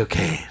that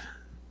cocaine.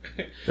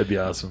 That'd be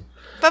awesome.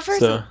 But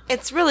first, So-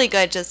 it's really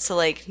good just to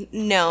like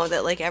know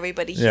that like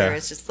everybody here Yeah.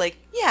 is just like,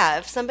 yeah,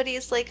 if somebody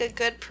is like a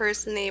good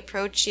person, they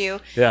approach you.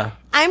 Yeah.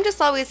 I'm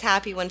just always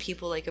happy when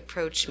people like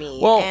approach me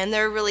Well- and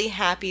they're really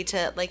happy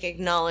to like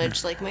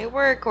acknowledge like my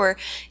work or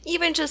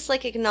even just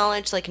like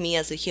acknowledge like me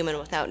as a human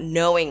without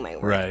knowing my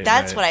work. Right,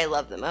 That's right. what I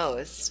love the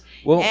most.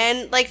 Well-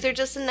 and like they're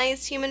just a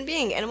nice human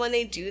being, and when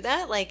they do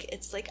that, like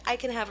it's like I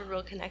can have a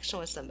real connection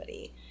with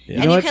somebody, Yeah.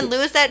 and You know you what? can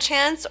lose that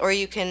chance, or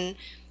you can,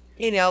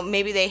 you know,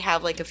 maybe they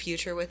have like a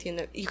future with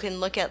you. You can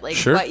look at like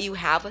Sure. what you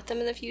have with them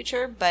in the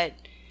future, but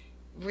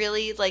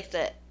really like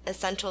the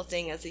essential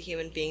thing as a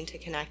human being to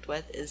connect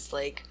with is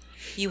like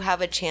you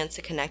have a chance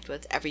to connect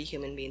with every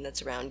human being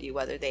that's around you,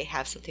 whether they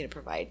have something to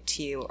provide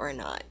to you or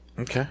not.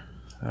 Okay.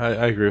 I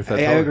agree with that.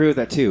 I totally. agree with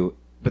that too.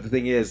 But the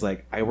thing is,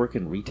 like, I work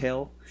in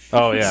retail,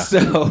 Oh, yeah. so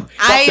Little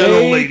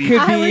they lady.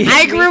 could be.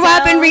 I grew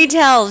up in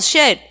retail.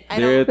 Shit. I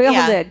They're- don't. We all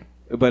Yeah. did.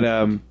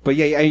 But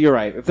yeah, you're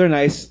right. If they're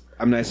nice,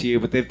 I'm nice to you.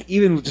 But they've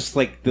even just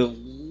like the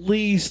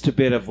least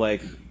bit of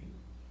like,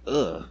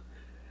 ugh.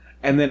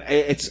 And then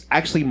it's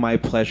actually my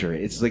pleasure.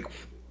 It's like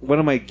one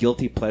of my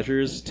guilty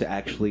pleasures to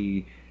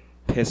actually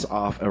piss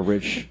off a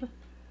rich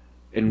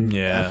and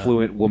Yeah.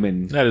 affluent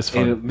woman. That is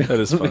fun. That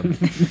is fun.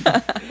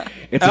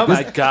 It's Oh,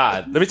 like my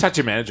God. Let me talk to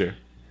your manager.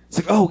 It's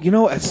like, oh, you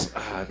know,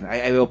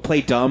 I will play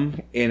dumb.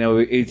 You know,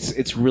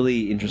 it's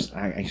really interesting.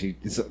 Actually,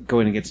 it's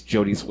going against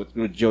Jody's what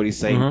Jody's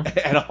saying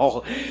at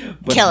all.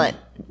 But, Kill it.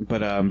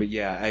 But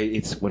yeah,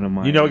 it's one of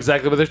my. You know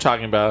exactly what they're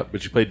talking about,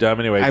 but you play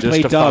dumb anyway. I just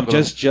play to dumb fuck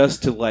with them.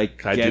 just to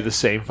like. I get, do the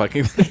same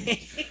fucking thing.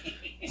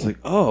 It's like,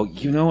 oh,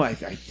 you know, I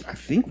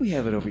think we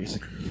have it over here. It's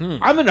like,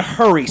 I'm in a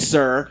hurry,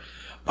 sir.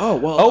 Oh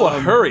well. Oh, a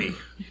hurry.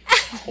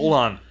 Hold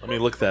on. Let me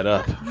look that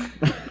up.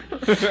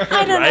 I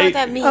don't know Right? what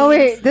that means. Oh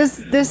wait,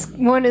 this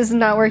one is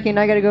not working.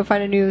 I gotta go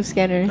find a new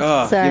scanner.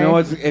 Sorry. You know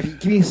what? If you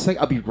give me a sec,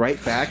 I'll be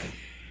right back.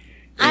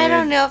 I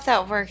don't And- know if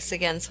that works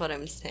against what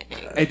I'm saying.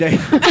 And then-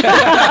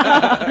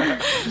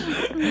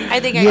 I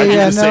think I Yeah, I do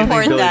yeah, the same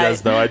support thing Billy that.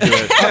 does, though. I do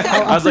it.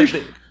 I was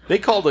like, they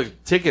called a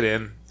ticket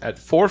in at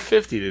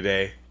 $4.50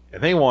 today,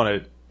 and they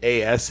wanted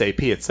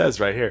ASAP. It says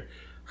right here.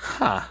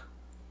 Huh.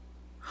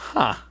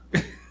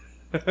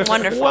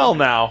 Wonderful. Well,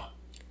 now.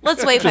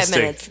 Let's wait 5 Interesting.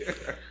 minutes.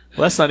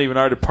 Well, that's not even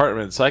our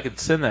department, so I could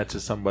send that to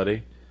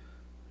somebody.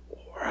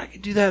 Or I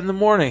could do that in the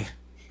morning.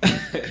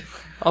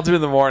 I'll do it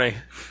in the morning.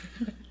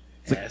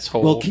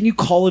 Asshole. well, can you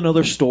call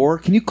another store?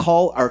 Can you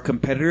call our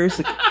competitors?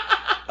 Like,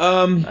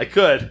 I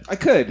could. I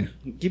could.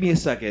 Give me a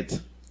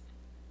second.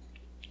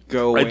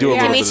 Go away. I do a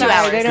Yeah, little me bit too, of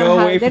Alex. that. They Go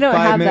don't away have- for they don't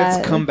 5 have minutes.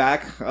 that. Come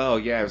back. Oh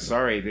yeah,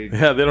 sorry.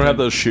 Yeah, they don't have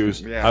those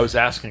shoes. Yeah. I was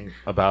asking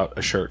about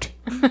a shirt.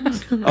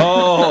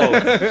 Oh,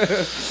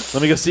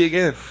 let me go see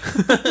again.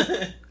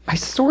 I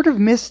sort of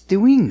miss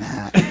doing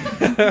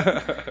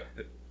that.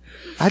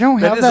 I don't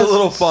have That is that. a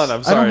little fun. I'm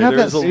I sorry. don't have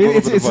There is that. a little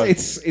It's bit of fun.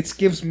 it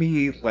gives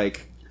me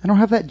like I don't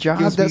have that job.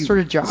 gives That me sort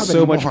of job.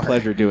 so much anymore.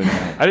 pleasure doing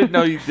that. I didn't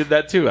know you did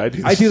that too. I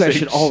do I do that same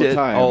shit all the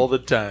time. All the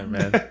time,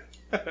 man.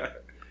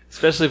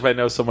 Especially if I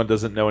know someone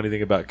doesn't know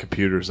anything about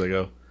computers. I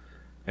go,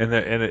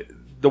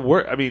 the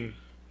word. I mean,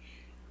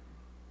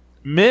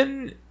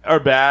 men are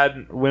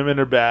bad, women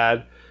are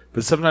bad,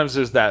 but sometimes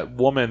there's that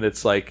woman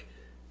that's like,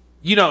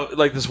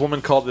 like this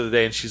woman called the other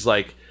day, and she's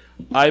like,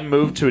 "I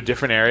moved to a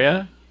different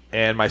area,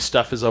 and my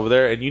stuff is over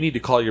there, and you need to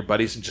call your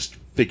buddies and just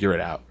figure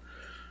it out."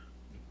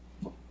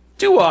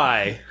 Do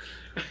I?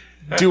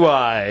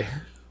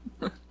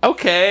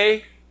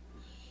 Okay.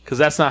 Because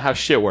that's not how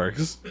shit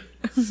works.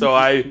 So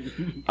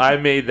I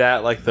made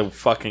that like the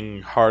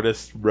fucking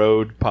hardest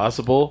road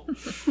possible.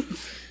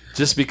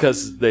 Just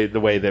because the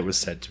way that was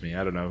said to me.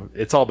 I don't know.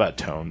 It's all about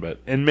tone,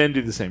 and men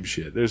do the same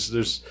shit.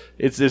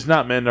 There's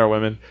not men nor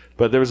women,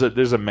 but there's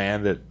a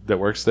man that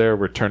works there.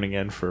 We're turning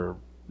in for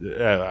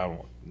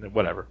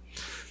whatever.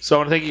 So I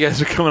want to thank you guys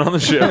for coming on the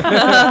show.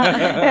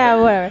 Yeah,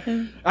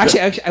 whatever.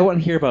 Actually, I want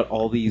to hear about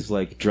all these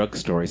like drug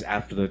stories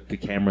after the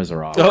cameras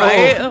are off. Oh.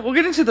 Right? We'll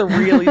get into the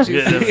really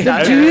juicy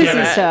stuff.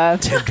 Juicy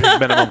stuff. 10 drink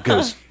minimum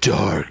goes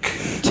dark.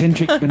 10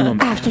 drink minimum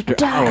after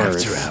dark.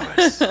 hours.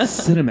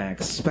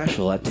 Cinemax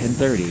special at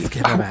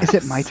 10:30. Is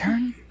it my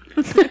turn?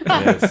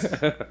 Yes.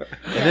 And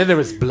then there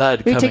was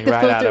blood We coming take the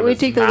right out filter. of We his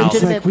take the mouth.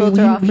 legitimate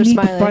filter off for need to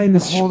smiling. find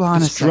this, Hold on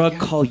this a drug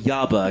second. called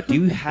Yaba. Do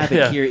you have it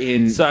Yeah. here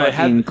in So I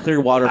fucking had-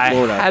 Clearwater,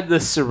 Florida? I had the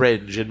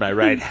syringe in my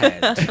right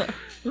hand,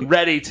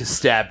 ready to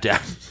stab down.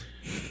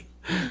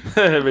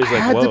 Everybody's I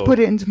like, had whoa. to put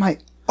it into my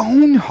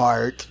own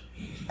heart.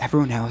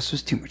 Everyone else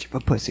was too much of a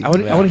pussy. I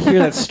want to hear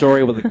that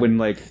story with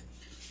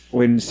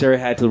when Sarah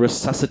had to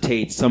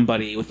resuscitate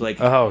somebody with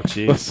like Oh,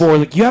 jeez. before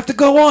you have to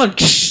go on.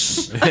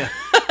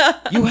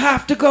 You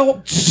have to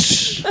go.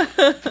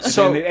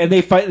 So and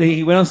they fight.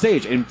 He went on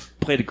stage and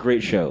played a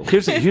great show.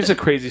 here's a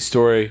crazy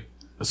story.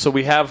 So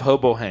we have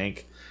Hobo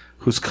Hank,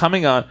 who's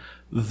coming on,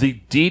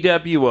 the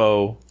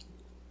DWO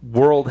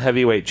World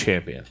Heavyweight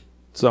Champion.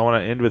 So I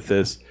want to end with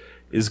this.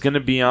 Is going to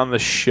be on the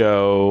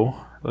show.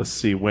 Let's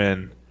see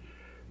when.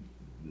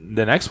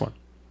 The next one,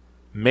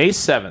 May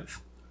 7th,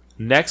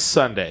 next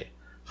Sunday.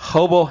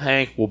 Hobo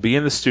Hank will be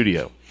in the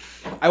studio.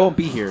 I won't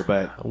be here,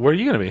 but Where are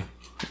you going to be?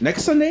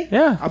 next Sunday,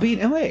 Yeah. I'll be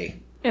in LA.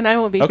 And I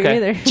won't be Okay. here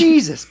either.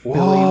 Jesus, Billy.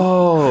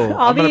 Whoa!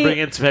 I'm going to be- bring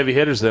in some heavy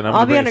hitters then.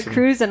 I'll be on a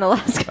cruise in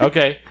Alaska.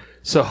 Okay,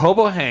 so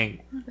Hobo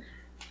Hank,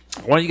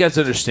 I want you guys to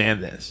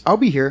understand this. I'll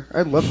be here.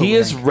 I love He the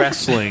is rank.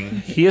 wrestling.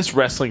 He is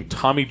wrestling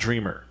Tommy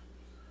Dreamer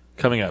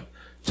coming up.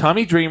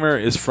 Tommy Dreamer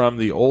is from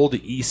the old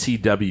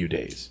ECW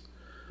days.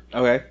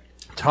 Okay.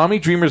 Tommy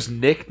Dreamer's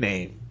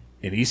nickname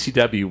in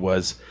ECW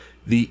was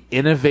the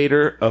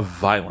Innovator of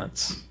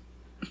Violence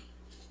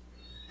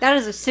That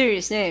is a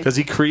serious name. because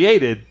he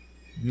created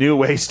new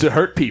ways to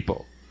hurt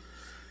people.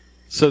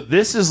 So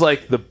this is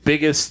like the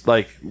biggest,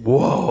 like,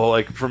 whoa,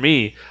 like for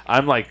me,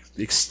 I'm like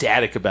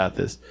ecstatic about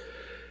this.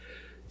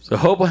 So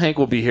Hobo Hank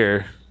will be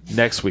here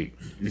next week.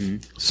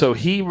 So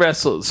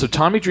so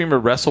Tommy Dreamer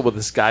wrestled with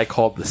this guy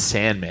called the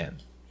Sandman.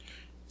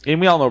 And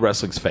we all know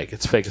wrestling's fake.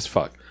 It's fake as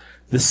fuck.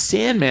 The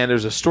Sandman,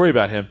 there's a story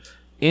about him.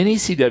 In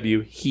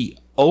ECW, he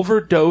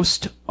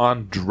overdosed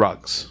on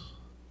drugs.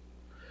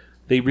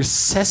 They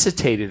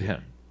resuscitated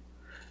him.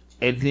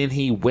 And then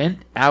he went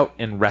out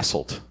and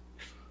wrestled.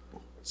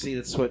 See,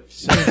 that's what.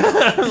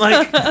 I'm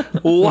like,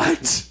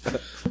 what?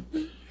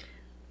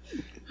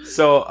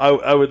 So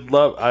I would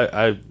love.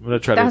 I'm gonna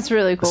try That's to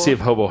really cool. see if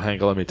Hobo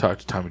Hank will let me talk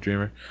to Tommy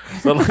Dreamer.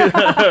 So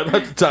I'd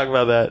love to talk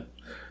about that.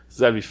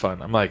 So that'd be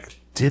fun. I'm like,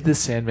 did the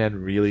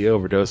Sandman really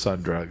overdose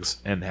on drugs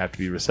and have to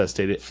be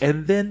resuscitated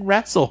and then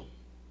wrestle?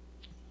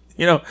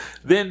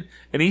 Then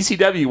an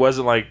ECW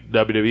wasn't like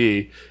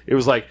WWE. It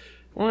was like,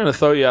 we're going to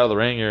throw you out of the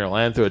ring. You're going to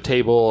land through a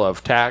table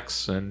of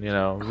tacks, and then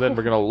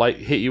we're going to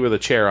hit you with a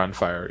chair on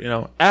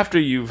fire. After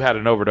you've had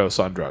an overdose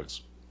on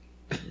drugs.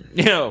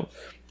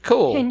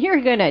 Cool. And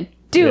you're gonna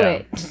do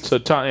Yeah.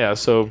 it.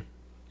 So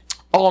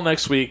all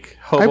next week.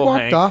 Hobo I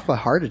walked Hank. off a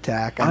heart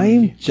attack.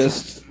 I'm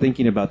just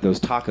thinking about those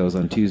tacos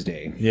on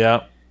Tuesday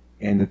Yeah.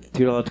 and the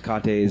 $2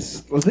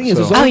 tecates. Well, the thing is,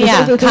 So- there's Oh, only,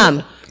 yeah, there's-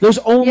 come. There's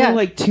only Yeah.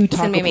 like 2 gonna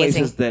taco be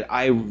amazing. places that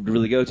I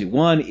really go to.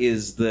 One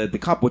is the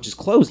Cop, which is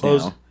closed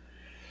Closed. now.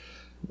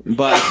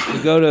 But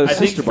you go to I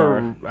think Sister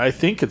Bar. I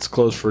think it's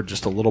closed for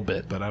just a little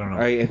bit, but I don't know.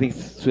 I think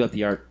throughout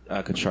the art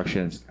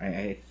construction,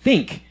 I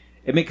think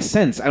it makes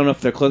sense. I don't know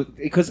if they're closed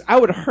because I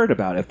would have heard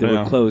about it if they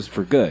Yeah. were closed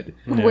for good.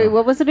 Wait,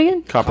 what was it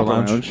again? Copper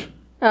Lounge.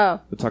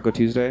 Oh, The Taco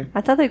Tuesday. I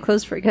thought they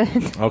closed for good.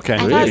 Okay.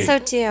 I thought so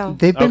too.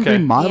 They've been Okay.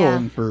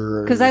 remodeling Yeah.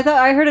 for. Because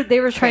I heard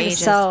they were trying to ages.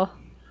 sell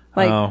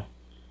like Oh.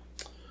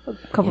 a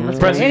couple months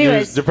ago. Depressing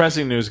Anyways, news.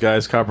 Depressing news,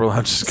 guys. Copper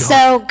Lounge is gone.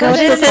 So go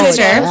to Let's go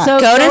Sister. with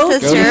that. go to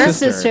Sister.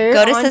 Sister.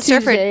 Go to on Sister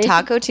Tuesday. for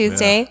Taco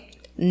Tuesday.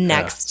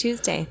 next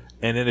Tuesday.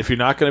 And then if you're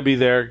not going to be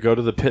there, go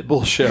to the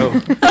Pitbull show.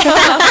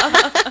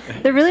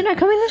 They're really not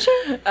coming this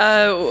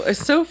year?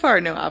 So far,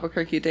 no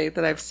Albuquerque date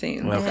that I've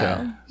seen.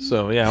 Okay.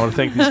 So, I want to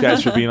thank these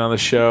guys for being on the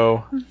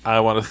show.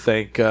 I want to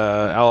thank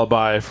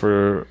Alibi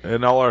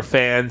and all our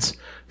fans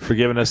for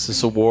giving us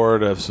this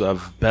award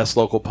of Best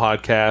Local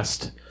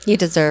Podcast. You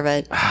deserve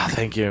it.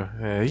 Thank you.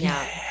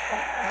 Yeah.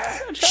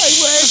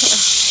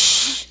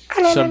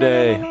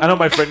 Someday. I know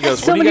my friend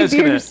goes, So when are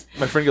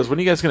you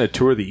many guys gonna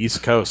tour the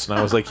East Coast? And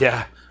I was like,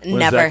 yeah. When's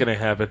Never. that gonna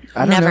happen? I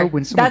don't Never. know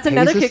when someone That's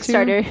another pays us to,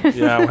 Kickstarter.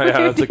 Yeah,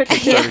 that's a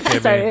Kickstarter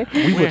campaign.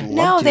 we would love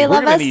No, to. they We're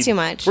love gonna us need- too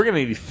much. We're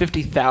gonna need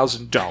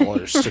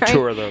 $50,000 to Right.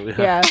 tour them.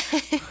 Yeah.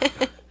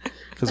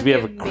 Because we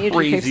have a Major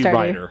crazy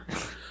Kickstarter.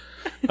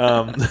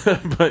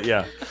 writer. But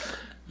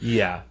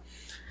yeah.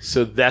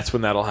 So that's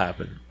when that'll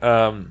happen.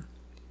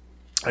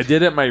 I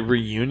did at my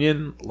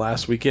reunion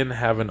last weekend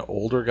have an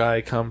older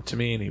guy come to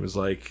me, and he was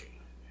like,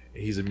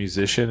 he's a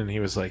musician, and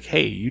he was like,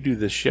 hey, you do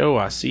this show,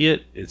 I see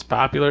it, it's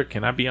popular,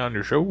 can I be on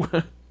your show?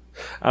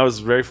 I was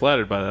very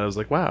flattered by that. I was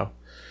like, wow.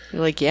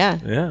 You're like, yeah.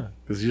 Yeah,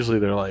 because usually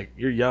they're like,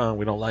 you're young,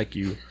 we don't like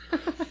you.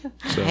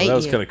 So Hate that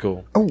was you. kind of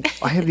cool. Oh,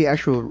 I have the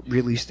actual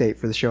release date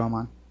for the show I'm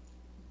on.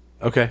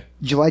 Okay.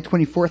 July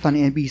 24th on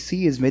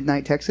NBC is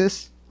Midnight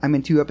Texas. I'm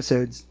in 2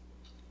 episodes.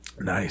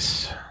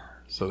 Nice.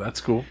 So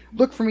that's cool.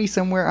 Look for me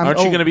somewhere. Aren't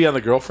you going to be on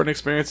the Girlfriend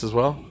Experience as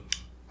well?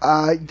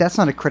 That's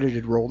not a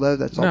credited role, though.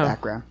 That's all No.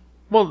 background.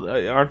 Well,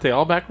 aren't they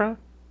all background?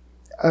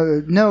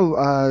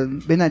 No,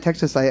 Midnight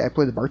Texas, I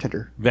play the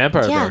bartender.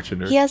 Vampire Yeah,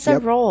 Bartender. he has a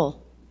Yep.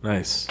 role.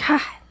 Nice. God.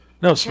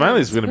 No,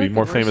 Smiley's going to be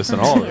more famous than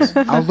all of us.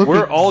 I'll look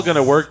We're at- all going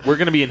to work. We're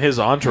going to be in his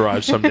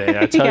entourage someday.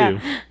 I tell Yeah. you.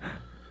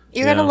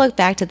 You're Yeah. going to look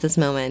back to this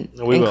moment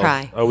We and will.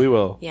 cry. Oh, we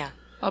will. Yeah.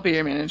 I'll be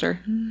your manager.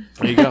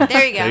 There you go.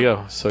 There you go. There you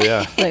go. So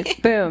yeah.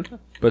 Like, boom.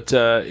 But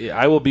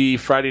I will be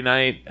Friday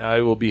night.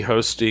 I will be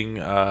hosting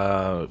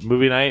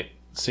movie night,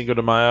 Cinco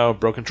de Mayo,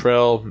 Broken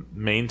Trail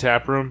main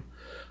tap room.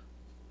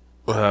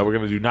 We're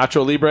going to do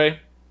Nacho Libre.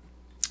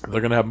 They're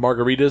going to have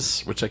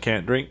margaritas, which I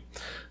can't drink,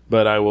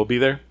 but I will be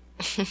there.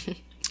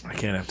 I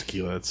can't have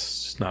tequila.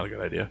 It's just not a good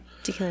idea.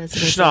 Tequila is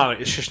It's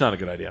just not a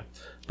good idea.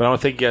 But I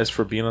want to thank you guys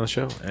for being on the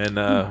show.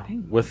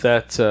 And with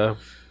that,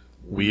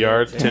 we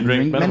are 10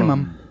 Drink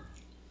Minimum.